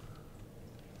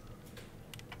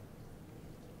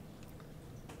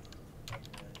 That's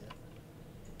a good idea.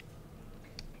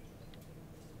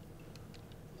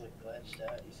 He's like glitched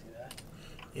out. You see that?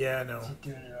 Yeah, I know. Is he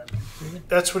doing it on YouTube?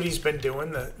 That's what he's been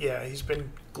doing. Yeah, he's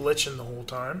been glitching the whole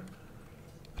time.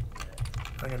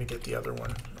 I'm gonna get the other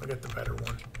one. I'll get the better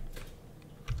one.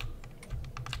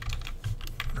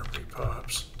 Whenever he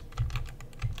pops.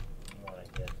 You want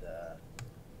to get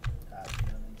tapping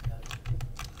on these guys?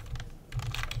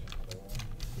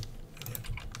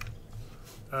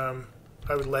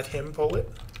 I would let him pull it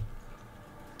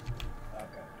Okay.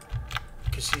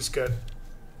 because he's got.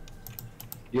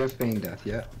 You have Feign Death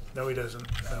yet? No, he doesn't.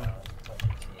 No. It's on the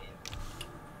team.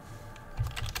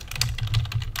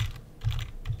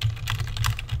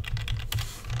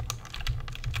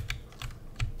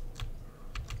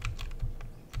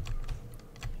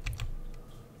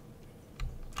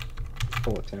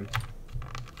 Pull it, Tim.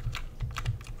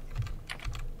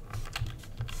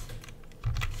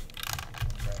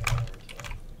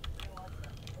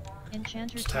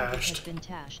 Enchanter It's target has tashed. been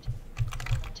tashed.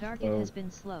 Target Oh. has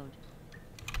been slowed.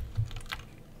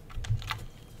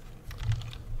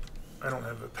 I don't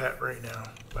have a pet right now,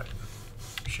 but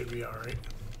should be alright.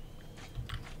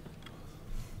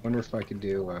 Wonder if I could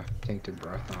do Tainted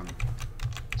Breath on him.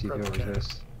 See if he'll Probably can.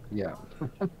 resist. Yeah.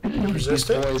 Resist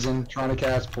He's it? poison, trying to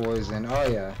cast poison. Oh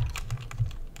yeah.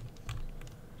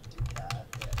 Do that,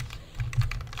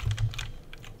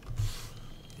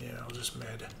 yeah. Yeah, I'll just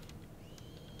med.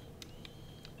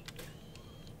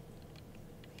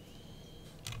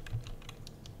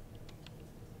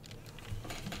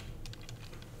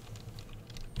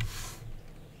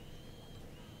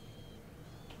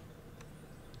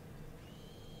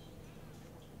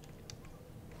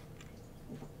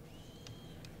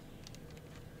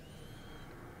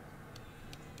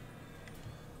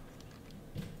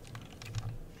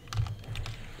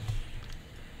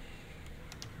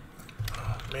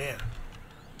 Oh man,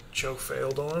 choke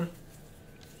failed on him.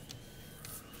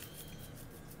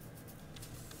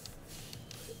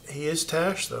 He is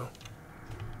Tash though.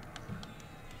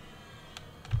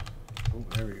 Oh,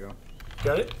 there we go.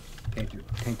 Got it?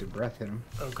 Tainted Breath hit him.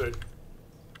 Oh good.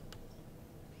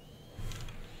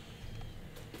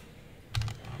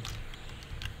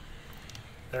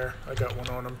 There, I got one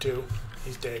on him too.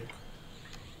 He's dead.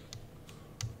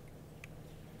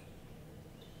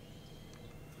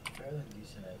 Fairly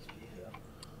decent XP though.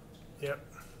 Yep.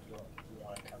 You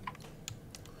want to come?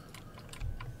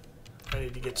 I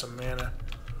need to get some mana.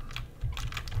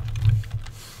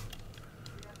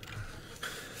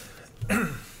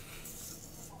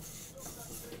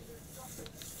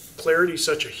 Clarity's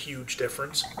such a huge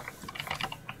difference.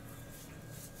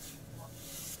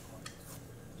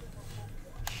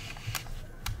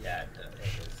 Yeah, it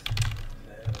is.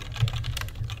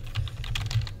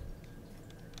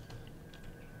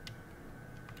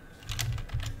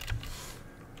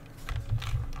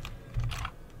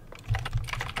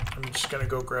 I'm just gonna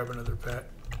go grab another pet.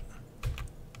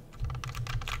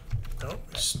 Nope,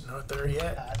 it's not there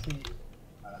yet.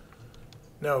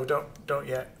 No, don't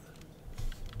yet.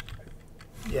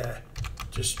 Yeah,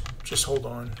 just hold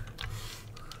on.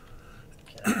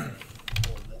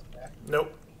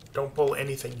 Nope, don't pull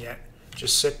anything yet.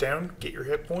 Just sit down, get your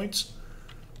hit points.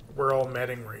 We're all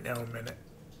metting right now. A minute.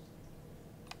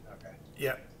 Okay.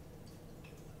 Yeah.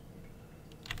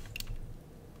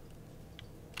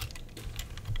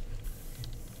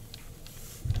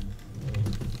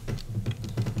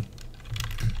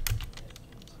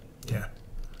 Yeah.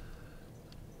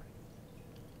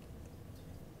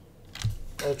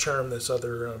 I'll charm this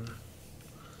other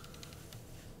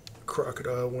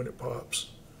crocodile when it pops.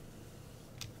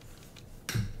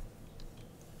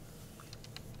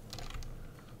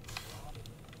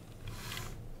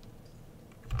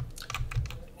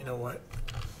 You know what?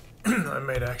 I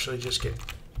might actually just get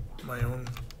my own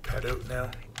pet out now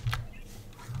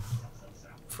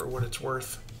for what it's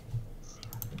worth,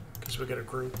 because we got a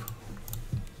group.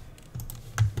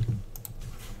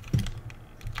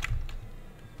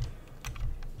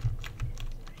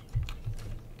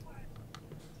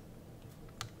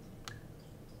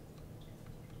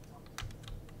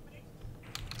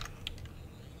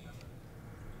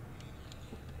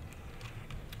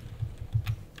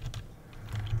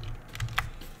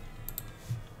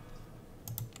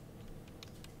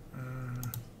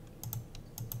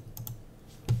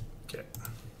 Okay.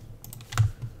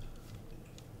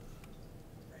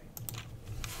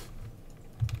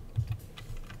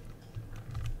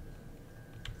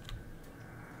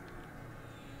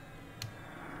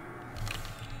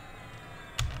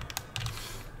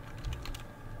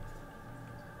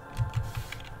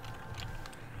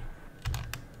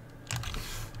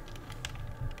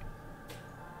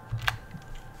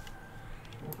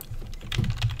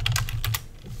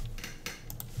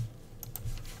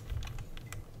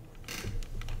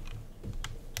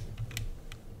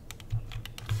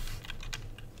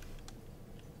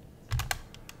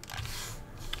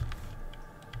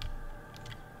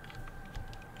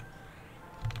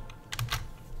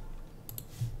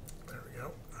 There we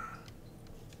go.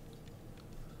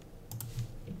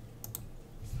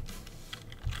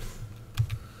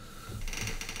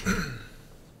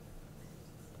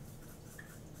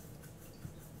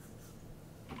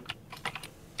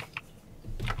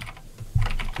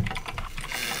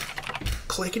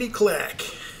 Clickety clack.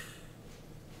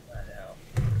 I know.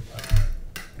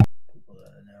 People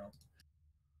that I know.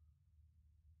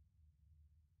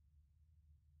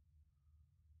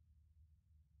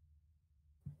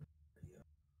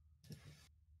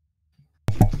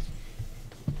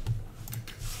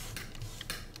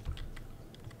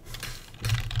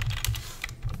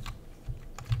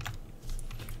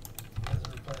 You guys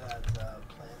ever play that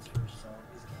Plants vs.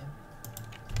 Zombies game?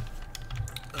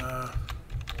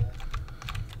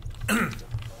 A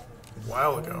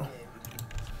while ago. Game.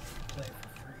 Play it for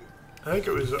free. I think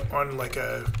it was on like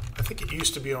I think it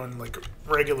used to be on like a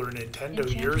regular Nintendo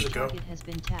Enchanter years ago. target has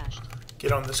been tashed.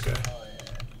 Get on this guy. Oh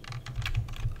yeah.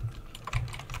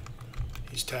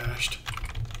 He's tashed.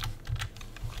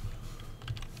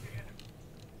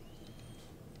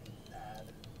 Bad.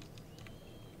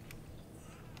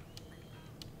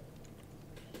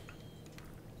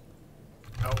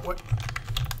 Oh, what?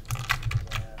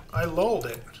 Yeah. I lulled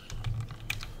it.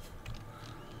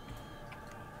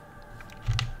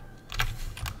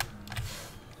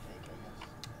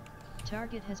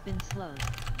 Target has been slowed.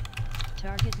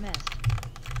 Target missed.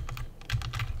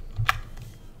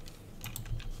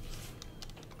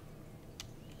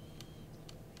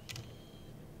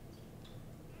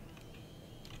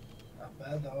 Not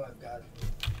bad though. I've got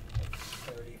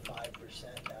 35%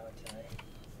 now tonight.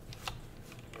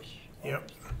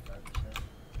 Yep. 35%.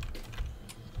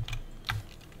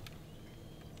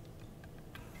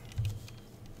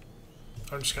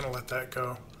 I'm just gonna let that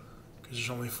go because there's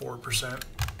only 4%.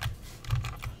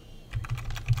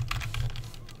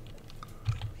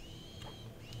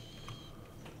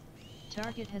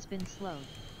 Target has been slowed.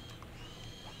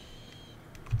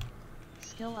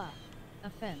 Skill up.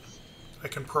 Offense. I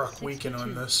can proc weaken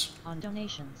on 62 this. on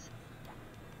donations.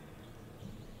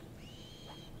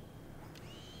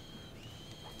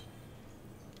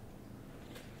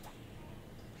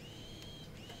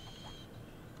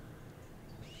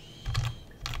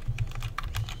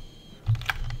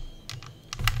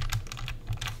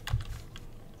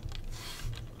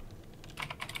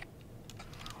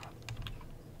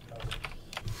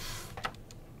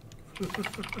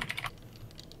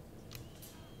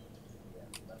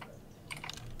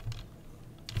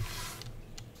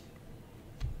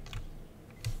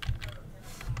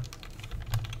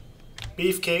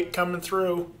 Beefcake coming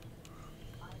through.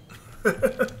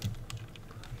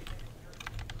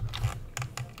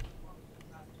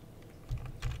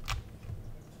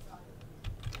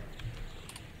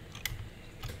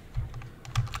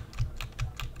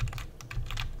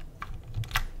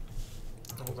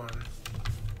 Hold on.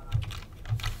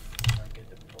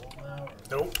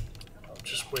 Nope.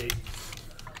 Just wait.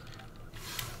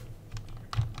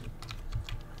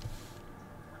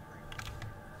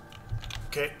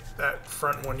 Okay, that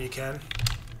front one you can.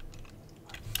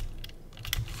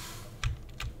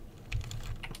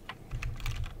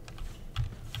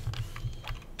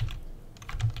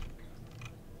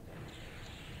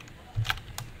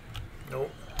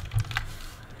 Nope.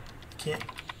 Can't.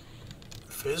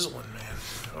 Fizzling, man.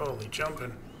 Holy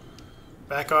jumping.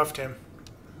 Back off, Tim.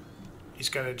 He's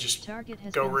gonna just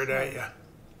go right at you.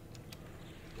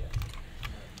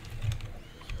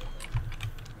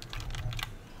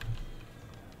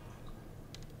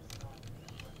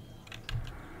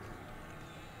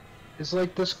 Is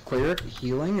like this cleric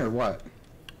healing or what?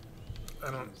 I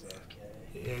don't.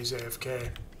 Yeah, he's AFK. I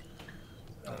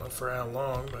don't know for how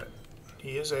long, but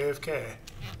he is AFK.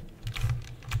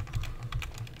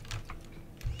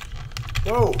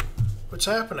 Whoa! What's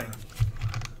happening?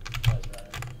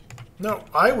 No,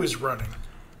 I was running.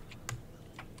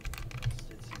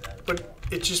 But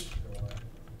it just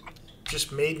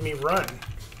made me run.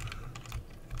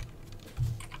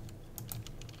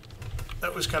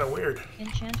 That was kind of weird.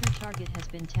 Enchanter target has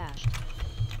been tashed.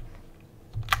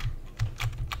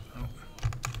 Oh.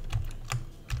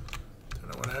 Don't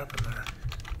know what happened there.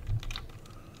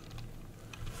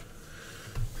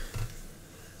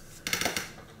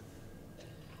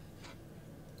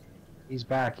 He's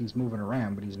back, he's moving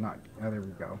around, but he's not. Oh, there we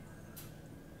go.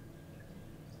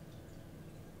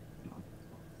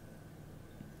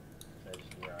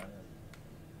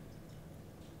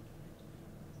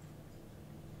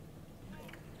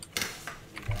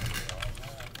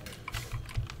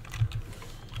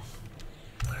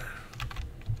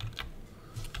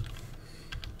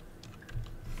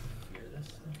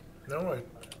 No,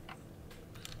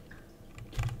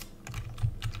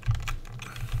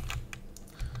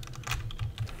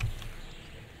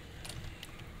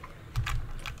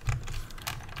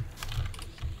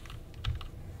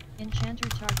 Enchanter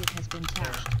target has been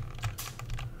tashed.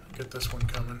 Get this one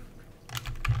coming.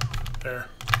 There.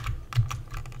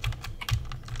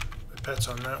 The pet's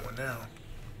on that one now.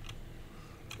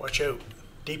 Watch out.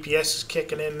 DPS is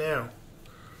kicking in now.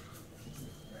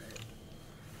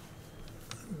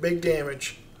 Big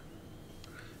damage.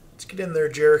 Let's get in there,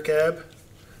 Jericab.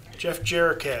 Jeff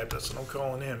Jericab, that's what I'm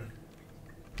calling him.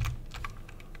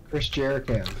 Chris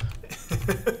Jericab.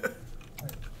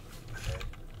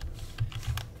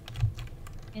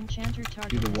 Enchanter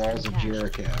target Do the walls of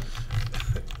Jericab.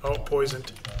 Oh,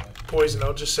 poisoned. Poisoned,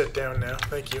 I'll just sit down now.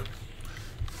 Thank you.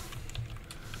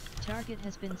 Target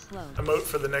has been slowed. I'm out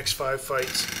for the next 5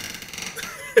 fights.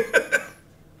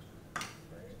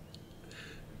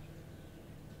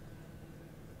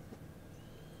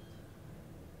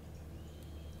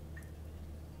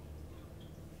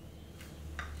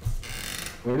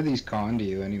 What are these con to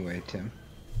you anyway, Tim?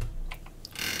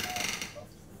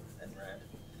 And red.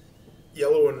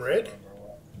 Yellow and red?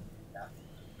 Yeah.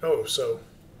 Oh, so...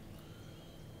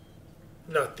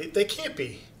 No, they can't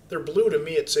be. They're blue to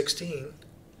me at 16.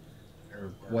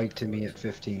 Or white to me at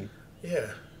 15. Yeah.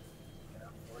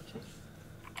 14.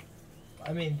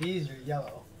 I mean, these are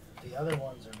yellow. The other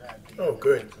ones are red. Oh,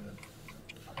 good.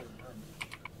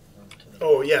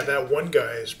 Oh, yeah, that one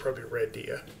guy is probably red to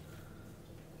you.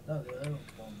 No, the other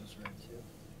one was red too.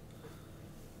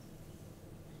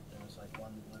 There was like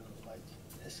one blue, like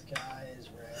this guy is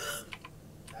red,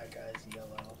 that guy's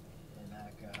yellow, and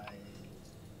that guy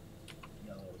is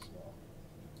yellow as well.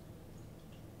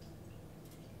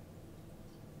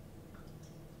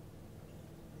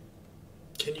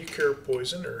 Can you cure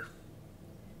poison or...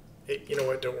 Hey, you know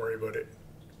what, don't worry about it.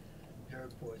 Your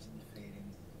poison fading.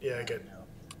 Yeah, I get now.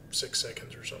 6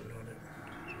 seconds or something on it.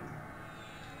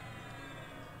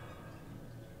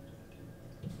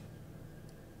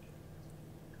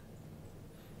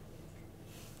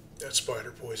 That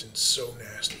spider poison's so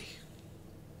nasty.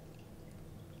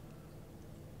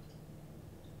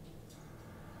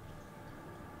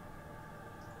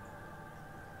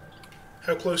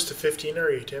 How close to 15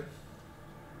 are you, Tim?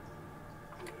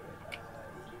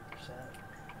 80%.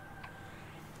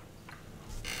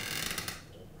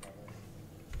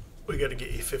 We gotta get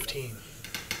you 15. Can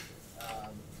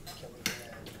we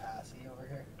get Passy over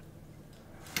here?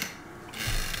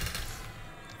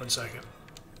 1 second.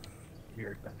 Be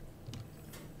right back.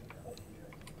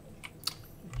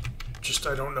 Just,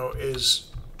 I don't know,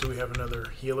 do we have another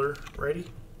healer ready?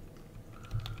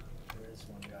 There is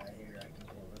one guy here. I can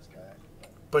pull this guy.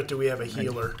 But do we have a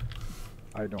healer?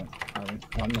 I'm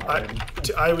not ready.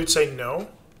 I would say no.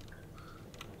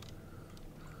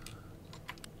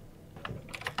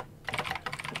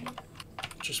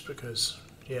 Just because,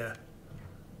 yeah.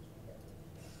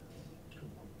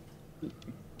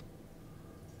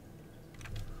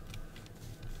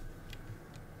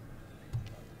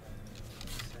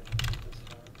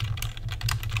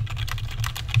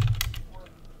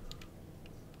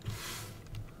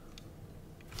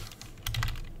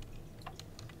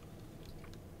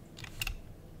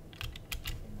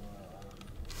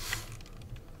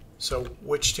 So,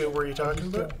 which two were you talking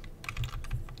about?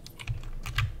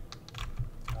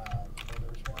 Well,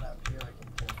 there's one up here I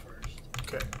can pull first.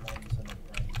 Okay. And one's in the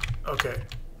right. Okay.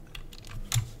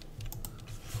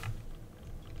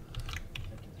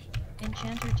 50%.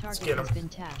 Enchanter get target 'em. has been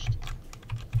tashed.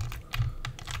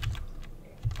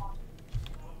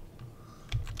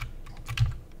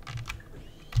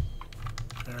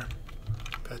 There.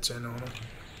 Pets in on them.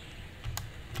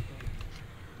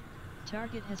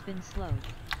 Target has been slowed.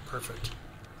 Perfect.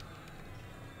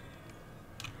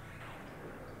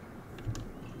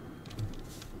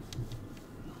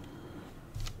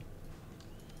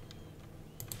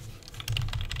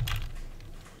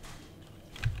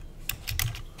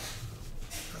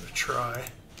 I'm gonna try.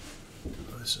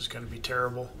 Oh, this is gonna be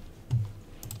terrible.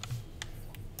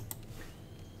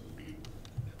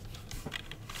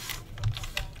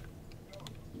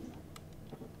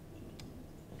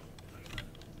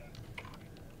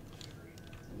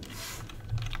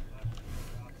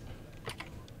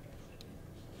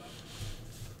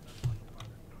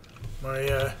 My, We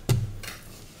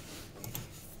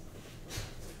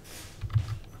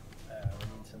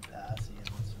need some Passy in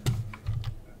this room.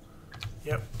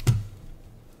 yep.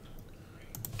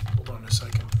 Hold on a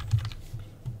second.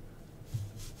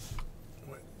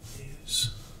 What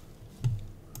is...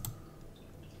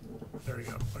 There we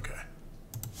go, okay.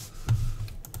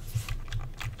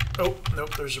 Oh,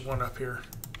 nope, there's one up here.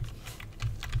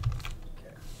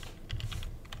 Okay.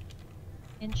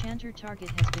 Enchanter target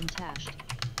has been tashed.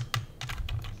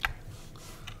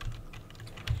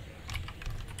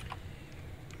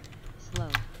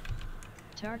 Slowed.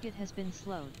 Target has been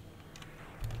slowed.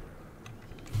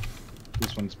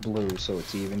 This one's blue, so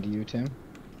it's even to you, Tim.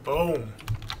 Boom!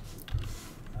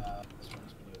 This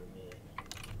one's blue to me.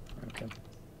 Okay.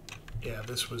 Yeah,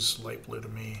 this was light blue to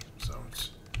me, so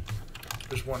it's...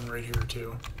 There's one right here,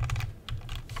 too.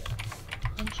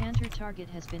 Enchanter target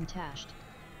has been tashed.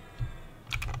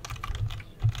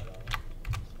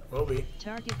 Will be.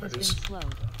 Target has That been is.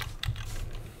 slowed.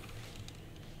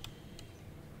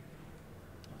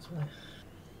 What's my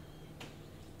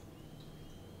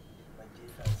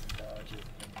defense and dodge has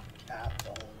been capped the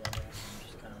whole level, so I'm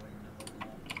just kind of waiting to load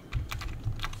them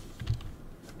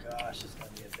up. Gosh, it's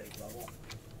gonna be a big level.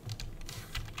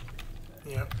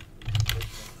 Yep.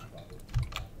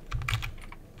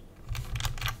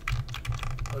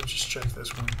 I'll just check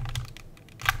this one.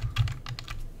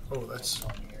 Oh, that's... There's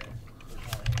one here. There's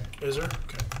one here. Is there?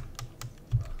 Okay.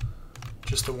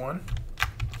 Just the one?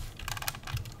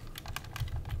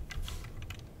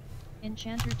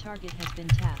 Enchanter target has been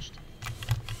tashed.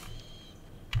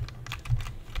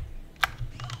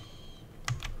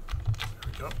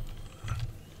 There we go.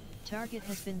 Target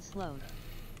has been slowed.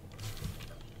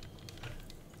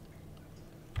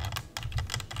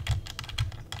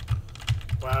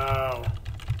 Wow.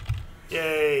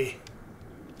 Yay.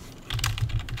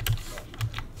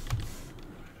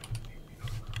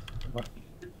 What?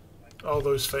 All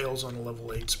those fails on a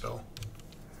level 8 spell.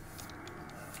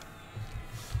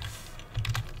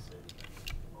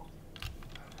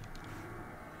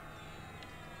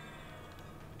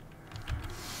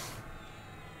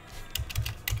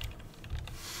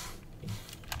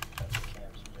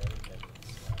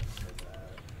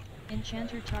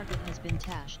 Enchanter target has been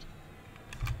tashed.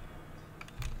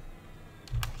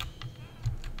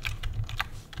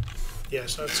 Yeah,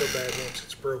 it's not so bad once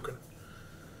it's broken.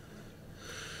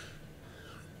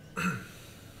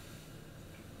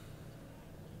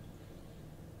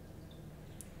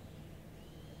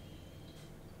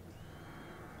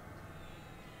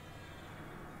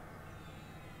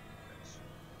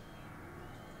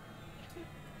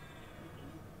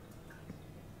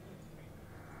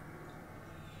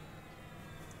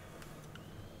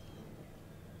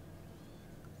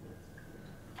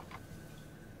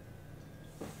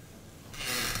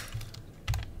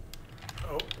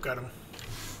 at him.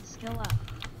 Skill up.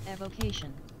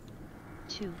 Evocation.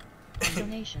 2. On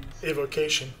donations.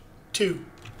 Evocation 2.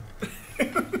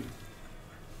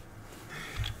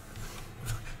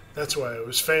 That's why I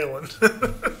was failing.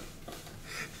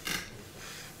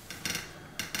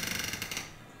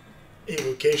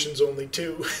 Evocation's only 2.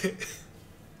 You want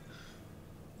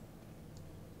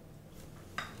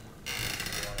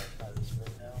to try this right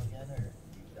now again, or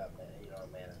you got mana? You don't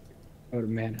have mana. Out of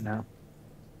mana now.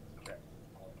 Okay.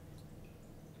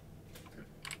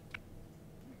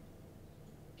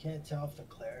 Can't tell if the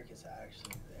cleric is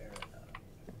actually there or not.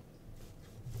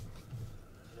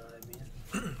 You know what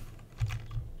I mean?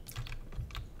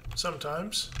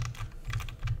 Sometimes.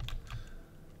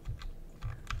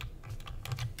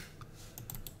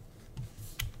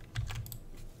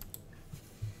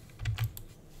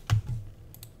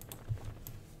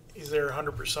 He's there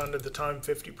 100% of the time,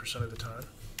 50% of the time.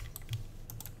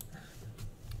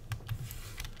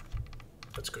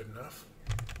 That's good enough.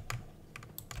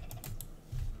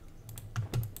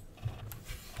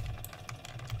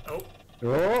 Oh.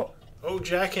 Oh, Oh,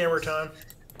 jackhammer time.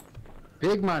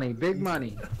 big money, big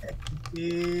money.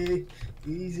 Easy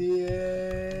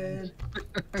in.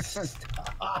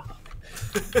 Stop.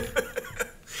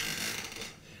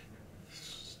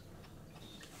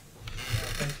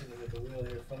 Attention with the wheel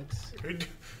here, folks. Good.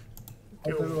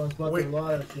 Hope everyone's bought Wait. their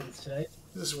lotto tickets tonight.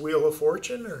 Is this Wheel of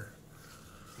Fortune or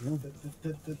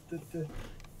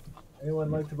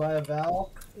Anyone like to buy a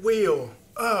vowel? Wheel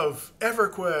of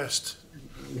Everquest?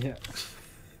 Yeah.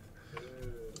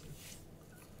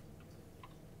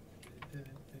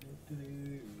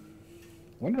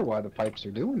 Wonder why the pipes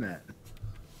are doing that.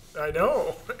 I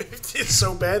know. It's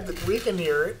so bad that we can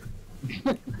hear it.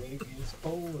 It's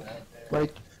cold out there.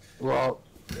 Like, well,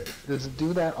 does it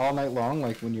do that all night long,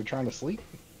 like when you're trying to sleep?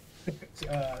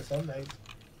 Some nights.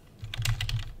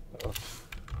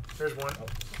 There's one.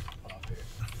 Off here.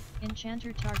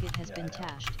 Enchanter target has been Yeah.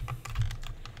 tashed.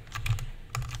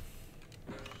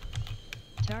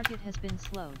 Target has been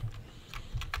slowed.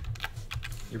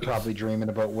 You're probably dreaming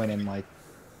about winning like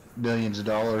millions of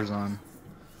dollars on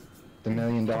the $1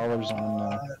 million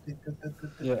on.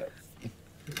 Yeah.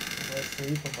 Let's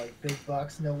sleep. I'm like, big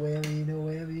bucks, no whammy,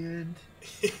 and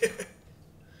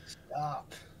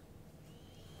stop.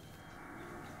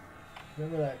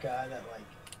 Remember that guy that like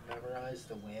memorized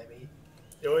the whammy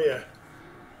Oh yeah.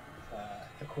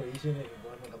 equation and he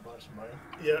won like a bunch of money?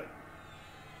 Yeah.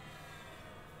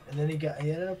 And then he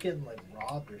ended up getting like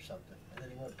robbed or something, and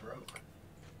then he went broke.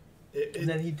 And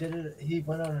then he did it. He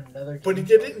went on another. But he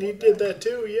game did show it, and he one did night. that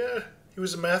too. Yeah. He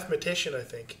was a mathematician, I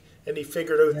think, and he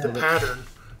figured out the Yeah. pattern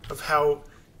of how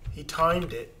he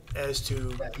timed it as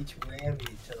to. Yeah, each whammy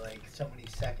to like so many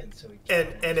seconds, so he.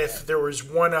 And if there was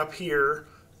one up here,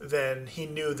 then he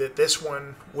knew that this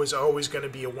one was always going to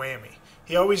be a whammy.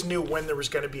 He always knew when there was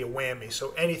going to be a whammy,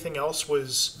 so anything else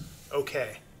was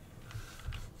okay.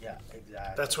 Yeah,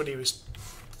 exactly. That's what he was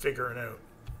figuring out.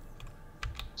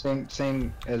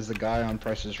 Same as the guy on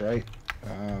Price is Right.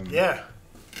 Yeah,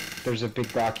 There's a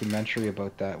big documentary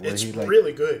about that where it's he like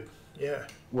really good. Yeah,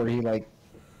 where he like,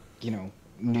 you know,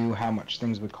 knew how much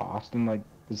things would cost and like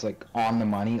was like on the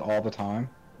money all the time.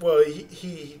 well,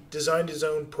 he designed his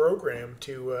own program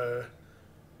to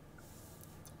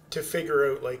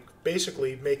figure out, like,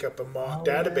 basically make up a mock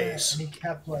database. And he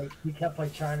kept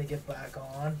like trying to get back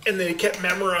on. And then he kept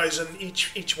memorizing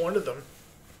each one of them.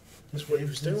 That's what he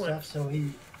was and doing. Stuff, so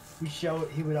he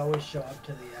would always show up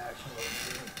to the actual game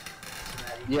so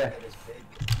that he Yeah. could get his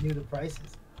bid. He knew the prices,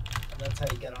 and that's how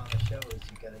you get on the show. Is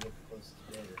you gotta get the closest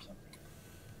bid or something.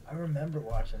 I remember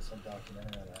watching some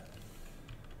documentary on that.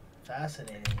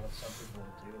 Fascinating what some people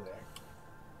will do, eh?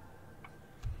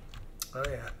 Oh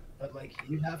yeah. But like,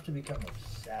 you'd have to become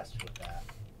obsessed with that.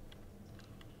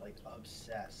 Like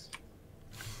obsessed to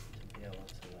be able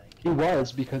to like. He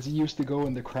was because he used to go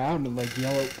in the crowd and like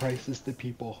yell out prices to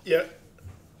people. Yeah.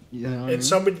 You know what I mean? And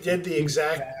somebody did the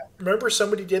exact. Remember,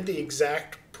 somebody did the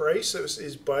exact price. It was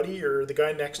his buddy or the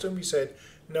guy next to him. He said,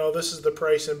 "No, this is the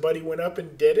price," and buddy went up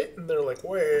and did it. And they're like,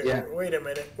 "Wait, Yeah. wait a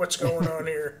minute, what's going on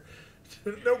here?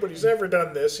 Nobody's ever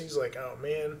done this." He's like, "Oh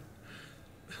man."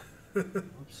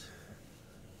 Oops.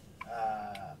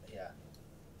 Yeah.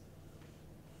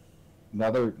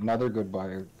 Another good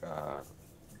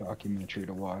documentary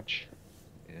to watch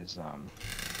is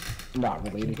not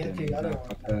related to Get any the of other that,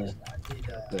 one. but I need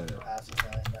the- pass it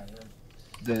down in that room.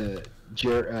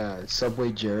 the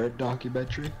Subway Jarrett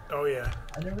documentary. Oh yeah,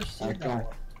 I never seen That that guy, one.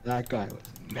 that guy was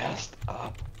messed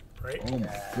up. right. Oh my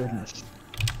Yeah. goodness.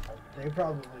 They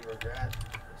probably regret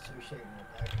associating with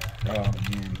that guy. Oh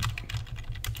man.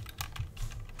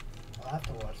 I'll have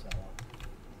to watch that one.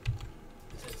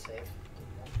 Is it safe?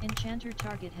 Enchanter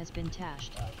target has been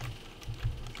tashed.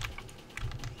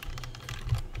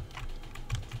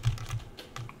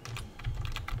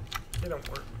 They don't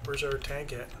work. Where's our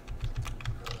tank at?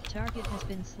 Target has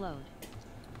been slowed.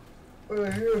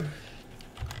 Over here.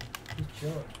 He's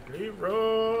chilling.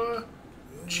 Leroy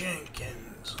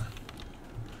Jenkins.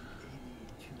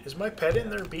 Is my pet in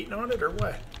there beating on it or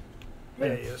what?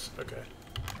 Yeah, he is. Okay.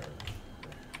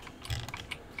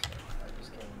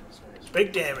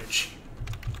 Big damage.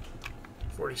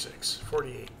 46,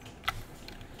 48.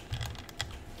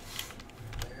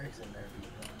 Eric's in there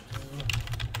beating on too.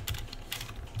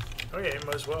 Oh yeah, you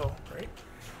might as well, right?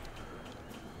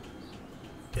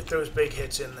 Get those big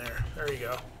hits in there. There you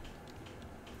go.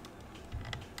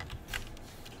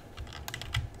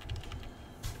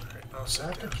 Alright, I'll Is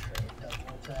that set the down. train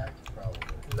double attack? Probably.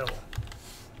 No.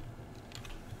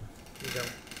 You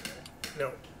don't.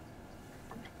 No.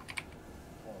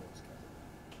 Oh, it's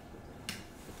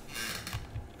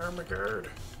good. Armor guard.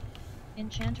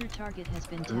 Enchanter target has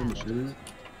been tashed.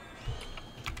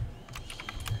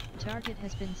 Target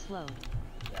has been slowed.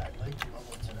 Yeah, I'd like to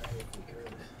level tonight if we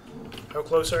could. How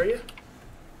close are you?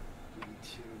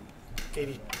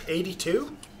 82.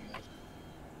 82?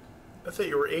 I thought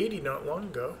you were 80 not long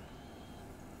ago.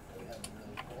 We haven't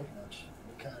really pulled much.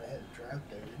 We kind of had a drought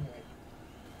there, didn't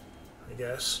we? I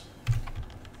guess.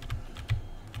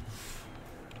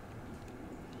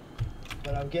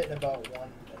 But I'm getting about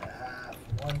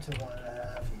 1.5, 1 to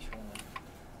 1.5 each one.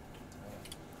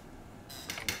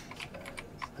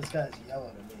 This guy's yellow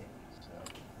to me,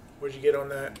 so What'd you get on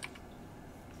that?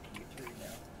 3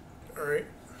 now. Alright.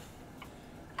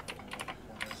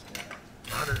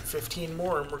 115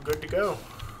 more and we're good to go.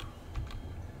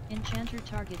 Enchanter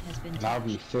target has been And I'll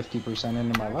be tashed. 50%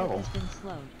 into my Target level. has been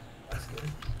slowed. That's good.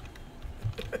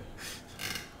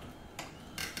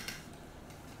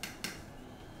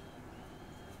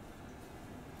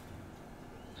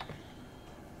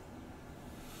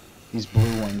 These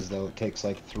blue ones, though, it takes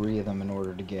like 3 of them in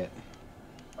order to get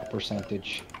a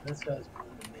percentage. This guy's blue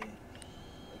to me.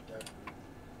 Like dark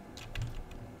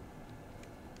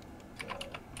blue.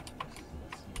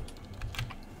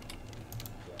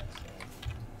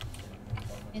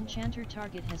 Enchanter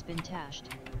target has been tashed.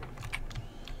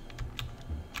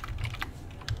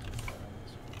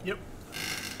 Yep.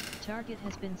 Target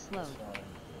has been slowed.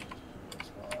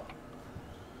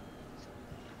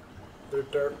 They're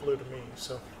dark blue to me,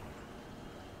 so.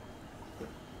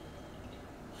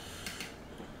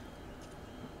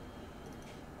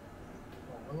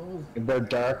 If they're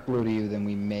dark blue to you, then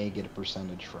we may get a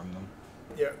percentage from them.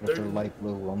 Yeah, But if they're light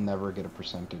blue, we'll never get a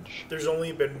percentage. there's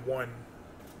only been one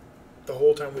the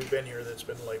whole time we've been here that's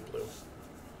been light blue.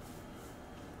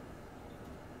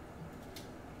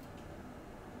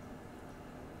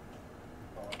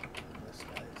 This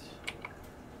guy's.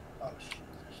 Oh shit,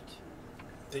 there's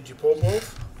 2. Did you pull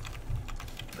both?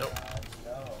 Nope.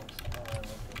 No.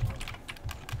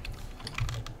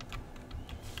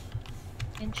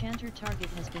 Enchanter target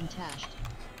has been tashed.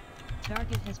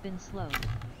 Target has been slowed.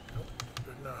 Nope.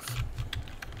 Good enough.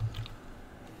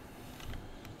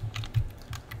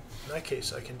 In that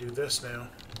case, I can do this now.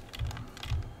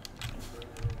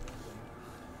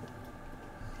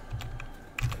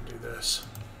 And do this.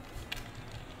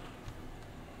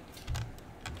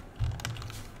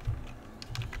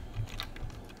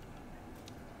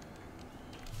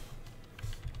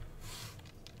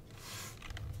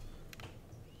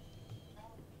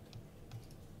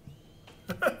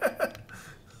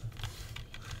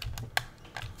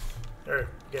 Alright,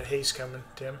 we got haste coming,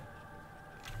 Tim.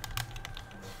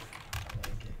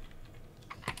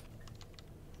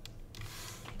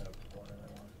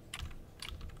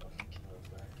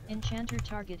 Enchanter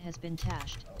target has been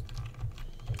tashed.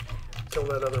 Kill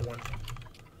that other one.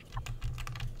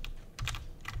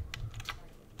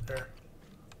 There.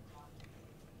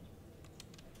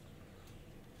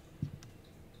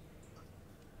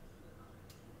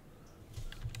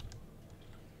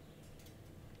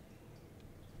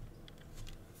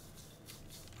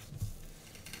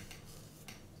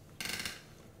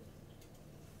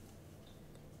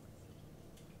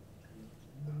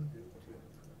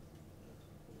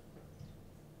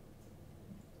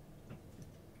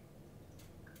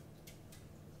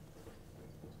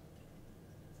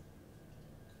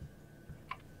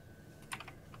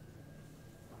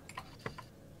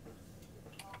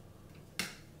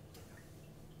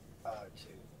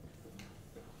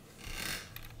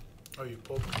 Oh, you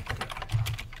pulled them? Okay.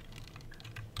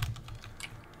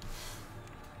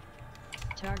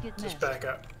 Target Just missed. back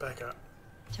up, back up.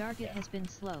 Target has been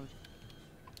slowed.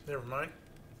 Never mind.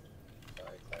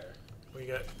 Alright, Claire. We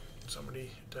got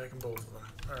Somebody attacking both of them.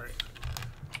 Alright.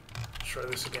 Let's try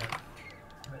this again.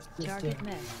 Target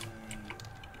missed.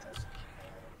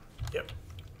 Yep.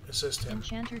 Assist him.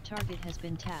 Enchanter target has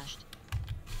been tashed.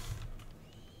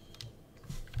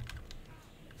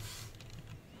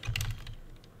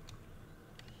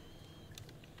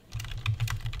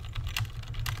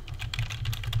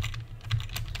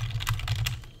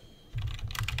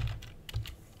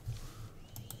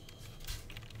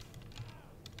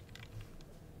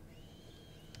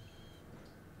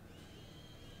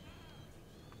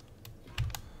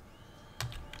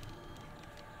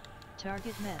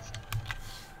 Target missed.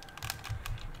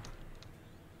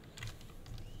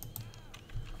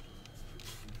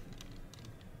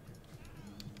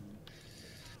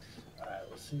 Alright,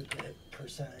 we'll see what the hit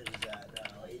percentage is at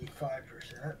now.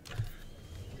 85%.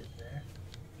 Get there.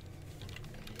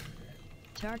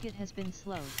 Target has been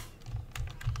slowed.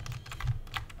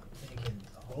 I'm thinking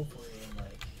hopefully in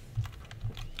like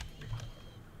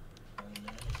 20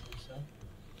 minutes or so.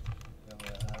 Then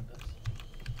we'll have this.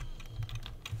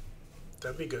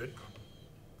 That'd be good.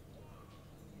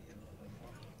 Maybe a little bit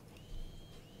more.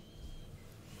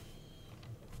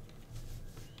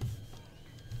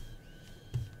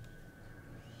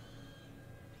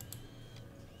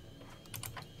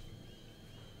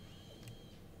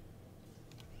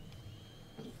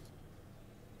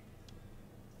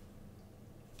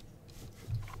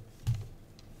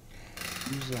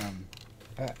 Who's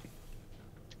Pat?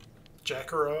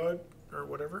 Jackarod or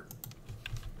whatever.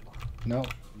 No,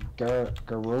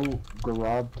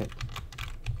 Garobtic.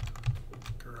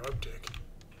 Garobtic.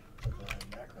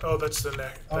 Oh, that's the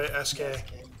neck. The SK.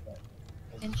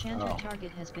 Enchanter Oh.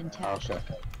 target has been tashed.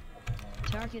 Okay.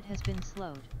 Target has been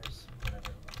slowed.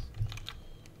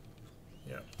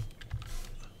 Yeah.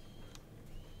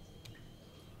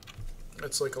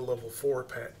 That's like a level 4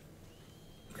 pet.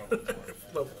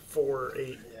 Level 4 or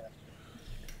 8. Yeah.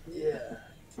 Yeah.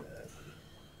 Exactly.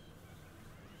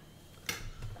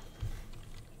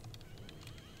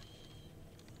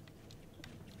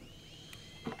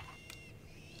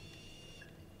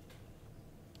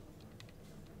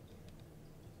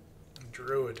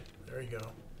 Druid. There you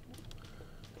go.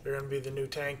 You're gonna be the new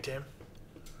tank, Tim.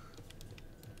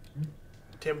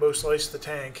 Timbo slice the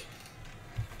tank.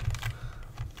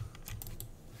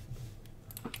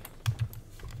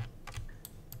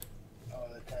 Oh,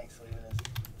 the tank's leaving, is he?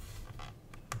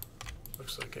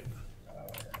 Looks like it. Oh,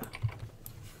 yeah.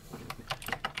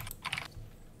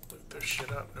 Loot their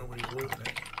shit up. Nobody's looting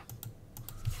it.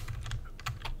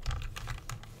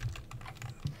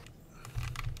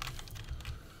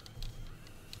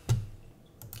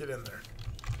 Get in there.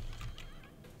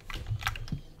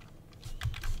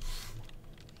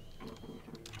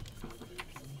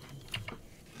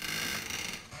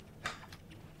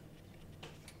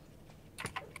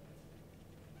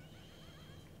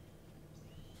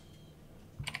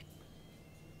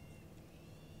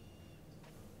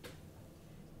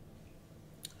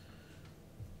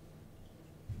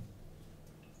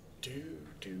 Do.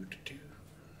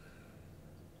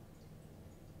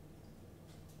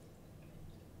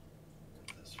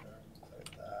 This room, clear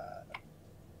that.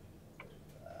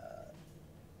 That.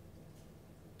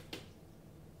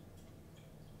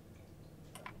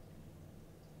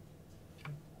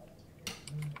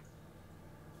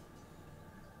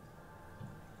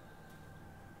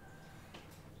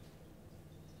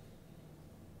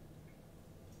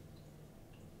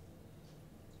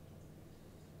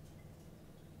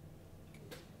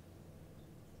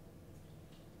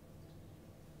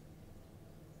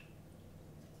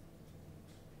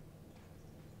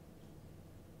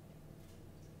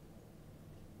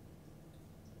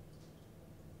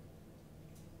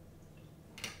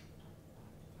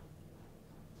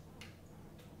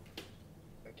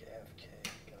 Okay, AFK.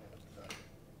 Gotta look it up.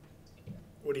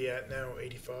 What are you at now?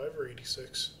 85 or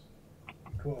 86?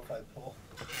 Cool if I pull.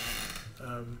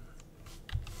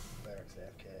 Barracks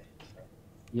AFK. So.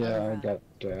 Yeah, I got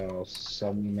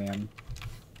 70 man.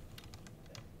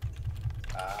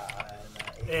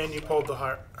 And you pulled the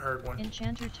hard one.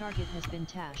 Enchanter target has been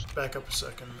tashed. Back up a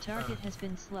second. Target has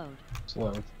been slowed.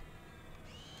 Slow. There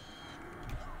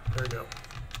we go.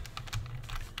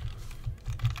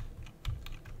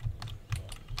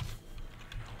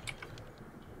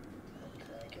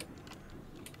 Tank it.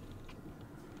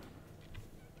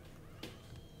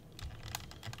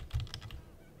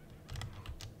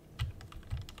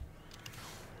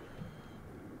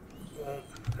 Well,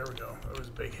 there we go. That was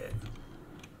a big hit.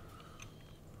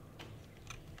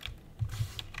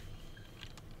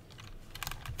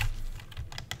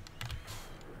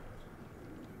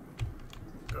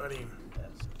 Got him.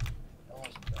 That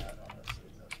wasn't bad, honestly.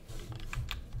 That's pretty easy.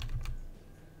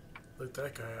 Loot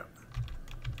that guy up.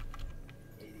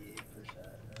 88%.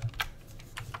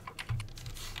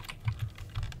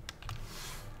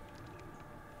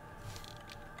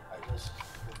 I just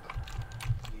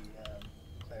the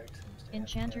cleric seems to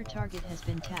Enchanter target has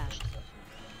been tashed.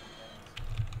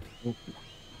 Oop.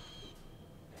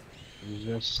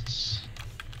 Resists.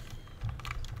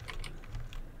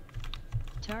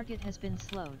 Target has been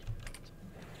slowed.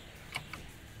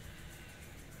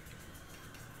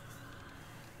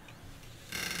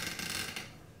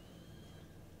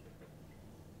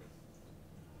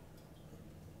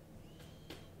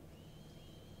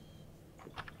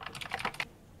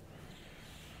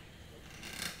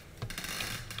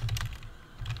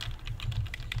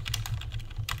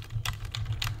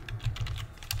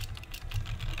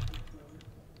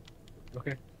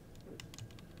 Okay.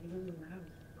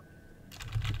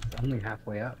 Only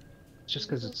halfway up. It's just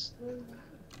because it's...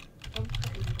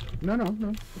 No, no,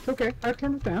 no. It's okay. I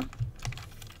turned it down.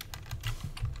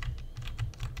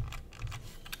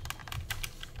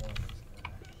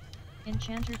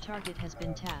 Enchanter target has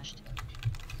been tashed.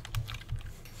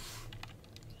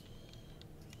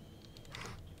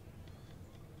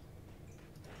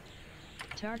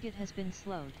 Target has been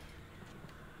slowed.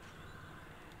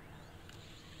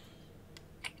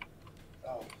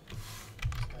 Oh.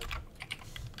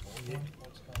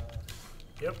 What's going on?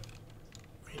 Yep,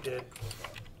 he did.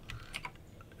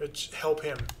 Let's help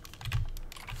him.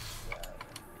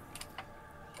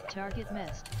 Target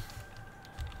missed.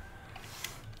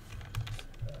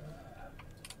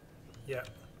 Yeah.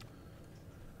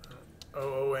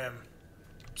 OOM.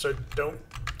 So don't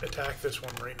attack this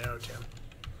one right now, Tim.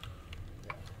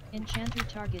 Enchanter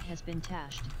target has been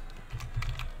tashed.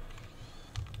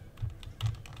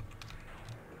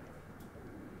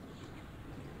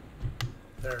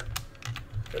 There.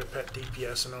 Got a pet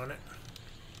DPSing on it.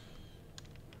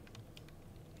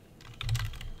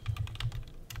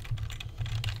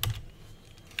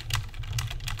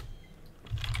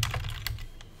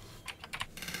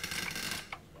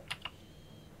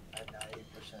 At 90%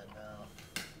 now.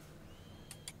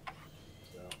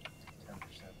 So 10%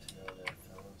 to go there,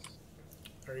 fellas.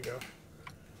 There you go.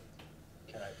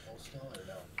 Can I pull still or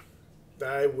no?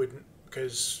 I wouldn't,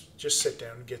 because just sit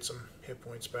down and get some hit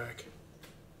points back.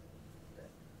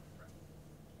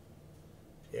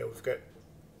 Yeah, we've got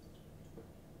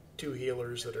 2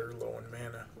 healers that are low in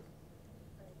mana.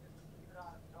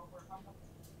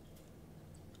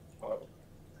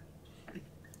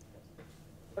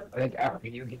 I think after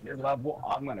you get your level,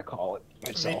 I'm gonna call it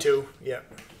myself. Me too, yeah.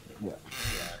 Yeah.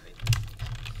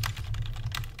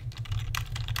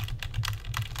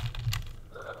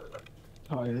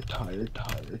 Tired.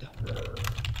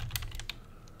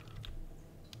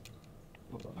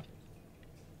 Hold on.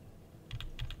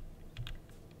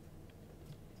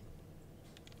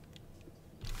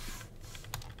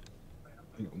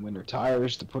 Winter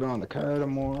tires to put on the car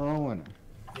tomorrow, and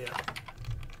Yeah.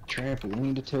 a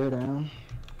trampoline to tear down.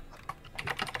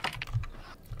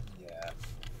 Yeah.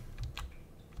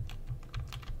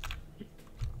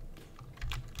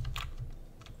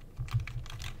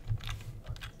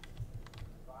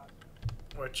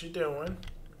 What you doing?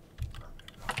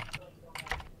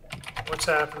 What's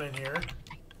happening here?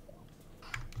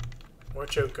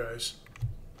 Watch out, guys.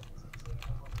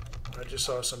 I just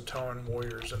saw some Talon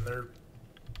warriors, and they're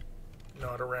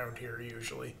not around here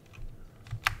usually.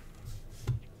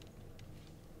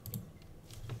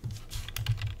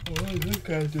 What is this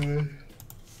guy doing?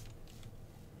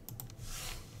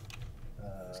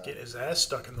 He's getting his ass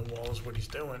stuck in the wall is what he's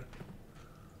doing.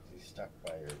 He's stuck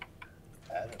by your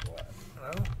pad or what?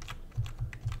 Well,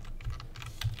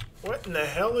 what in the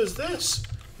hell is this?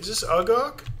 Is this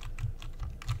Ugok?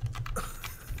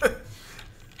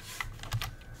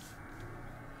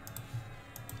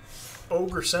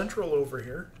 Ogre Central over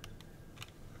here.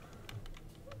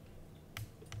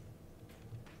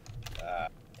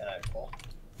 Can I pull?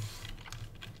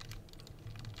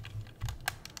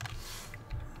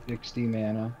 60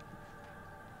 mana.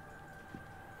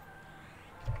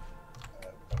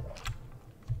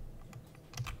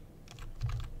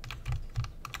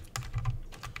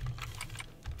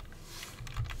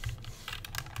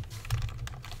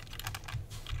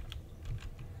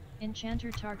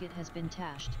 Enchanter target has been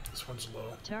tashed. This one's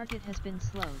low. Target has been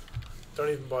slowed. Don't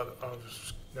even bother. Oh,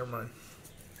 never mind.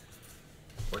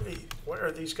 What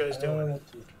are these guys I don't know doing?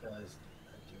 what these guys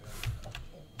are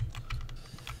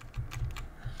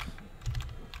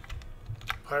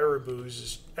doing. Pyroboo's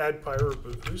is add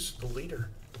Pyroboo. Who's the leader?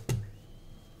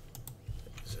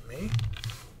 Is it me?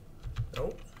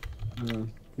 Nope.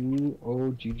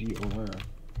 Q-O-G-G-O-R.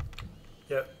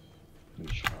 Yep.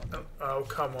 Oh,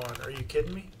 come on. Are you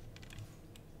kidding me?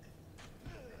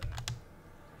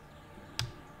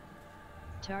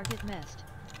 Target missed.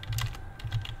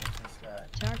 What's this guy?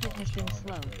 Target Oh, has been showing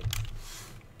slowed. the weight.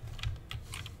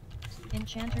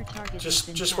 Enchanter target has Just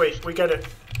been just tashed. wait. We gotta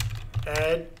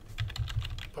add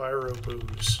pyro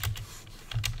booze.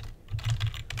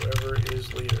 Whoever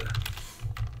is leader.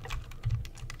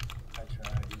 I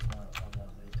tried. He's not on that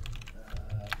weight.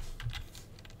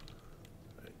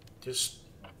 Just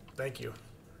thank you,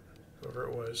 whoever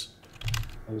it was.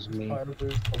 It was me. Pyro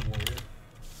boost the warrior.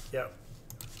 Yep.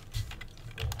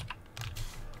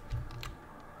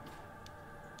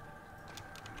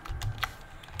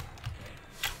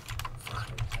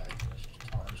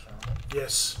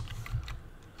 Yes.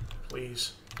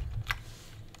 Please.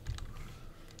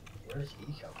 Where does he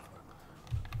come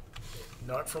from?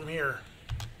 Not from here.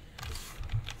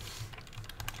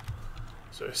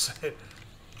 So it said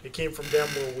it came from down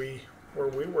where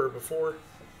we were before.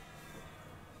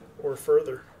 Or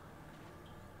further.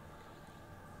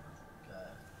 Okay.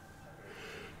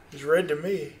 He's red to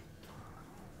me.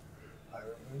 Pyro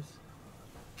boost?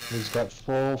 He's got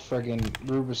full friggin'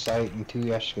 rubicite and 2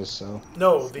 Yeshkas, so.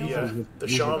 No, Skill the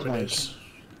He's a shaman tank. is.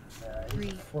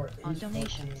 Three on He's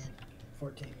donations.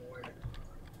 14 warrior.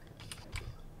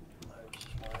 I was just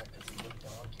wondering because he looked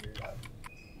all geared up.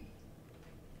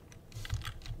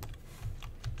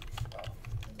 Oh,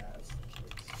 and that's the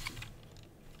case.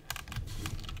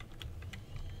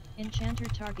 Enchanter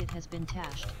target has been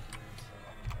tashed.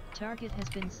 Target has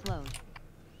been slowed.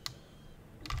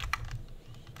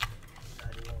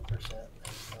 91%.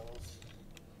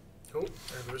 Oh,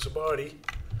 there was a body.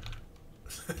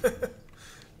 Can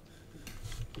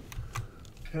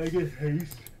I get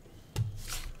haste?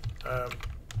 I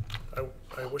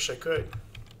wish I could.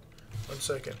 1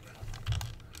 second.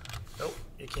 Nope,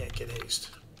 you can't get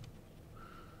haste.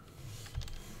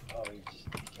 Oh, you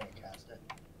can't cast it.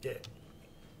 Yeah.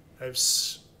 I have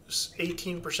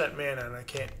 18% mana and I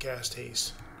can't cast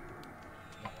haste.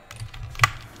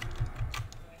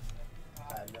 I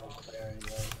have no clarity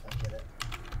though, if I get it.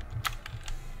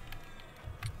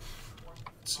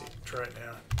 Let's see, try it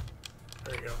now.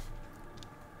 There you go.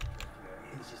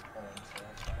 He's just playing, so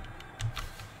that's fine. I'm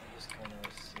just going to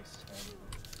assist him.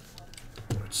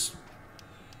 It's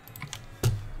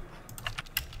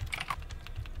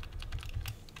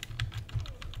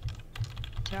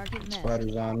Target missed.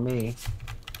 Spider's on me.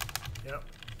 yep.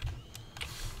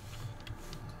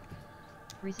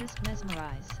 Resist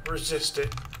mesmerize. Resist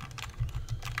it.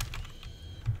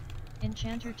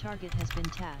 Enchanter target has been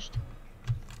tashed.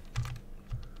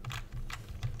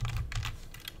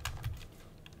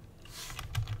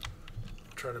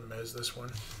 Try to mez this one.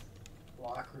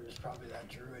 Locker is probably that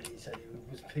druid. He said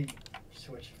he was Pete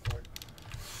switching for it.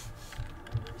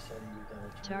 Remember he said he was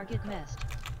gonna Target missed.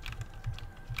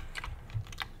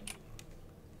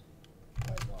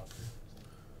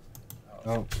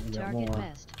 Oh, we got Target more.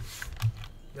 missed.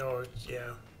 No,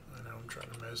 yeah. I know, I'm trying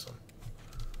to mez them.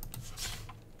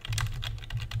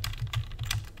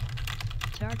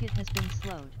 Target has been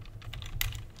slowed.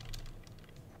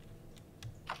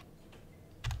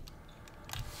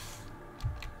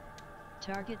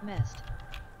 Target missed.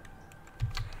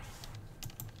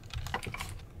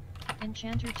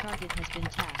 Enchanter target has been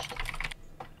tashed.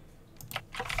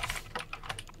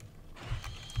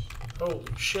 Holy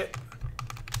shit.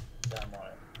 Yeah, I'm on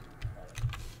it.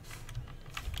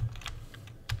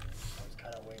 I was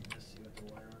kind of waiting to see what the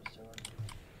warrior was doing.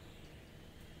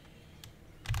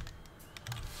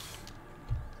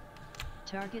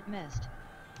 Target missed.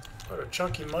 What a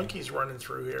chunky monkey's running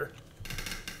through here.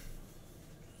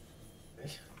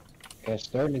 Yeah, it's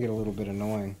starting to get a little bit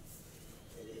annoying.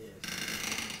 It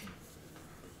is.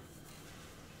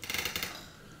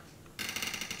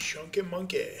 Chunky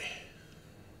monkey.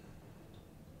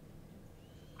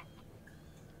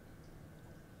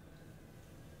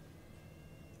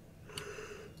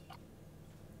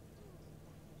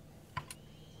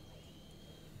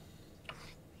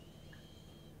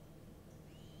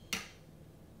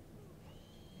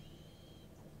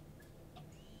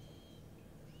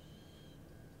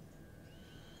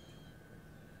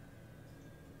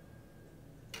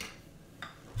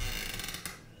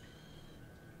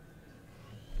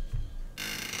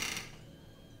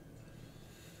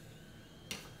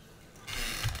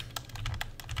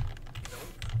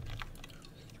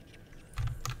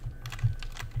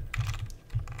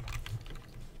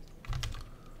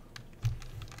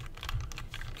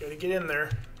 Gotta get in there.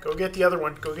 Go get the other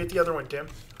one. Go get the other one, Tim.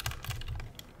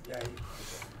 Yeah, okay.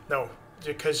 No,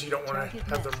 because you don't want to Target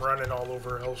have them missed. running all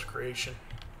over Hell's Creation.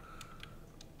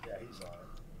 Yeah, he's on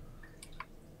it.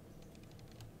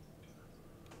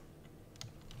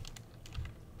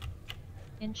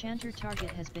 Enchanter target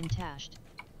has been tashed.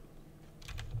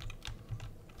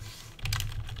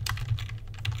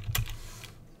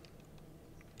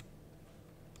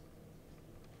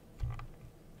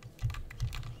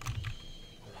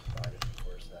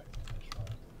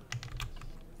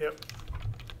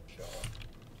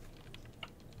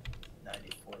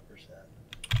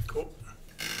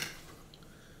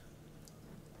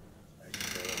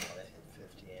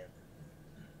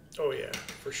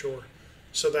 for sure.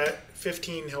 So that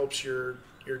 15 helps your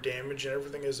damage and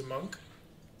everything as a monk?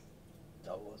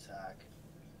 Double attack.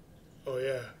 Oh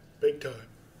yeah, big time.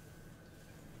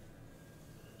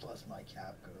 Plus my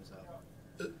cap goes up.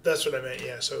 That's what I meant,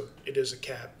 yeah, so it is a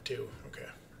cap too. Okay.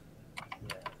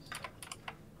 Yeah, so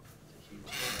it's a huge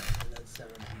hit. And then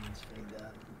 17 is free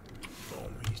death.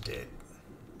 Boom, he's dead.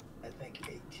 I think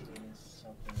 18 is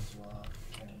something as well. I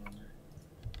can't remember.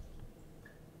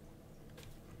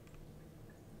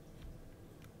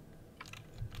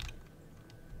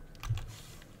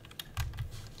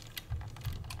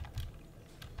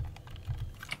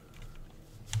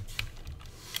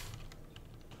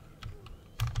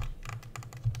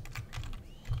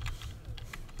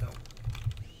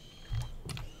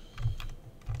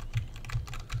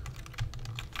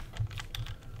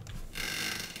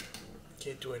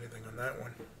 Can't do anything on that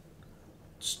one.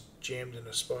 It's jammed in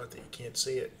a spot that you can't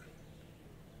see it.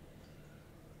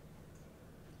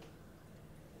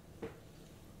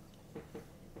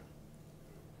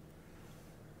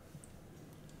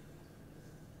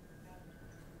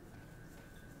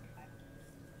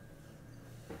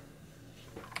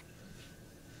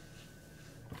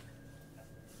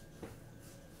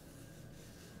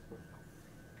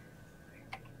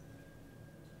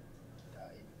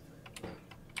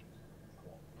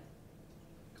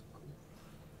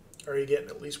 Are you getting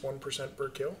at least 1% per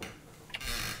kill?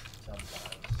 Sometimes.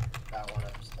 That one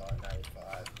I'm still at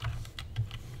 95.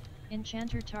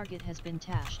 Enchanter target has been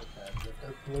tashed. Depends. If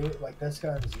they're blue, like this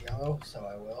gun's yellow, so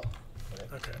I will. But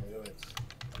if Okay. it's blue, it's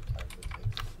sometimes it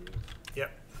takes a few.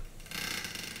 Yep.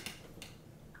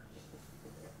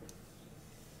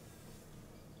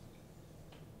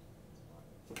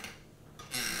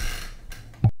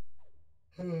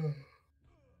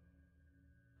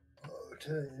 I'll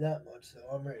tell you that much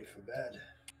though, I'm ready for bed.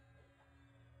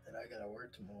 And I gotta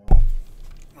work tomorrow.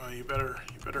 Well, you better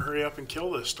hurry up and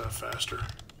kill this stuff faster.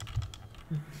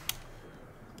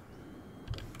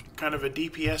 Kind of a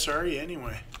DPS are you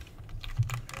anyway?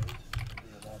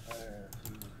 It'll be a lot better in a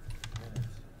few minutes.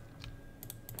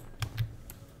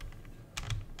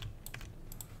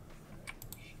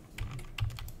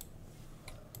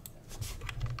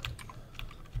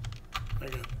 I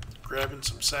got grabbing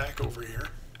some sack over here.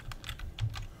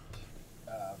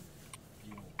 I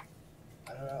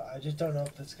don't know. I just don't know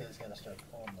if this guy's gonna start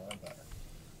pulling more, but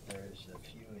there's a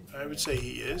few. In I would say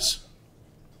he is.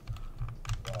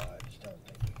 Well, I just don't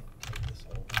think we can take this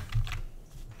over.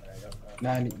 And I don't know.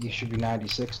 90. You should be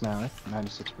 96 now.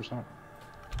 96%.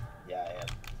 Yeah, I am.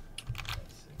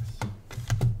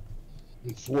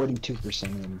 96. 42%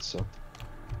 in. So Is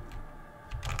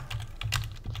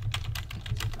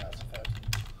it Mass Effect?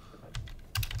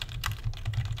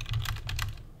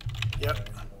 Yep. Going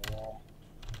to the wall.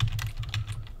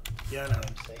 Yeah, I know.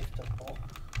 I'm safe to pull.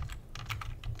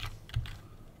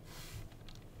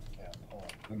 Okay, I'm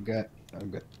pulling.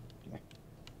 I've got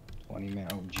 20 man.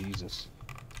 Oh Jesus!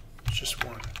 It's just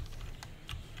one.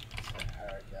 It's a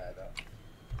hard guy though.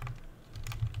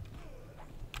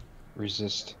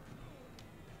 Resist.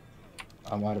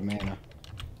 I'm out of mana.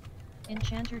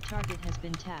 Enchanter target has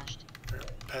been tashed. There,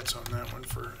 pets on that one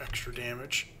for extra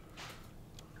damage.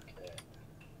 Okay.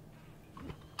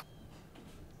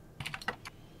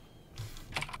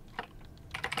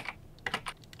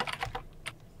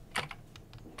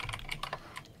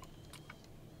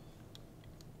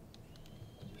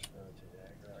 I'll just rotate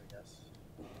aggro, I guess.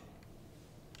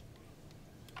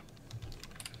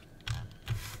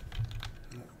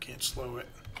 Oh, can't slow it.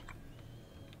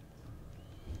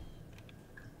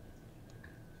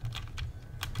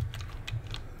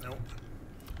 Nope.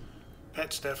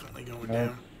 Pet's definitely going Nope.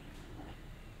 down.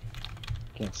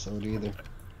 Can't slow it either.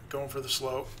 Going for the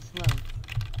slow. Slow.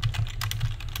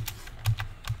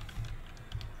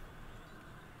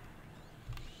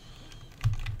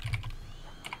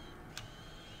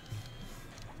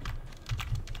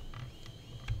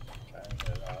 Trying to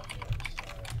get it off here.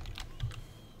 Sorry.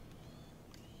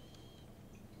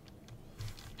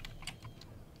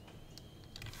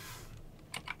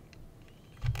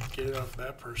 Get it off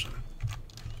that person.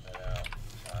 I know.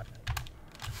 Sorry.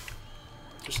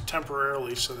 Just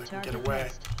temporarily so they can Target get away.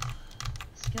 missed.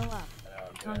 Skill up. I know I'm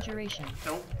doing it. Conjuration.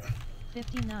 Nope.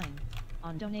 59.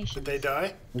 On donations. Did they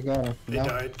die? We got him. They No,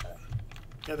 died.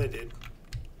 Yeah, they did.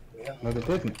 Yeah. no, they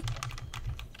didn't.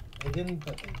 They didn't,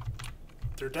 but they.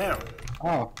 They're down.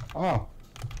 Oh.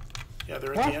 Yeah,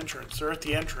 they're at What? the entrance. They're at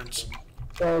the entrance.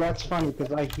 So that's funny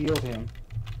because I healed him,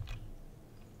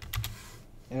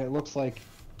 and it looks like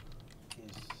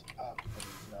He's up, but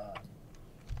he's not.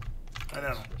 I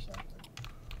know. Or something.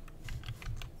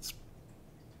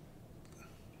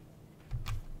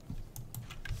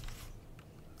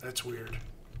 That's weird.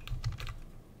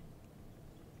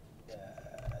 Yeah,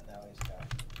 now he's gone.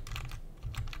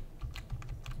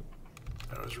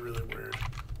 That was really weird.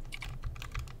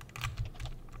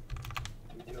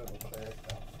 We do have a cleric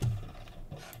though.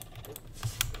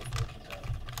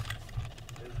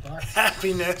 Big bucks.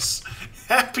 Happiness!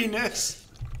 Happiness!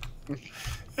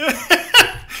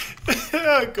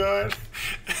 Oh god.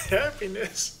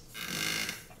 Happiness.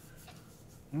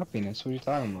 Happiness? What are you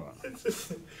talking about?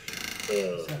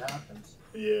 That happens.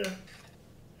 Yeah.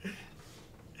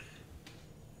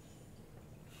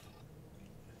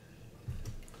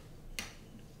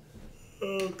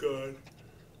 Oh god.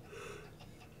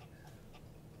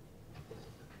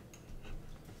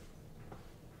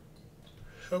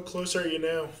 How close are you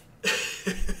now?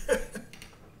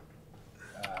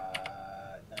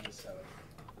 97.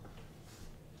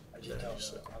 I just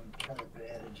don't know. I'm trying to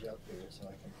bandage up here so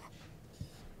I can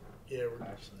Yeah, we're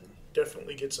actually.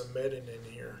 definitely get some medin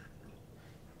in here.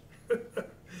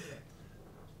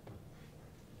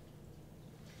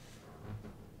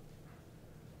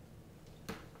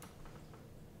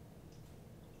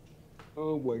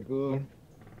 Oh my god.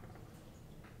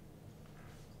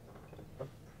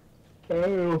 I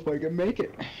don't know if I can make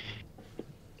it.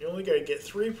 You only gotta get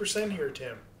 3% here,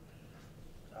 Tim.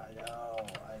 I know.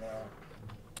 I'm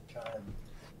trying to.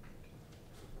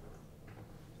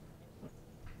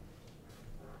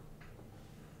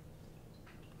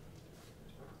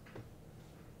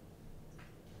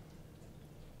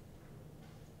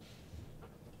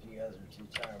 You guys are too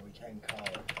tired. We can call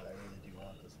it, but I really do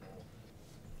want this level.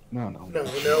 No.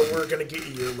 No, we're gonna get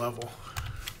you your level.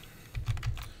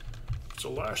 It's the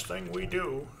last thing we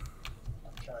do.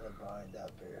 I'm trying to bind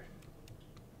up here.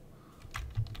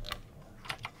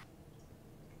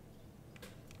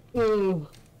 Oh.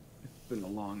 It's been a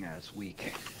long ass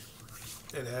week.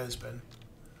 It has been.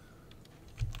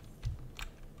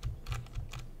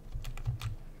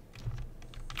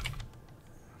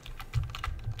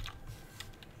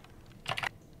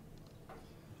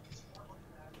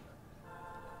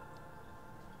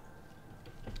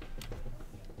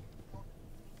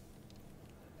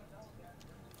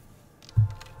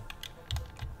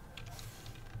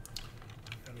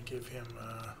 Gonna give him,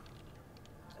 I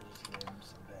just gave him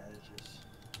some bandages.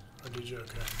 oh, did you?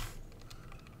 Okay.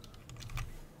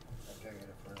 I figured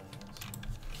if we're really in some.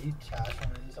 Can you cash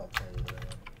one of these? I'll pay you later.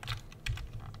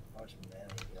 How much mana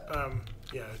you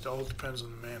got? Yeah, it all depends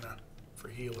on the mana for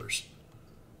healers.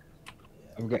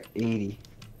 Yeah. I've got 80.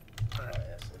 Alright, Oh,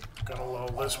 yeah, so gonna lull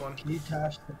this one. can you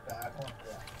cash the back one?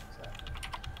 Yeah, exactly.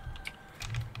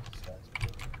 This guy's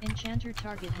good. Enchanter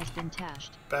target has been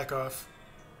tashed. Back off.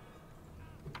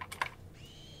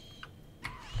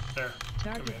 There.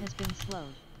 Target Come in. has been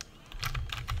slowed.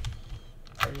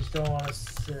 I just don't want to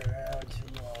sit around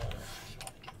too long. I just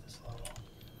want to get this level.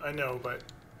 I know, but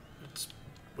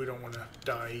we don't want to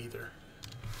die either.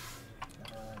 I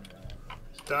know.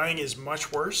 Dying is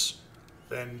much worse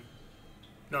than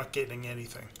not getting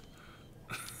anything.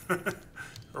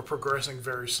 Or progressing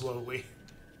very slowly.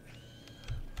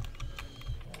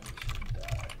 Oh, we shouldn't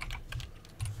die.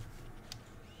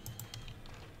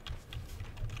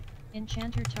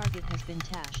 Enchanter target has been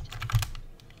tashed.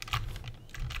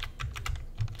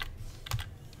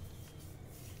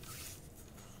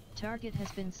 Target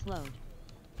has been slowed.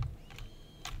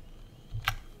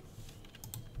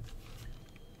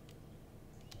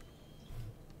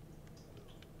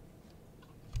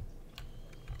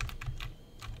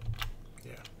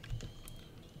 Yeah.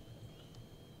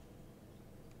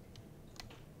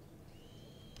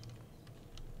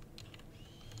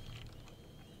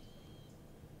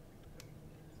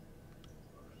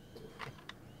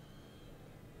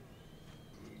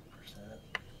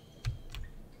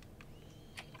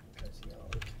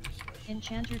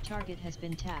 Enchanter target has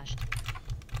been tashed.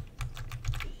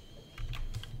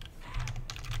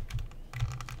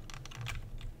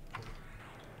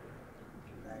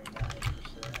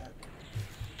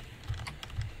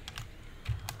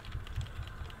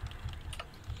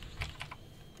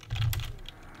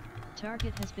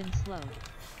 Target has been slowed.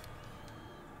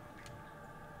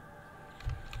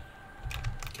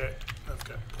 Okay, I've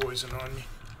got poison on me.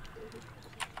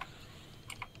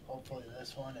 Hopefully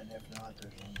this one, and if not,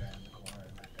 there's one guy in the corner,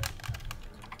 and that guy's not going to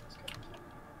do it. This guy's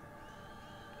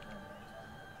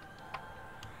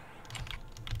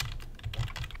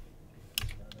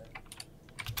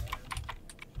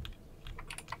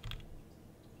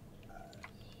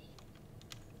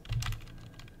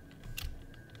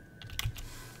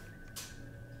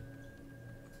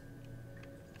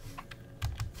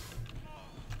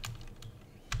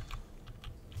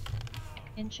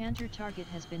Enchanter target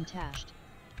has been tashed.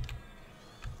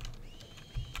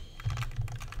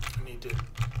 did.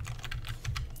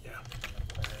 Yeah.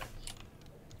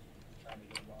 Trying to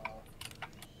get him off.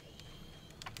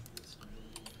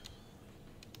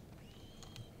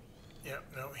 Yeah,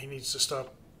 no, he needs to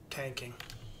stop tanking.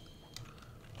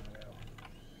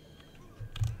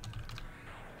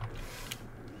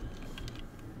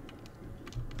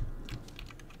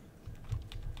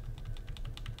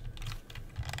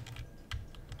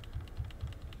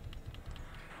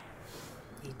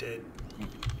 He did.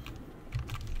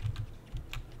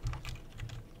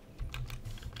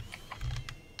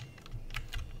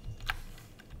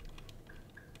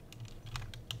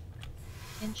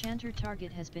 Enchanter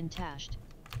target has been tashed.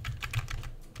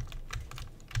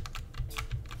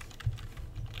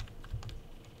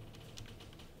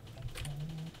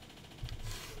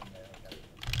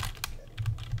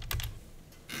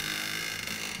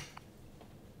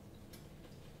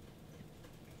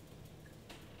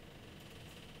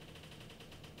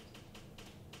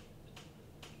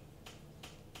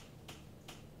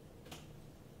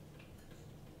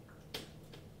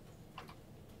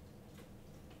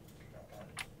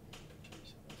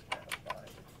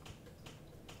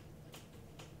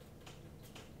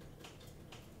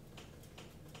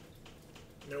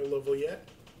 No level yet?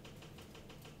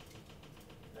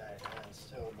 Yeah,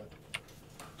 still, but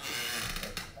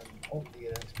I'm hoping to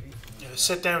get XP from Yeah, this.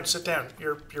 sit down, sit down.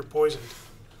 You're poisoned.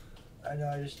 I know,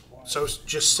 I just want So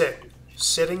just sit.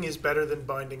 Sitting is better than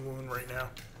binding wound right now.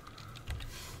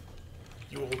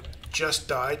 You will just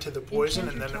die to the poison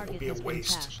and then it will be a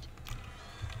waste.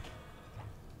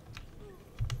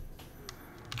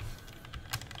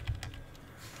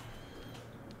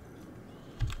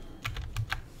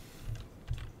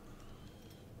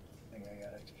 I think I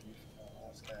got XP from that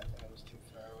last guy. I think I was too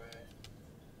far away.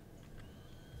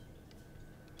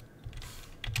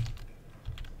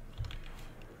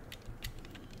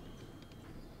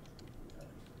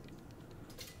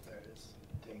 There it is.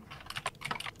 Ding.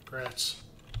 Congrats.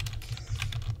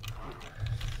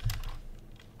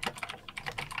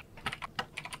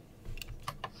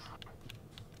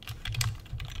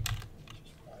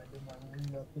 Just grinding my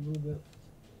wound up a little bit.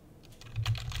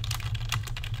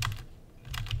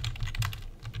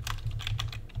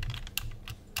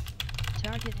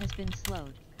 Target has been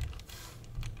slowed.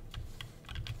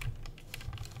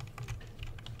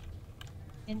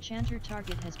 Enchanter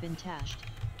target has been tashed.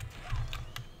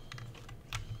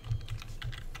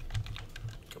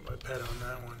 Got my pet on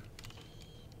that one.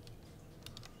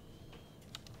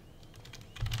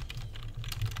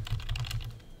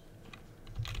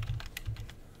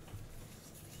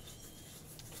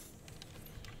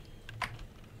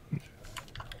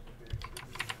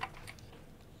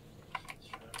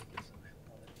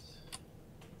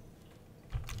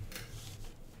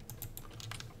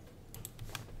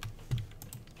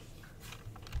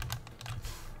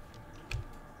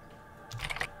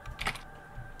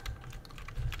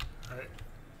 Alright.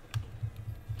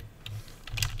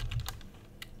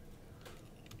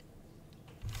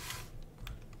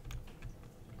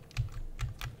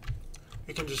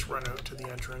 You can just run out to the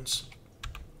entrance.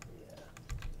 Yeah.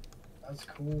 That's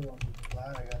cool. I'm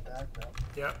glad I got that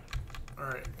though. Yep.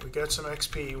 Alright, we got some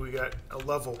XP, we got a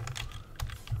level.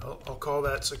 I'll call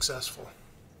that successful.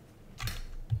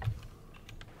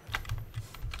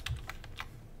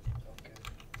 Okay.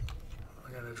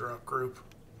 I'm gonna drop group.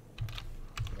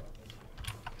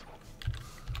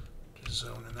 Just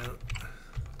zoning out.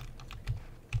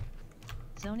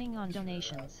 Zoning on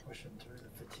donations. Pushing through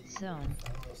the fatigue. Zone.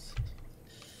 Fellas.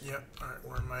 Yep, alright,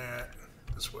 where am I at?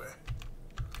 This way.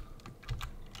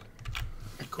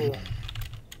 Cool.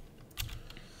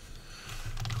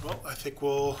 Well, I think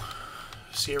we'll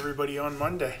see everybody on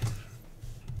Monday.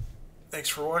 Thanks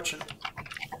for watching.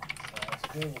 Sounds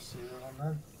good. We'll see you on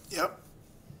then. Yep.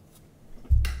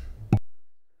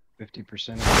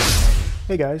 50%.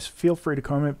 Hey guys, feel free to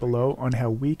comment below on how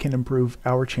we can improve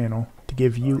our channel to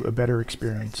give you a better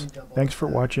experience. Thanks for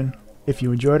watching. If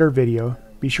you enjoyed our video,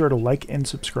 be sure to like and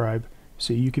subscribe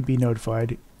so you can be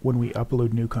notified when we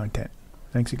upload new content.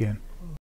 Thanks again.